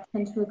 I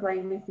tend to agree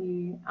with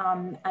you,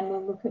 and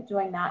we'll look at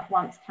doing that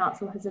once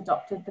Council has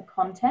adopted the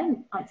content,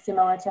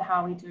 similar to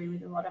how we do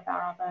with a lot of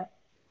our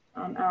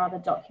other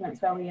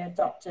documents, where we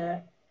adopt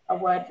a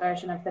Word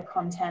version of the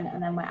content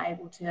and then we're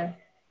able to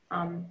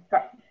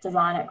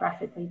design it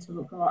graphically to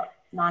look a lot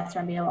nicer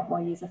and be a lot more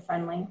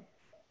user-friendly.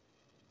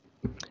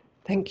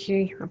 Thank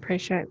you, I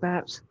appreciate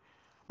that.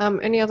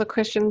 Any other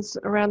questions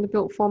around the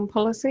built form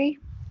policy?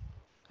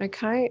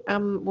 Okay,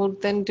 we'll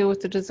then deal with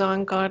the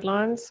design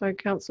guidelines. So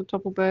Councillor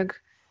Toppelberg,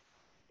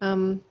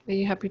 are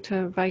you happy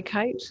to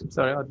vacate?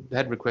 Sorry, I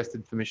had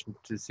requested permission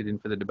to sit in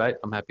for the debate.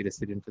 I'm happy to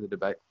sit in for the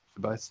debate for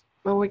both.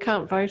 Well, we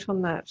can't vote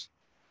on that.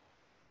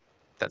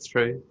 That's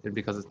true. And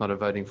because it's not a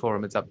voting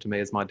forum, it's up to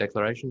me as my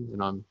declaration,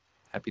 and I'm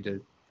happy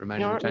to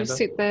remain in the chamber. You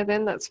sit there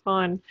then, that's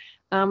fine.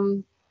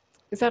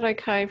 Is that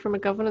okay from a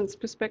governance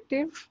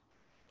perspective?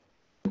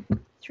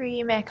 Through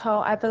you, Mayor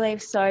Cole, I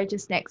believe so.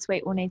 Just next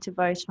week we'll need to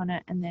vote on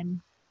it and then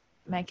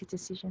make a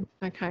decision.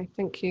 Okay,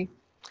 thank you.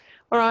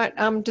 All right,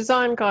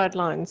 design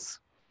guidelines.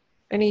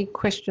 Any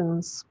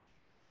questions?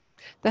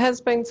 There has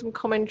been some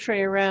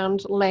commentary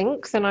around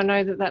length, and I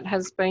know that that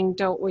has been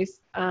dealt with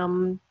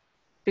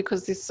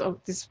because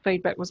this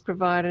feedback was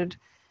provided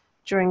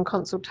during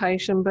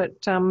consultation. But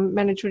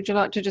Manager, would you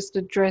like to just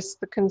address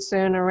the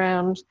concern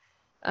around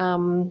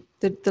the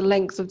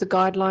length of the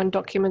guideline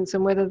documents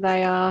and whether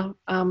they are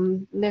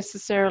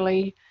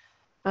necessarily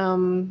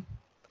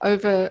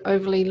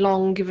overly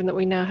long, given that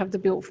we now have the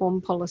built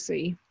form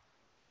policy?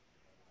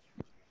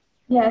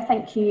 Yeah,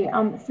 thank you.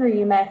 Through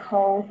you, Mayor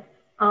Cole.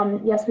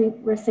 Yes, we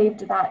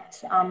received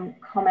that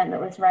comment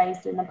that was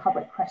raised in the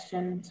public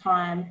question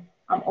time,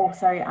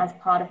 also as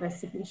part of a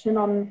submission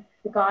on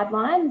the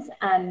guidelines.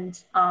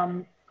 And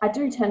I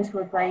do tend to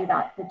agree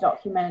that the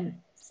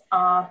documents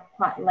are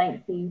quite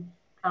lengthy,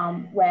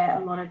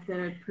 where a lot of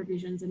the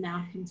provisions are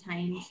now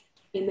contained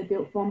in the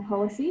built form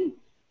policy.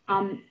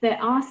 There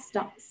are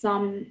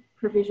some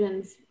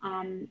provisions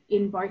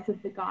in both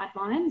of the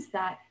guidelines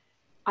that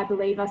I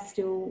believe are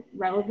still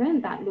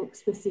relevant, that look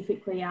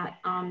specifically at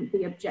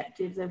the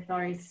objectives of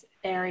those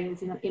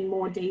areas in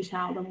more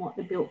detail than what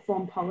the built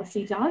form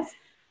policy does.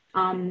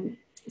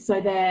 So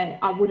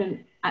I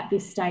wouldn't at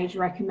this stage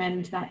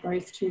recommend that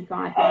those two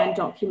guideline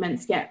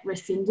documents get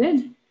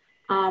rescinded.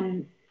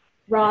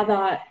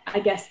 Rather, I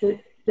guess the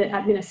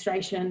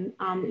administration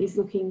is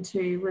looking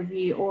to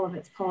review all of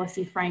its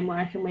policy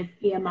framework, and we've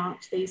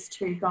earmarked these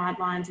two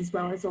guidelines as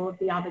well as all of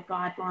the other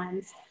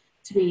guidelines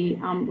to be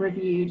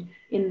reviewed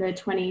in the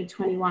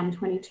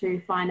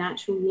 2021-22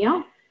 financial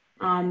year.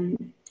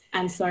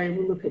 And so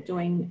we'll look at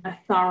doing a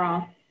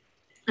thorough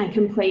and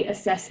complete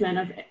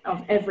assessment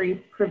of every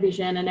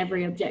provision and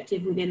every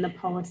objective within the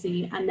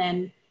policy, and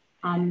then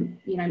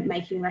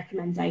making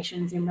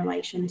recommendations in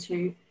relation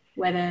to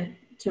whether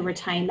to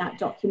retain that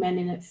document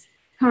in its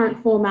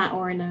current format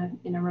or in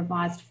a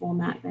revised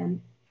format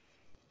then.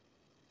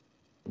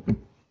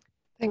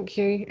 Thank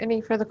you.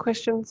 Any further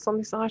questions on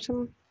this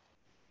item?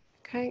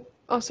 Okay.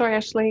 Oh, sorry,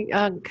 Ashley.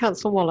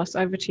 Councillor Wallace,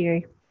 over to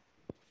you.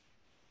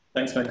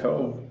 Thanks, Mayor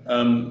Cole.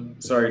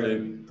 Sorry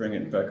to bring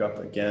it back up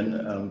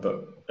again,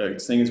 but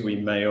seeing as we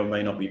may or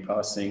may not be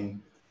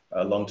passing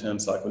a long-term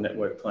cycle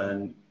network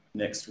plan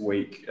next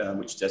week,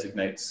 which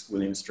designates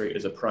William Street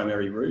as a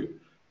primary route,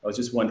 I was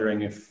just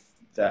wondering if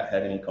that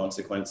had any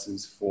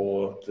consequences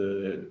for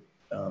the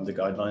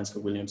guidelines for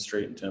William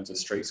Street in terms of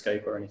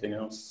streetscape or anything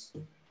else?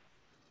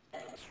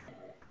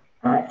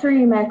 Through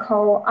you, Mayor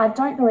Cole, I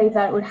don't believe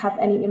that it would have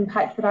any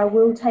impact, but I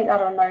will take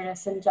that on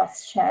notice and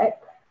just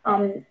check.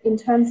 In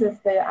terms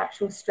of the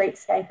actual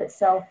streetscape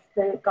itself,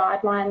 the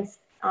guidelines,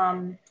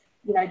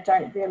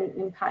 don't really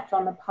impact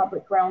on the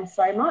public realm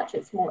so much.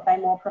 It's more, they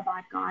more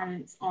provide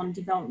guidance on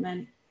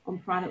development on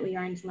privately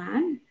owned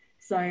land.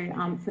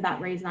 So for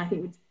that reason, I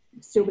think we'd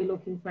still be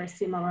looking for a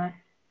similar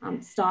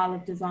style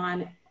of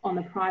design on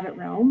the private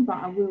realm, but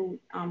I will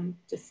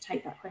just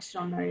take that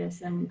question on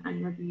notice and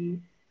review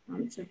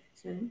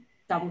to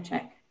double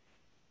check.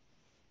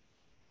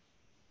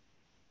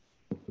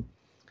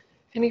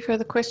 Any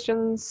further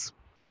questions?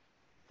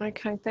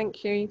 Okay,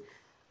 thank you.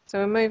 So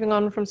we're moving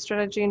on from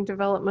strategy and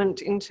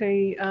development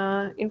into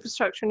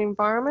infrastructure and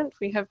environment.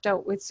 We have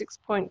dealt with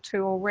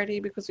 6.2 already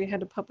because we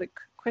had a public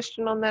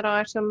question on that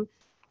item.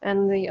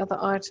 And the other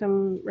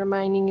item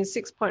remaining is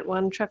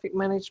 6.1, traffic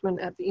management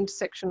at the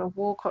intersection of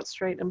Walcott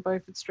Street and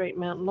Beaufort Street,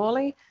 Mount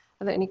Lawley.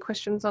 Are there any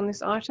questions on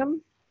this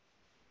item?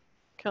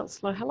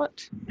 Councillor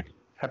Hallett.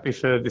 Happy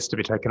for this to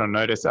be taken on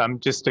notice.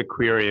 Just a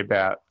query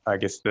about, I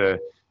guess the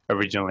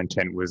original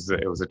intent was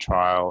that it was a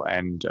trial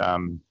and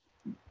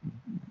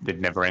it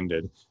never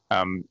ended.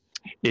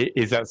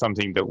 Is that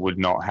something that would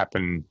not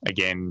happen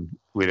again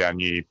with our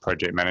new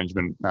project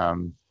management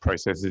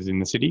processes in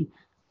the city.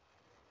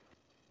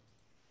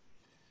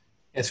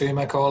 Yeah, through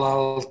my call,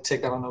 I'll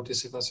take that on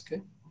notice if that's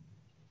okay.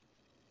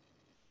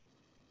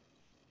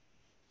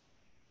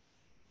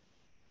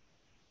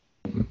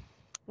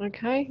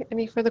 Okay,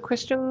 any further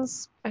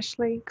questions?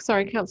 Ashley,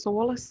 sorry, Councillor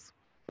Wallace.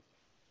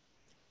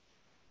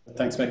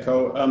 Thanks, Mayor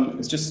Cole.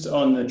 It's just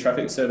on the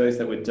traffic surveys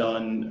that were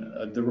done.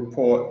 The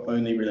report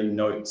only really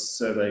notes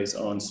surveys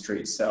on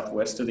streets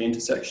southwest of the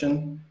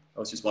intersection. I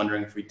was just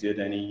wondering if we did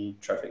any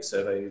traffic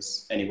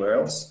surveys anywhere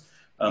else.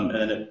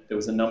 There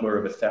was a number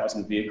of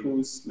 1,000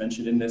 vehicles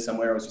mentioned in there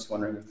somewhere. I was just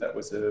wondering if that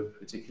was a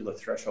particular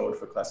threshold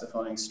for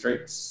classifying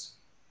streets.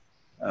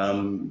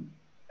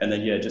 And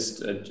then, yeah,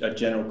 just a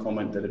general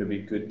comment that it'd be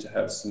good to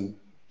have some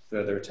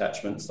further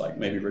attachments, like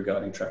maybe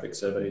regarding traffic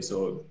surveys,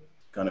 or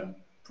kind of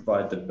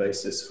provide the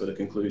basis for the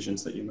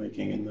conclusions that you're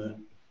making in the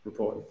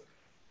report.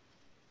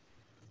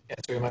 Yeah,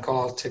 through my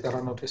call, I'll take that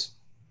on notice.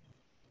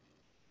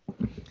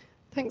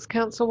 Thanks,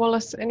 Councillor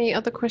Wallace. Any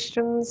other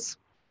questions?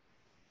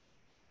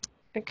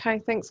 Okay,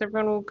 thanks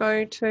everyone. We'll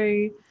go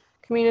to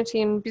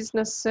Community and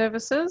Business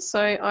Services.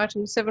 So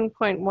item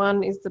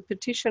 7.1 is the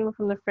petition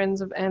from the Friends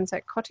of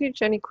Anzac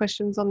Cottage. Any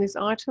questions on this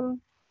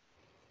item?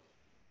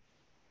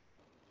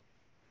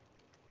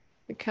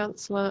 The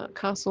Councillor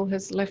Castle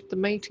has left the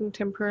meeting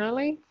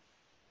temporarily.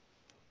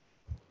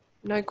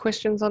 No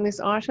questions on this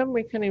item.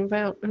 We can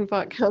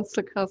invite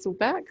Councillor Castle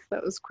back.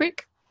 That was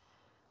quick.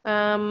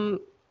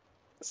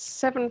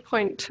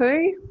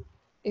 7.2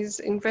 is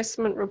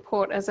investment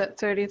report as at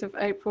 30th of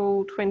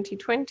April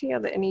 2020. Are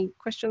there any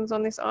questions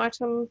on this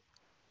item?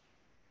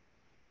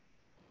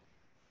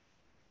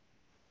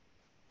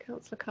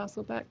 Councillor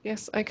Castle back.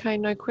 Yes, okay,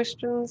 no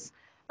questions.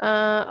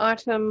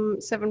 Item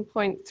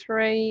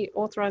 7.3,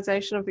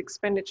 authorisation of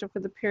expenditure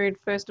for the period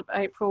 1st of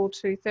April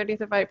to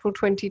 30th of April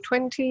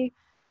 2020.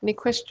 Any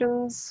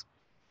questions?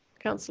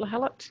 Councillor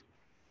Hallett.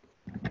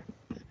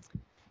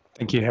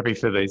 Thank you. Happy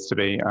for these to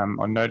be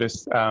on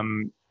notice.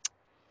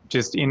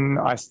 Just in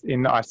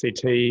the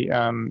ICT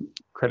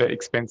credit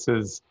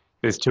expenses,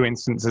 there's 2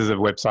 instances of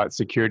website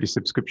security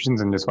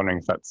subscriptions, and just wondering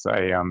if that's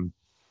a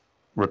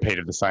repeat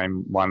of the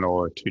same one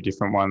or 2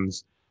 different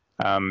ones.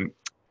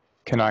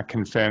 Can I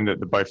confirm that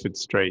the Beaufort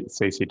Street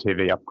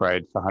CCTV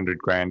upgrade for 100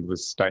 grand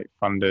was state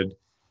funded?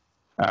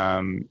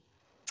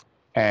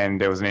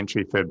 And there was an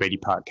entry for Beatty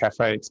Park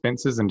Cafe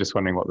expenses, and just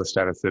wondering what the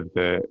status of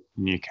the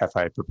new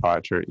cafe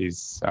proprietor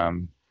is,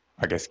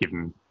 I guess,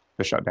 given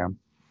the shutdown.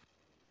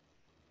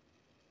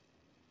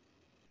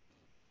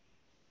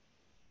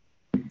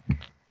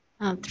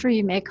 Through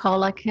you, Mayor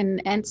Cole, I can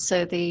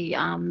answer the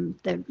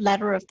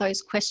latter of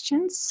those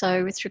questions.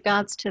 So with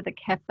regards to the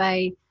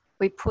cafe,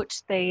 we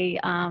put the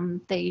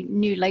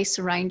new lease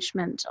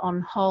arrangement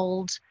on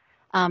hold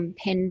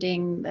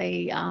pending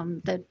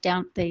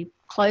the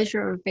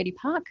closure of Beatty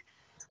Park.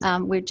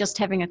 We're just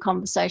having a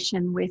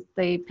conversation with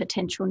the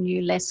potential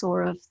new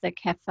lessor of the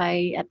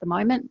cafe at the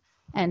moment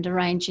and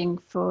arranging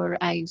for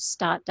a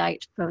start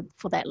date for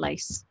that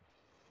lease.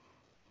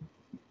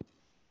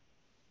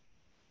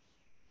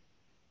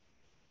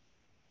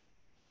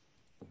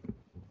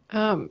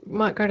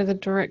 Might go to the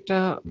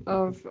Director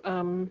of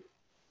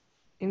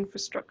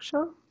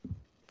Infrastructure.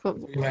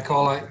 You may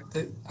call. I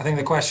think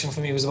the question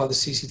for me was about the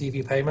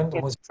CCTV payment.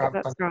 Yes, was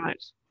that's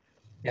right.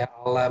 Yeah,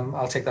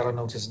 I'll take that on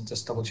notice and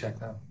just double check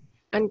that.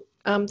 And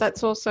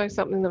that's also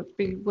something that would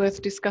be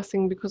worth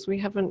discussing, because we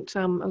haven't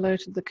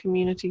alerted the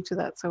community to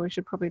that. So we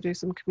should probably do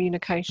some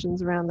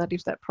communications around that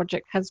if that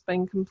project has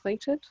been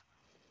completed.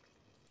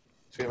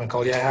 So you may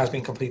call. Yeah, it has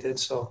been completed.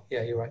 So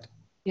yeah, you're right.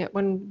 Yeah,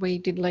 when we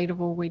did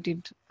Leaderville, we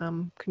did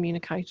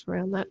communicate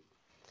around that.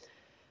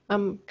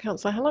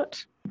 Councillor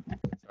Hallett.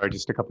 Sorry,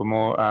 just a couple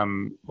more.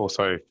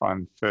 Also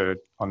fine for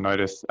on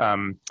notice.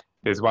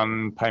 There's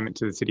one payment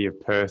to the City of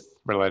Perth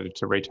related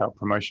to retail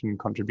promotion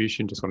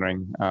contribution. Just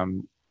wondering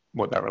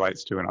what that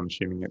relates to, and I'm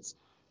assuming it's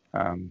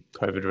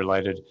COVID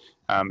related.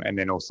 And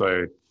then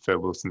also for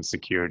Wilson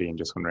Security, and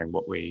just wondering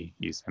what we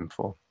use them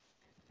for.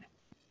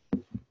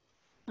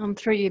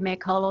 Through you, Mayor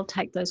Cole, I'll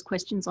take those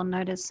questions on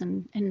notice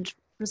and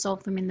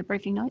resolve them in the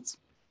briefing notes.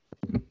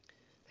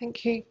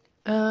 Thank you.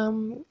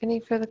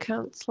 Any further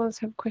councillors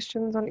have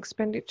questions on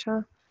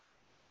expenditure?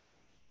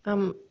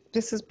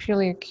 This is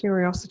purely a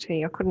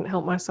curiosity. I couldn't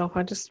help myself.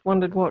 I just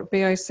wondered what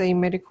VOC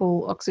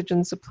medical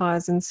oxygen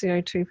supplies and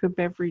CO2 for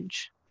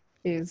beverage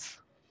is.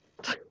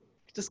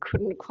 Just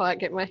couldn't quite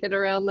get my head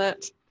around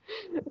that.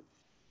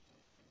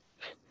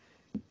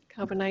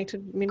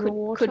 Carbonated mineral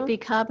water? Could be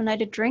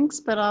carbonated drinks,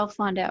 but I'll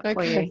find out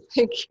for you.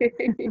 Thank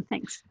you.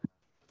 Thanks.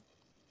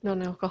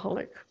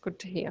 Non-alcoholic, good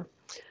to hear.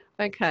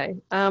 Okay,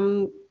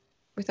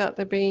 without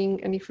there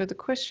being any further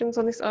questions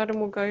on this item,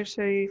 we'll go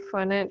to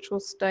financial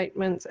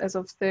statements as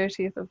of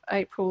 30th of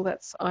April.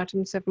 That's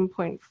item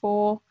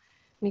 7.4.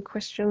 Any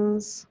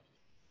questions?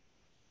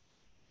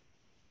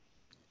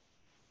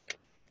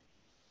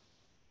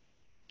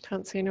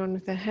 Can't see anyone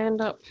with their hand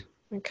up.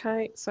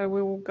 Okay, so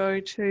we will go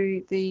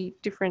to the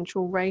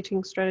differential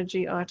rating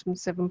strategy, item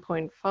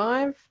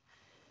 7.5.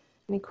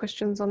 Any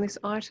questions on this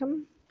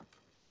item?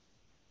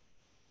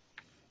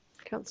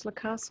 Councillor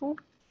Castle.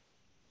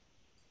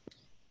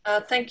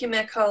 Thank you,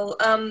 Mayor Cole.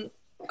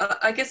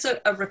 I guess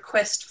a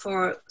request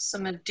for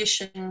some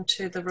addition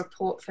to the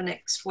report for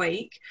next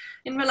week.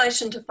 In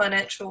relation to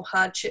financial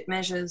hardship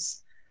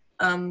measures,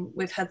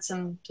 we've had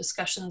some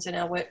discussions in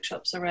our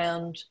workshops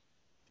around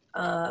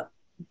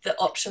the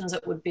options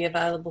that would be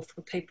available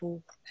for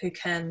people who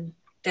can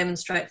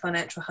demonstrate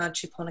financial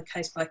hardship on a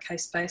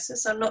case-by-case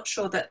basis. I'm not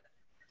sure that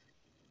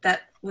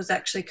that was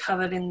actually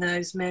covered in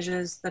those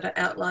measures that are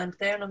outlined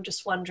there, and I'm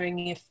just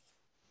wondering if,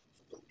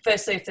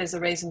 firstly, if there's a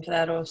reason for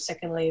that, or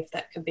secondly, if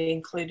that could be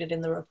included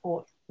in the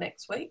report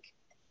next week.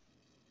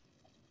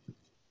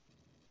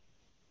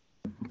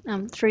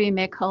 Through you,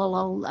 Mayor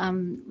Cole, I'll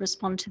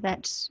respond to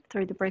that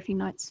through the briefing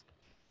notes.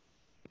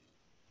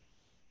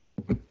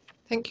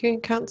 Thank you.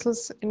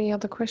 Councillors, any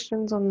other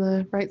questions on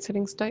the rate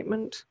setting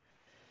statement?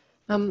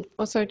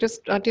 Also,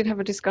 I did have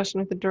a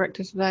discussion with the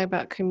director today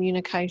about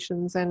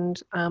communications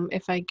and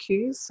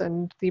FAQs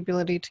and the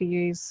ability to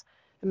use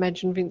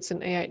Imagine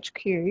Vincent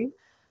EHQ.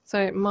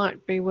 So it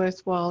might be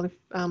worthwhile if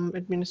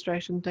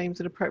administration deems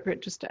it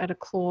appropriate just to add a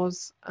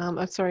clause,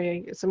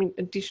 some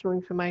additional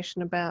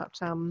information about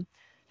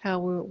how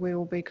we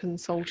will be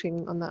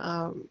consulting on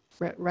the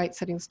rate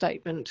setting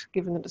statement,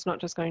 given that it's not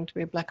just going to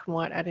be a black and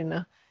white ad in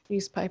a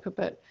newspaper,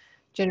 but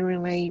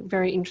generally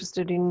very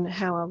interested in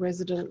how our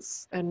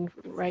residents and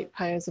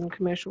ratepayers and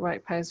commercial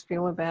ratepayers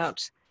feel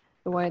about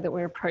the way that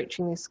we're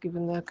approaching this,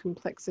 given the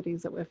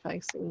complexities that we're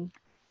facing.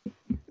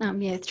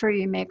 Yeah, through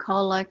you, Mayor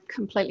Cole, I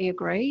completely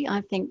agree.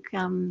 I think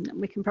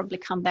we can probably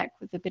come back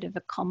with a bit of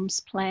a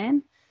comms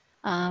plan,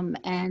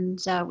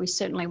 and we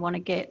certainly want to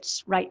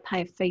get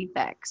ratepayer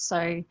feedback.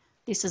 So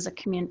this is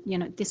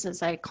this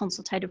is a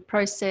consultative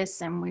process,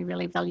 and we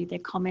really value their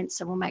comments.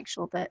 So we'll make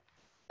sure that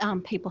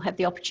people have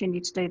the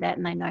opportunity to do that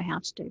and they know how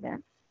to do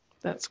that.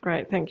 That's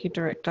great. Thank you,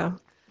 Director.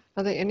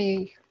 Are there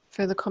any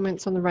further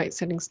comments on the rate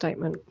setting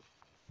statement?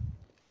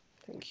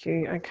 Thank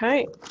you.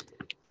 Okay.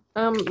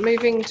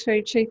 Moving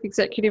to Chief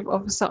Executive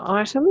Officer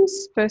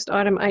items. First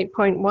item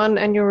 8.1,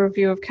 annual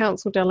review of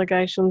council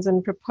delegations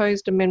and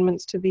proposed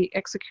amendments to the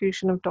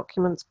execution of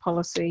documents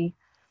policy.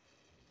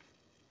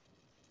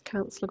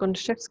 Councillor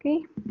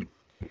Gontaszewski.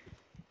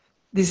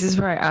 This is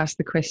where I ask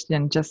the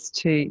question just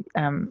to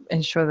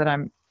ensure that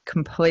I'm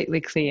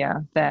completely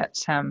clear that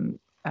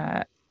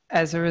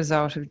as a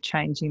result of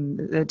changing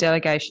the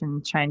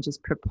delegation changes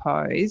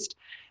proposed,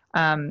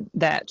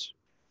 that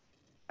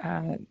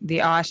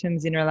the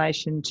items in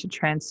relation to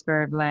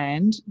transfer of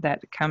land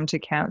that come to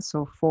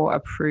council for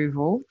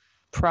approval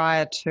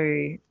prior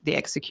to the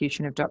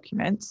execution of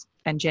documents,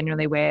 and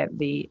generally where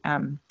the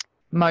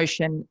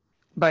motion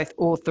both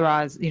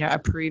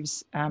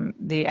approves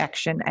the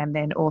action and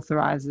then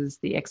authorises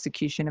the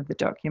execution of the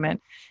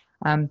document,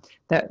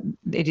 that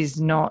it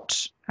is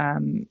not,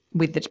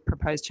 with the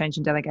proposed change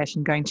in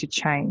delegation, going to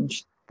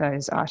change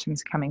those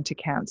items coming to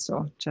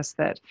council, just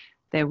that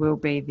there will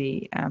be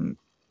the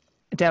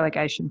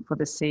delegation for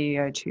the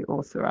CEO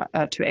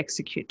to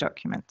execute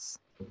documents.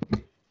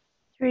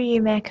 Through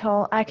you, Mayor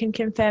Cole, I can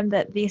confirm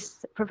that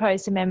this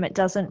proposed amendment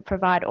doesn't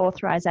provide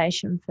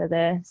authorisation for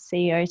the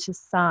CEO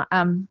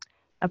to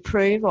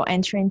approve or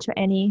enter into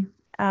any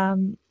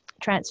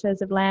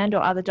transfers of land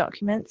or other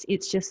documents.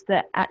 It's just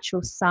the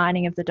actual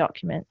signing of the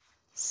document.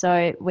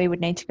 So we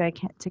would need to go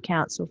to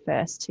council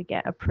first to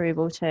get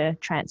approval to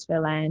transfer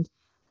land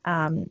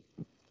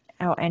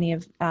or any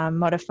of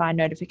modified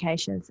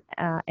notifications,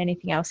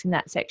 anything else in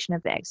that section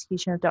of the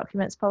execution of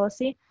documents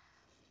policy.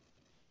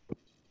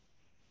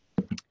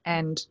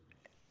 And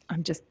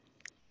I'm just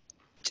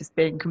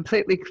being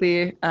completely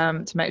clear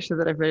to make sure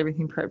that I've read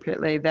everything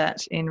appropriately,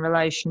 that in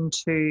relation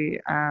to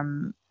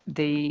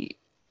the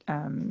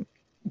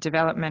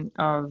development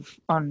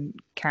on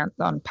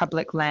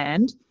public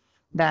land,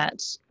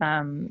 that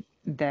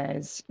there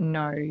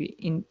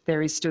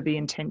is still the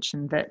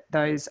intention that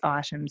those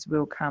items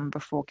will come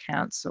before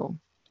council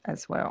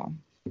as well.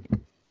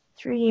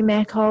 Through you,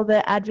 Mayor Cole,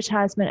 the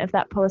advertisement of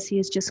that policy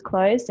is just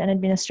closed and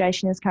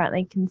administration is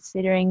currently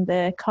considering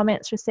the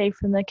comments received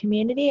from the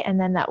community, and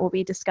then that will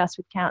be discussed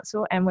with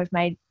council, and we've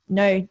made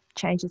no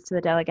changes to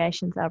the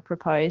delegations that are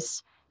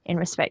proposed in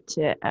respect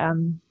to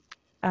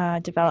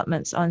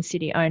developments on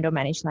city owned or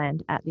managed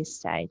land at this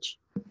stage.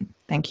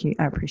 Thank you,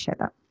 I appreciate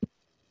that.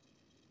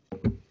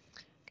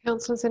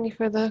 Councillors, any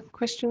further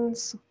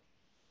questions?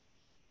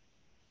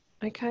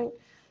 Okay.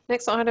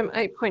 Next item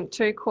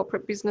 8.2,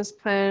 Corporate Business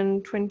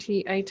Plan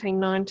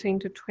 2018-19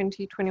 to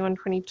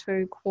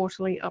 2021-22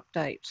 quarterly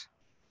update.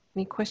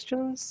 Any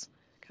questions?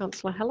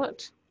 Councillor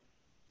Hallett.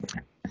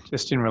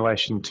 Just in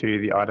relation to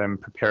the item,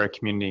 prepare a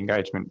community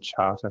engagement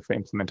charter for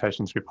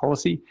implementation through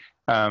policy.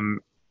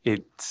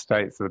 It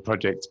states that the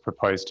project's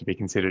proposed to be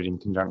considered in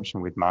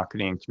conjunction with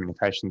marketing and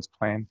communications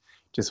plan.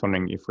 Just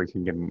wondering if we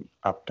can get an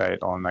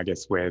update on, I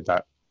guess, where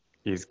that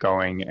is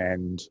going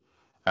and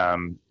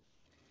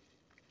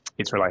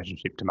its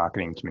relationship to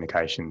marketing and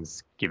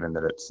communications, given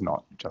that it's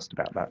not just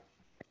about that.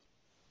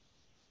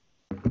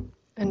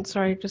 And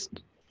sorry,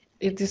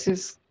 this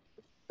is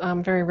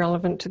very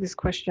relevant to this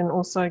question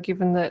also,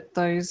 given that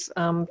those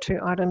 2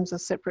 items are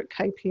separate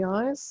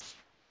KPIs,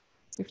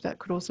 if that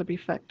could also be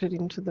factored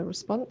into the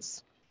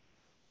response.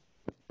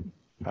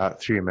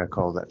 Through you, Mayor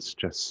Cole, that's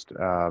just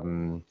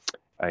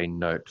a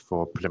note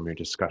for preliminary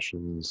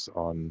discussions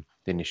on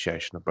the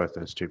initiation of both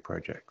those 2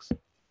 projects.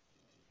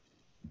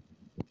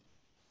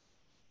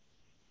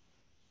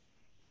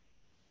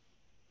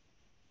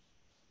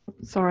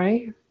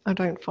 Sorry, I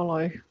don't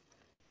follow.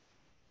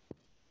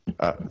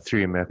 Through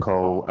you, Mayor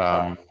Cole,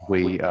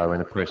 we are in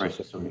the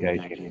process of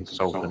engaging a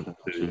consultant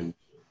to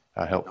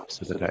help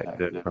facilitate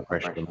the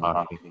preparation of the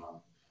marketing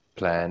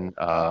plan,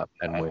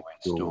 and we're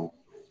still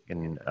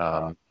in,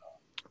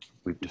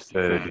 we've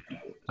deferred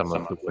some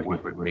of the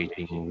working group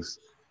meetings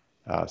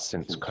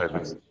since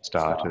COVID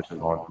started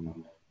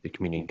on the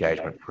community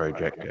engagement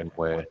project, and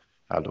we're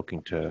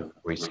looking to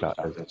restart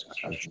those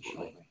discussions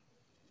shortly.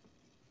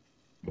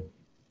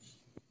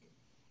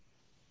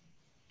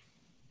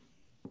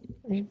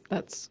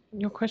 That's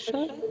your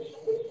question?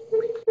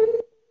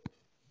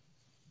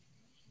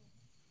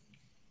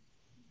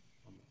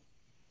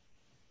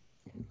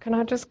 Can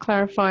I just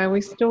clarify, are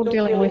we still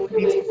dealing with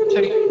these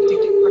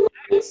 2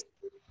 projects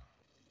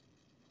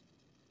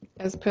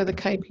as per the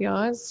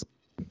KPIs?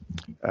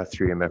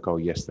 Through your Mayor Cole,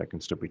 yes, they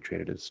can still be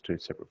treated as 2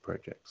 separate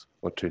projects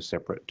or 2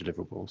 separate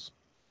deliverables.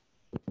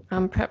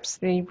 Perhaps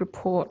the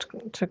report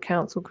to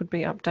council could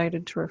be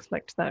updated to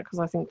reflect that, because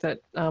I think that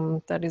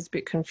that is a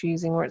bit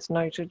confusing where it's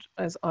noted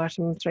as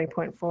item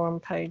 3.4 on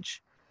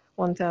page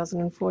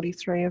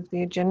 1043 of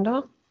the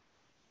agenda.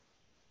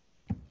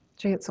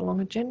 Gee, it's a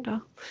long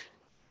agenda.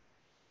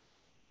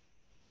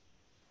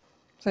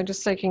 So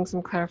just seeking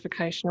some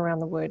clarification around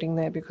the wording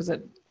there, because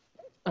it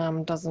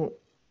doesn't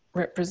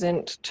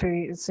represent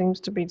 2, it seems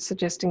to be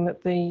suggesting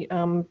that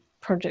the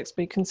projects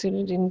be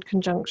considered in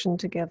conjunction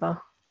together.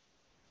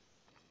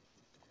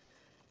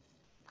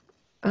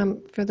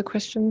 Further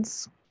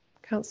questions?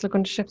 Councillor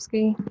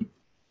Gontaszewski.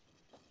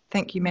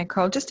 Thank you, Mayor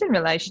Cole. Just in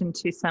relation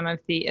to some of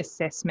the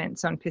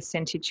assessments on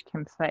percentage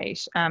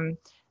complete and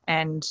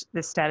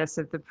the status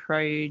of the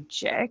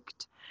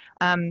project,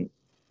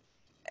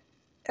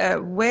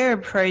 where a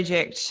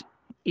project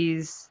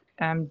is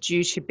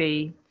due to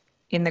be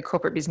in the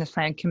corporate business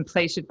plan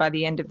completed by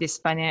the end of this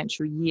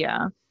financial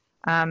year,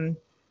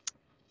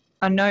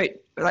 I note,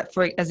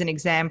 as an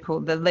example,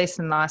 the lease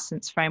and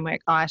license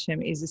framework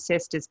item is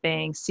assessed as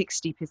being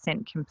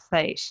 60%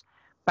 complete,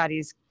 but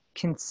is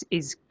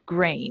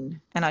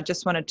green. And I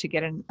just wanted to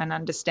get an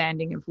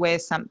understanding of where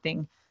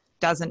something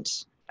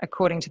doesn't,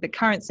 according to the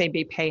current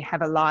CBP,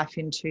 have a life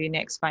into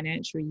next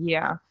financial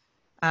year,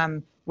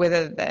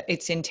 whether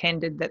it's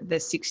intended that the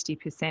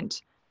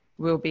 60%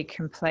 will be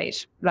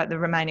complete, like the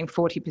remaining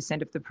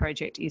 40% of the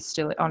project is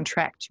still on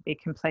track to be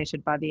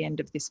completed by the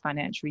end of this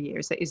financial year.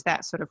 Is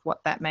that sort of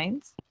what that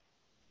means?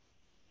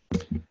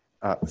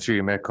 Through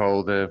you, Mayor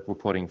Cole, the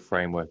reporting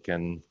framework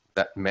and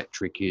that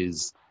metric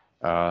is,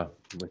 we're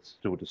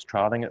still just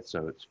trialling it,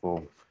 so it's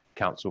for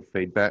council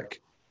feedback.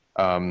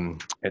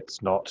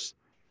 It's not,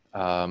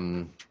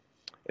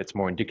 it's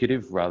more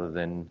indicative rather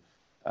than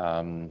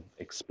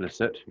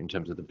explicit in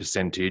terms of the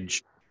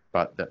percentage,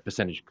 but that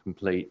percentage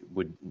complete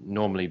would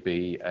normally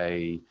be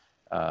a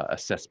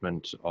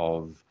assessment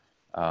of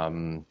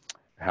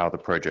how the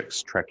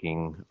project's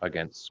tracking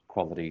against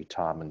quality,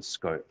 time and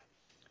scope.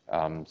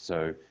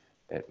 So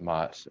it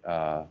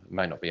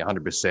may not be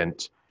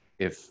 100%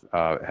 if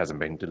it hasn't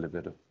been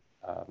delivered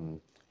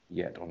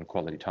yet on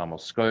quality, time or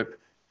scope,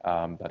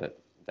 but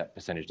that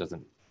percentage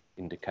doesn't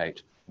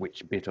indicate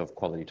which bit of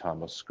quality,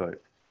 time or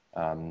scope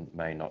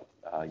may not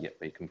yet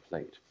be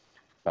complete.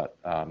 But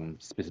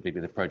specifically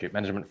the project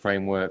management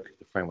framework,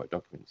 the framework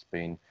document's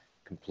been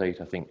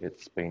complete. I think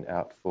it's been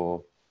out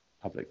for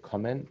public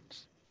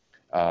comment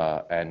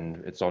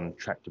and it's on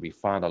track to be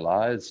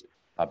finalised,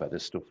 but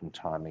there's still some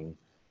timing,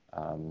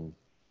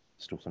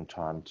 still some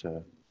time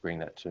to bring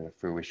that to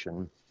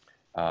fruition.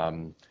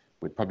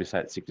 We'd probably say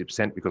it's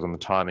 60% because on the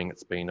timing,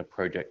 it's been a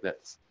project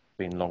that's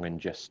been long in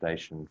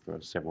gestation for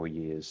several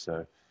years.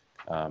 So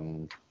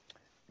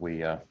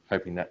we are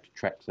hoping that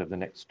tracks over the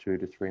next 2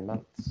 to 3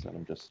 months, and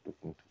I'm just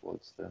looking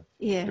towards the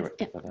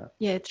director for that.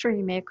 Yeah, through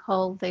you, Mayor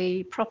Cole,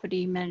 the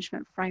property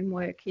management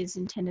framework is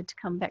intended to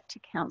come back to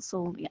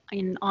council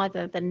in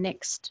either the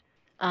next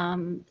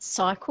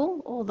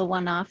cycle or the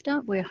one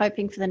after. We're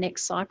hoping for the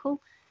next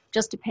cycle.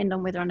 Just depend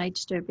on whether I need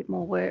to do a bit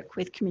more work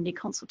with community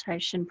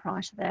consultation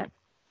prior to that.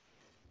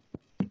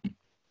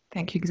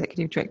 Thank you,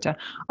 Executive Director.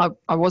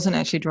 I wasn't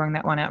actually drawing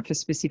that one out for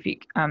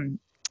specific,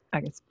 I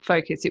guess,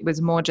 focus. It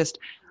was more just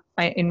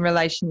in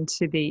relation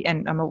to the,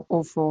 and I'm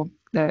all for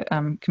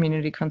the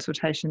community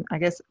consultation. I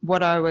guess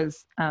what I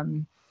was,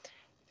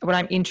 what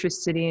I'm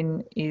interested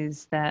in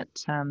is that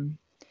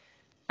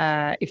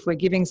if we're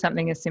giving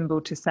something a symbol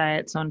to say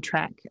it's on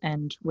track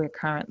and we're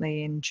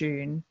currently in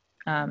June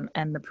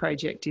and the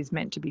project is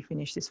meant to be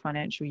finished this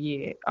financial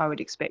year, I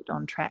would expect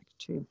on track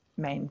to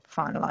mean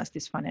finalise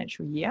this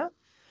financial year.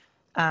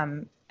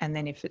 And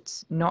then if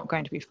it's not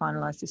going to be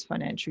finalised this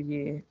financial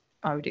year,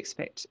 I would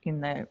expect in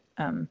the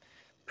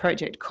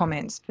project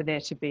comments for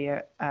there to be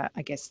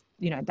I guess,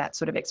 that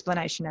sort of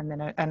explanation, and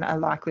then a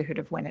likelihood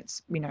of when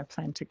it's,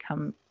 planned to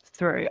come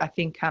through. I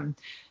think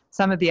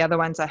some of the other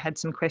ones I had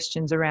some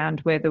questions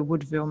around were the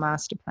Woodville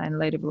Master Plan,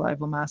 Leederville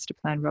Oval Master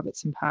Plan,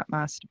 Robertson Park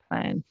Master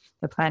Plan,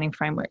 the Planning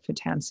Framework for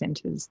Town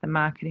Centres, the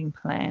Marketing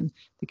Plan,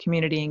 the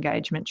Community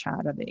Engagement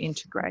Charter, the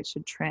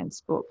Integrated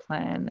Transport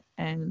Plan,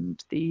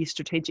 and the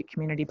Strategic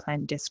Community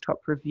Plan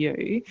Desktop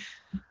Review.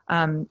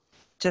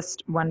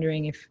 Just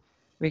wondering if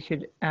we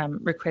could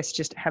request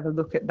just to have a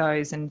look at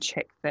those and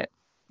check that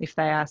if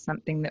they are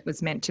something that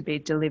was meant to be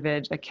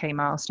delivered, a key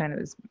milestone that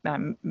was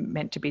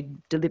meant to be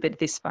delivered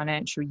this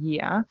financial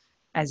year,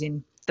 as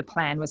in the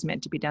plan was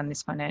meant to be done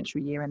this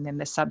financial year, and then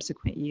the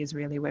subsequent years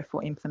really were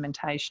for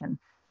implementation,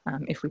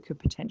 if we could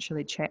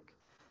potentially check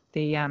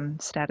the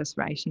status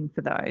rating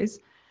for those.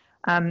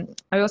 I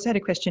also had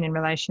a question in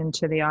relation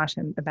to the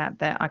item about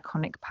the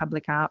iconic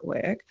public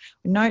artwork.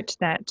 Note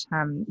that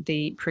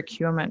the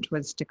procurement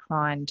was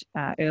declined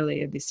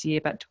earlier this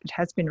year, but it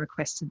has been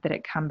requested that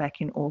it come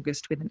back in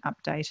August with an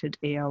updated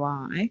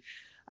EOI.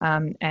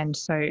 And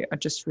so I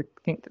just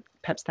think that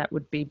perhaps that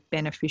would be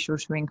beneficial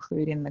to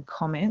include in the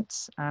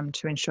comments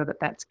to ensure that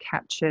that's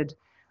captured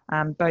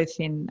both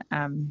in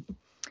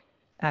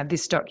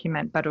this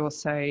document, but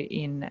also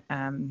in,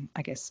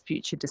 I guess,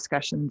 future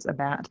discussions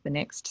about the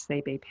next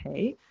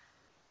CBP.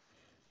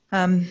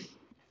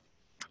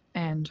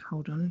 And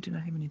hold on, did I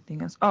have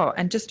anything else? Oh,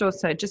 and just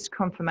also, just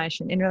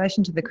confirmation in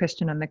relation to the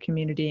question on the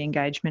Community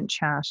Engagement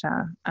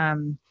Charter,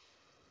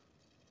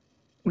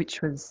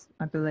 which was,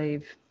 I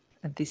believe,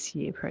 a this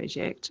year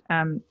project.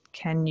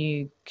 Can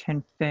you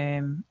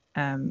confirm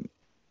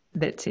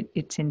that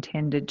it's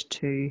intended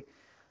to,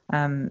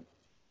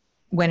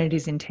 when it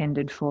is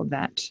intended for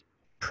that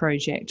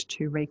project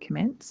to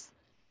recommence?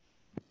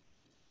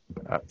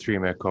 Through you,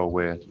 Mayor Cole,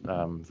 we're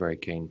very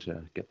keen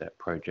to get that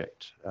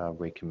project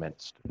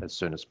recommenced as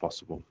soon as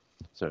possible,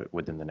 so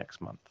within the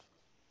next month.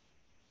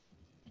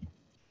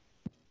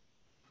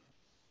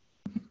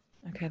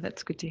 Okay,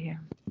 that's good to hear.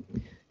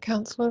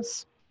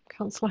 Councillors,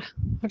 Councillor,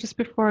 just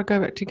before I go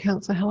back to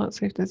Councillor Hallett,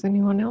 see if there's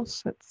anyone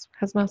else that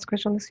hasn't asked a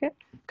question on this yet.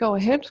 Go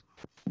ahead.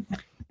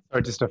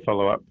 So just a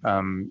follow up.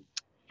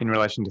 In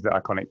relation to the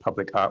iconic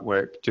public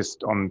artwork,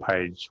 just on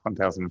page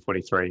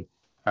 1043,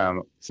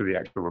 so the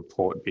actual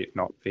report bit,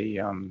 not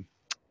the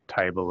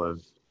table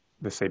of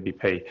the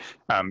CBP,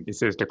 it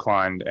says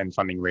declined and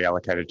funding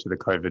reallocated to the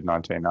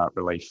COVID-19 art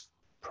relief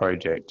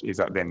project. Is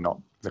that then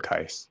not the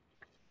case?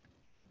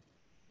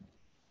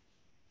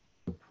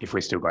 If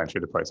we're still going through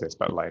the process,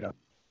 but later.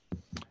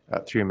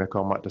 Through Mayor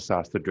Cole, I might just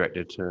ask the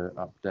Director to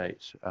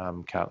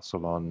update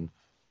Council on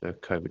the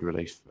COVID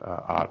relief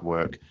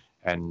artwork.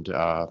 And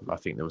I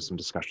think there was some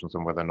discussions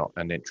on whether or not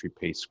an entry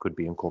piece could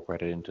be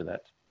incorporated into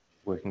that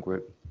working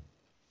group.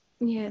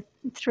 Yeah,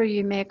 through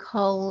you, Mayor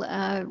Cole,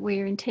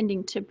 we're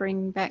intending to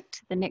bring back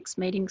to the next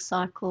meeting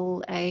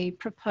cycle a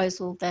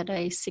proposal that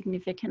a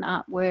significant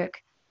artwork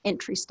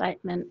entry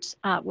statement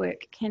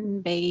artwork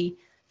can be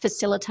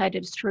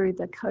facilitated through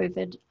the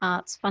COVID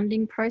arts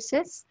funding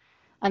process.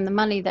 And the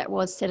money that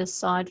was set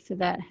aside for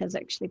that has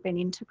actually been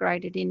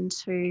integrated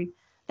into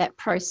that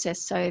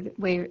process, so that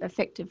we're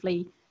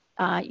effectively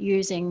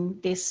using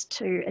this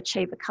to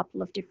achieve a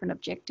couple of different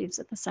objectives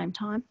at the same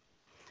time.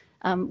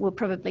 We'll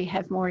probably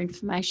have more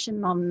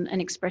information on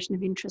an expression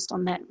of interest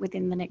on that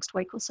within the next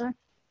week or so.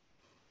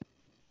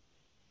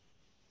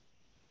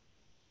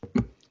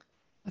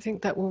 I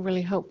think that will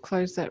really help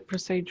close that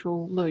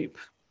procedural loop.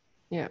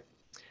 Yeah.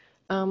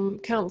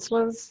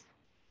 Councillors,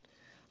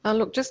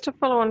 look, just to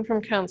follow on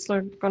from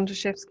Councillor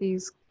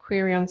Gontaszewski's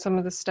query on some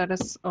of the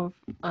status of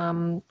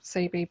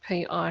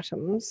CBP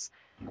items,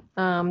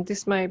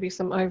 this may be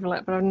some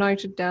overlap, but I've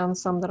noted down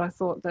some that I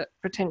thought that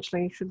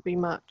potentially should be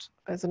marked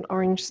as an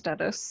orange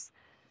status.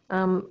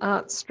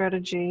 Arts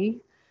Strategy,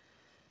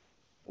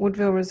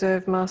 Woodville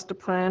Reserve Master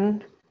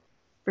Plan,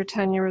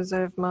 Britannia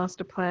Reserve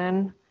Master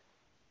Plan.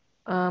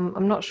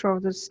 I'm not sure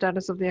of the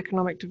status of the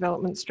Economic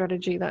Development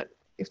Strategy, that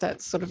if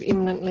that's sort of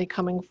imminently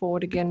coming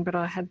forward again, but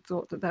I had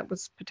thought that that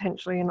was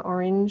potentially an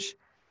orange.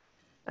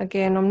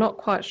 Again, I'm not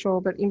quite sure,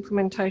 but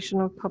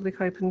implementation of public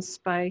open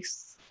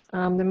space.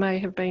 There may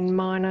have been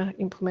minor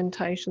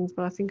implementations,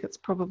 but I think it's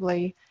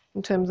probably,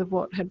 in terms of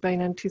what had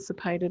been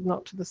anticipated,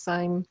 not to the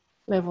same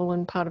level,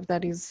 and part of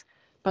that is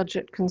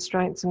budget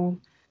constraints and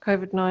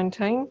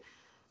COVID-19.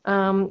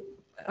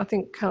 I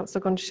think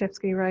Councillor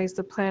Gontaszewski raised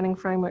the planning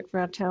framework for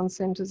our town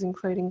centres,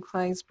 including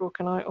Claysbrook,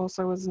 and I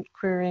also was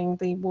querying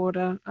the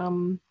water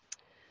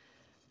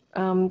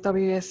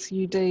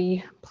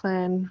WSUD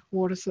plan,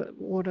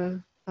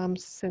 water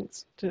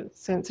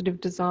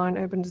sensitive design,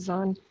 urban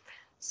design.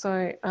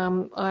 So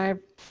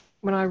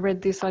when I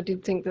read this, I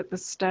did think that the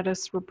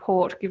status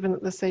report, given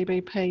that the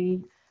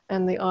CBP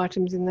and the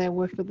items in there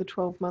were for the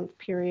 12-month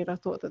period, I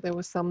thought that there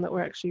were some that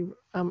were actually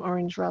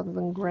orange rather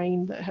than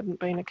green that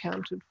hadn't been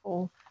accounted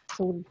for.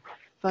 So we'll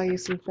value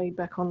some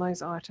feedback on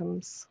those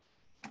items.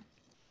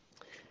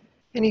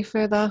 Any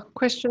further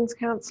questions,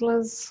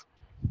 councillors?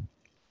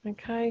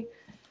 Okay.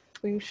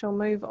 we shall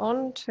move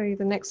on to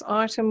the next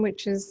item,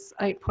 which is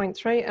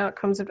 8.3,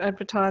 outcomes of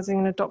advertising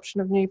and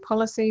adoption of new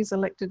policies,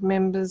 elected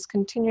members,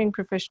 continuing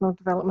professional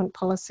development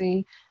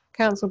policy,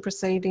 council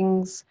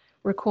proceedings,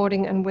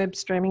 recording and web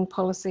streaming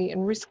policy,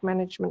 and risk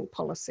management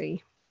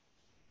policy.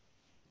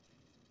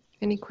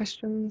 Any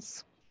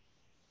questions?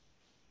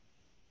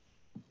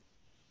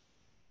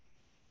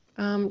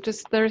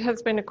 There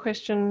has been a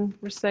question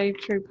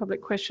received through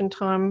public question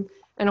time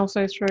and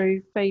also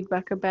through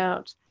feedback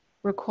about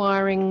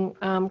requiring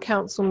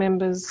council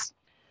members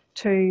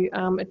to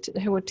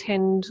who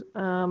attend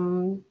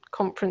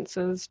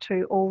conferences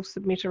to all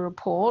submit a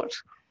report.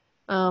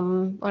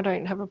 I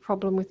don't have a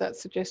problem with that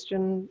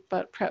suggestion,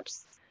 but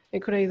perhaps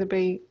it could either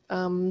be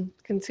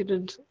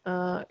considered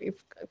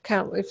if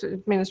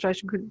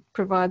administration could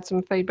provide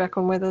some feedback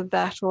on whether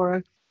that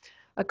or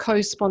a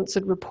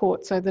co-sponsored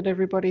report, so that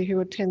everybody who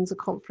attends a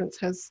conference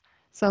has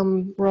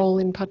some role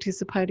in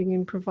participating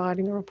in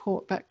providing a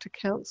report back to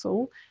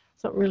council.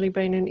 It's not really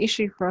been an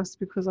issue for us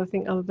because I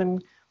think other than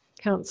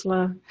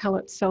Councillor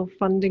Hallett's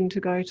self-funding to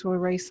go to a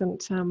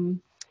recent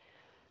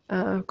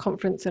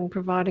conference and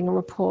providing a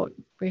report,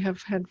 we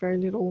have had very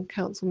little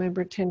council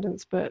member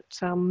attendance, but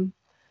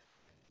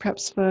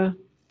perhaps for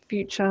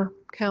future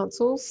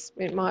councils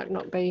it might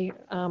not be,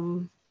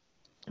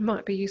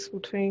 might be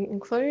useful to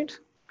include.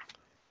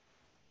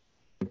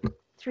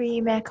 Through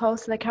you, Mayor Cole,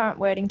 so the current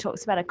wording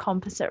talks about a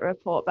composite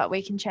report, but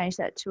we can change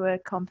that to a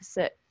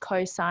composite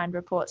co-signed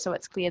report so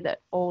it's clear that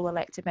all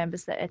elected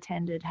members that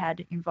attended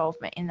had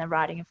involvement in the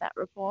writing of that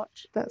report.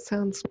 That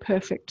sounds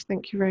perfect.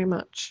 Thank you very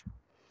much.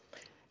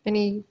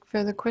 Any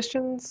further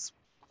questions?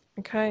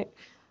 Okay.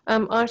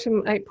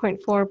 Item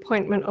 8.4,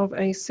 appointment of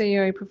a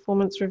CEO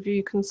performance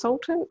review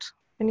consultant.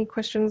 Any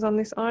questions on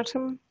this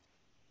item?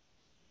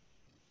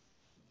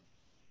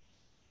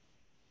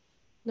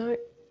 No.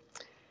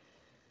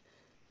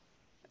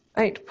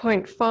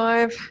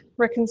 8.5,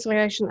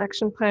 Reconciliation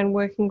Action Plan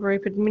Working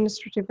Group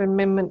Administrative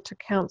Amendment to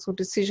Council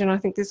Decision. I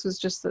think this was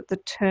just that the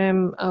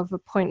term of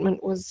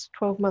appointment was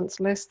 12 months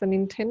less than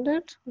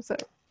intended. Was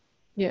that,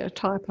 yeah, a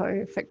typo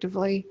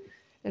effectively.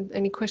 And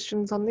any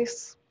questions on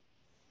this?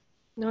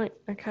 No,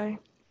 okay.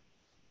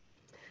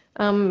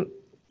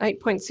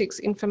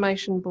 8.6,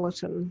 Information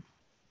Bulletin.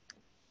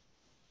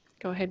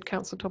 Go ahead,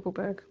 Councillor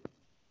Toppelberg.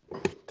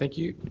 Thank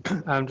you.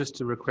 Just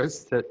to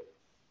request that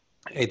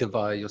either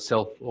via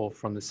yourself or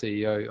from the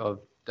CEO of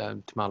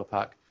Tamala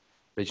Park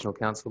Regional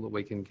Council that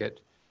we can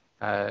get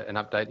an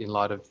update in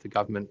light of the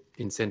government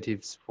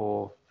incentives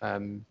for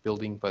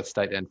building, both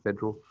state and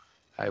federal.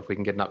 If we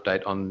can get an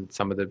update on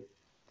some of the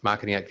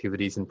marketing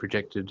activities and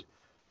projected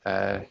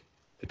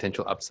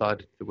potential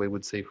upside that we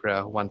would see for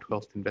our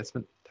 1/12th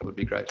investment, that would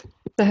be great.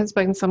 There has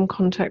been some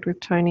contact with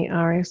Tony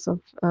Arias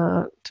of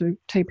to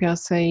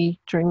TPRC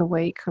during the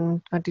week,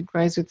 and I did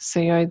raise with the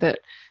CEO that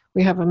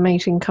we have a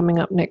meeting coming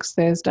up next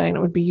Thursday and it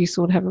would be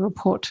useful to have a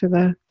report to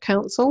the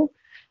council.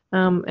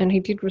 And he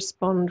did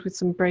respond with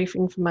some brief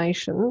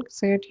information.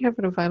 So do you have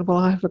it available?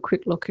 I'll have a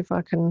quick look if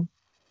I can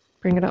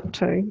bring it up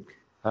too.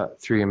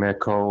 Through you, Mayor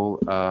Cole,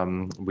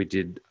 we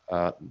did,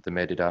 the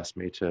Mayor did ask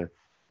me to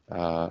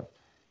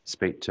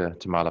speak to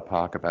Tamala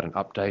Park about an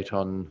update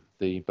on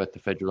both the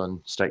federal and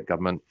state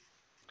government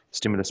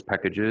stimulus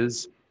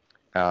packages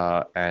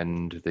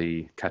and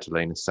the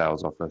Catalina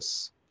Sales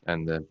Office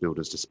and the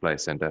Builders Display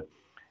Centre.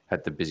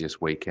 Had the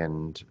busiest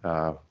weekend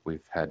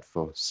we've had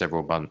for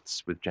several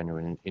months with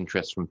genuine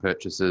interest from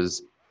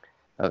purchasers.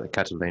 The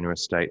Catalina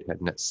estate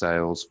had net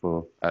sales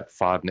at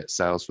 5 net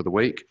sales for the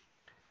week,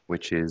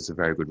 which is a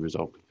very good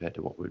result compared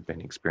to what we've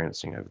been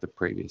experiencing over the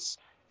previous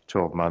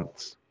 12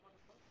 months.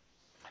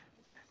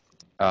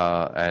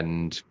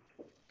 And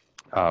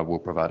we'll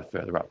provide a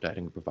further update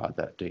and provide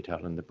that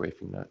detail in the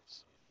briefing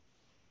notes.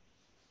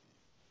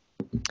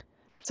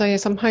 So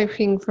yes, I'm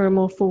hoping for a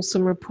more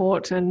fulsome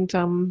report, and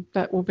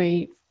that will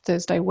be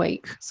Thursday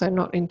week, so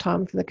not in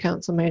time for the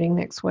council meeting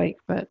next week,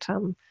 but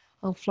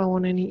I'll flow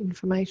on any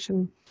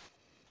information.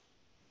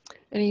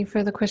 Any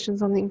further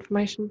questions on the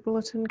information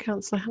bulletin?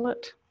 Councillor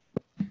Hallett.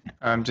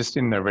 Just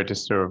in the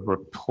register of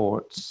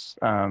reports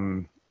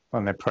on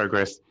their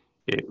progress,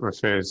 it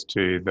refers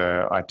to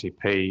the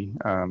ITP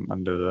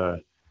under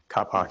the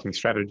car parking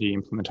strategy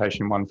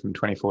implementation one from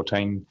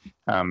 2014,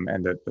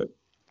 and that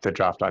the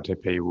draft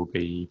ITP will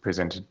be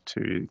presented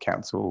to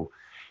council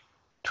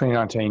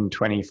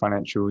 2019-20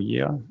 financial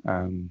year.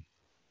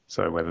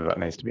 So whether that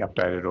needs to be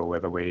updated or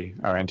whether we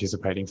are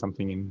anticipating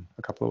something in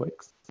a couple of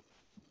weeks.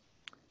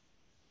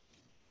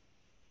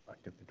 I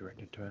get the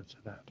director to answer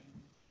that.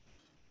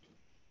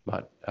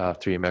 But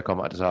through you, Mayor, I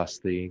might just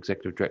ask the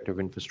Executive Director of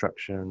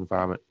Infrastructure and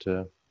Environment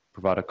to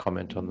provide a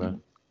comment on the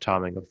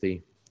timing of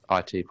the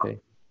ITP.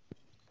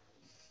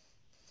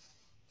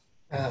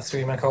 Through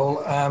you, Mayor,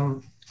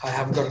 I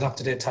haven't got an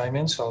up-to-date time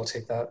in, so I'll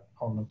take that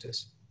on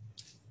notice.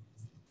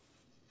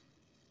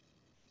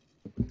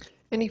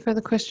 Any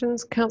further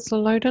questions?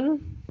 Councillor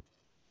Loden.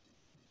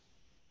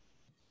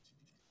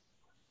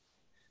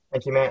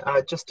 Thank you, Mayor.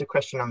 Just a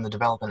question on the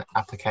development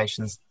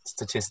applications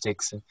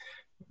statistics.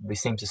 We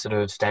seem to sort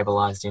of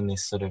stabilised in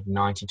this sort of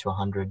 90 to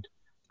 100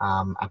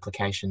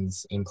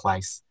 applications in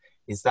place.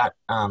 Is that,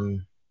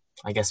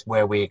 I guess,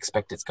 where we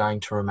expect it's going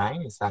to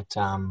remain? Is that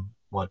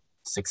what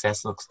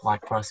success looks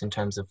like for us in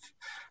terms of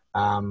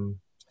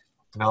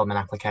development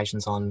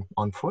applications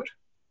on foot?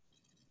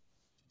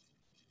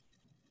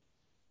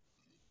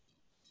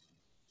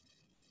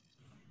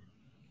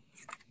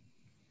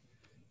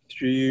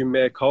 Through you,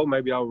 Mayor Cole,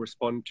 maybe I'll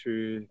respond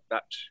to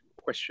that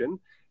question.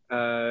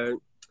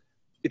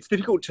 It's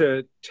difficult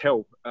to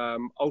tell.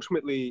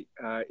 Ultimately,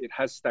 it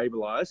has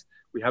stabilised.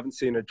 We haven't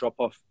seen a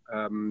drop-off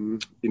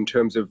in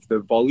terms of the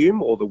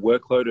volume or the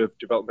workload of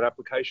development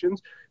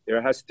applications.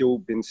 There has still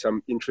been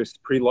some interest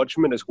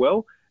pre-lodgement as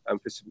well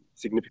for some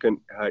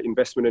significant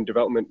investment and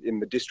development in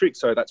the district.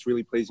 So that's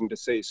really pleasing to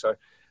see. So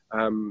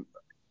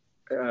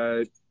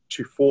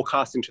to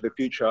forecast into the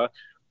future,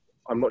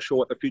 I'm not sure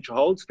what the future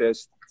holds.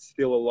 There's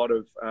still a lot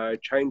of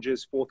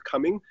changes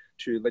forthcoming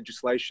to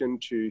legislation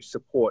to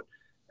support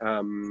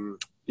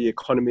the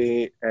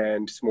economy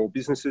and small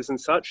businesses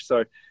and such.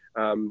 So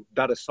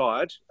that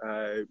aside,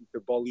 the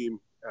volume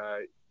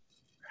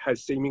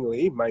has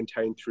seemingly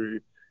maintained through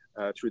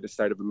the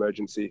state of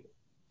emergency.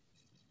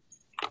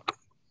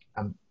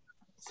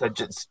 So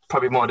just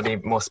probably more to be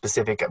more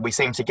specific, we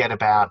seem to get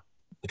about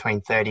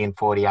between 30 and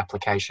 40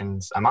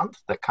 applications a month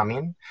that come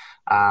in,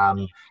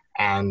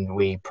 and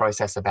we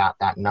process about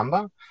that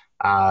number.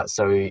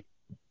 So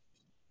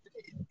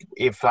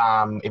if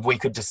we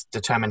could just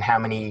determine how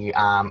many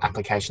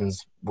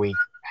applications we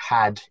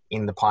had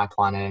in the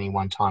pipeline at any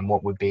one time,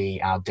 what would be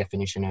our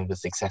definition of a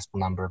successful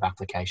number of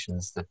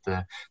applications that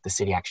the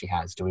city actually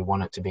has? Do we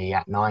want it to be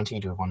at 90?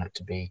 Do we want it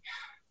to be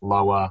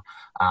lower?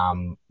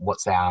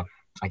 What's our,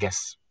 I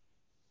guess,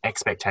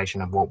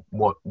 expectation of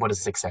what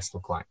does success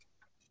look like?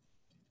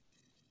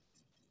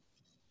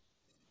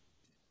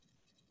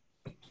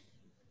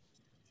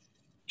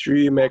 Through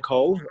you, Mayor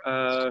Cole.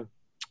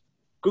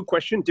 Good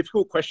question,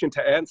 difficult question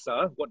to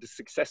answer. What does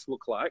success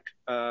look like?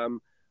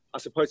 I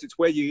suppose it's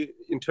where you,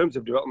 in terms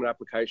of development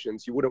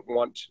applications, you wouldn't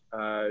want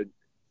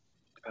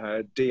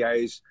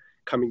DAs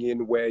coming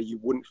in where you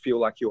wouldn't feel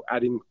like you're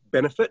adding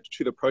benefit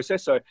to the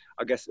process. So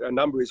I guess a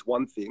number is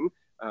one thing.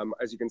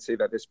 As you can see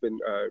that there's been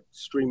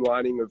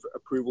streamlining of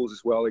approvals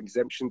as well,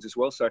 exemptions as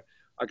well. So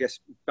I guess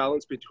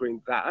balance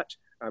between that,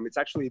 it's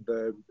actually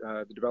the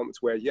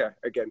developments where, yeah,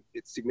 again,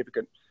 it's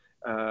significant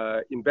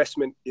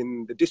investment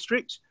in the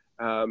district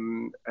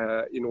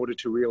in order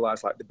to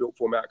realise like the built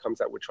form outcomes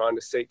that we're trying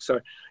to seek. So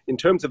in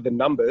terms of the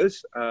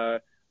numbers,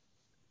 the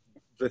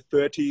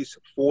 30s,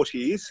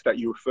 40s that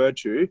you referred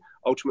to,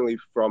 ultimately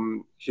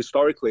from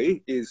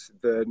historically is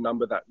the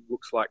number that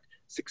looks like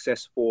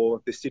success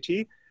for the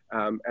city.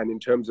 And in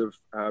terms of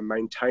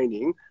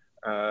maintaining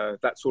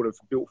that sort of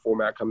built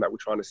form outcome that we're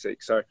trying to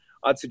seek. So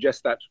I'd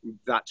suggest that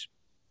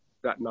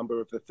that number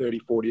of the 30,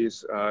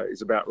 40s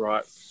is about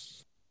right.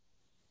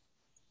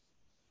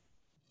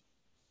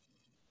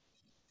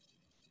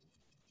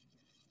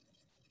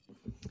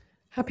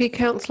 Happy,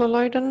 Councillor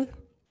Loden?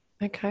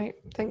 Okay,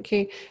 thank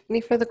you. Any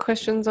further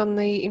questions on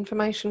the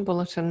information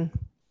bulletin?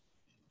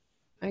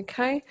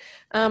 Okay.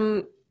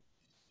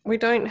 We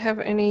don't have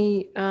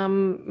any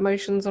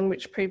motions on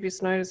which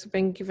previous notice have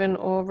been given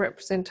or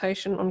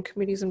representation on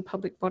committees and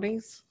public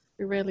bodies.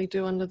 We rarely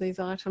do under these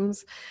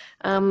items.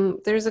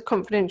 There is a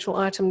confidential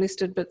item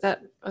listed, but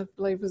that I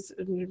believe was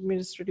an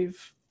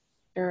administrative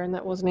error and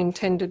that wasn't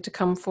intended to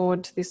come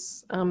forward to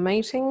this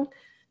meeting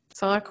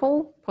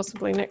cycle,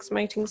 possibly next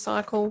meeting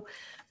cycle.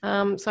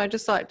 So I'd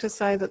just like to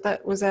say that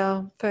that was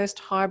our first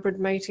hybrid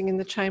meeting in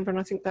the chamber, and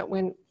I think that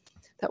went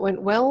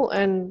well,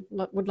 and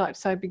would like to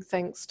say a big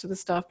thanks to the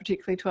staff,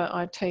 particularly to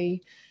our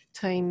IT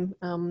team.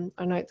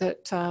 I note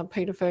that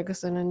Peter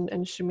Ferguson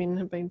and Shamin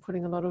have been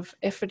putting a lot of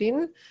effort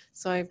in,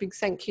 so a big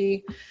thank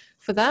you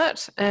for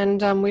that,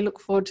 and we look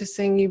forward to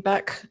seeing you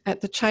back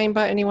at the chamber.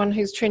 Anyone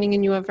who's tuning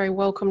in, you are very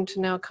welcome to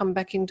now come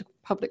back into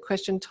public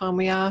question time.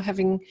 We are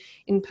having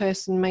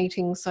in-person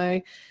meetings,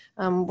 so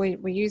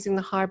we're using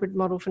the hybrid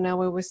model for now,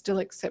 where we're still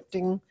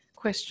accepting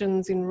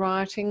questions in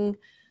writing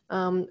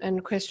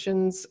and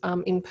questions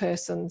in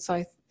person.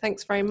 So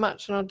thanks very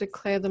much, and I'll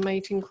declare the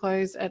meeting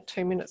closed at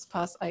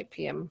 8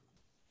 p.m.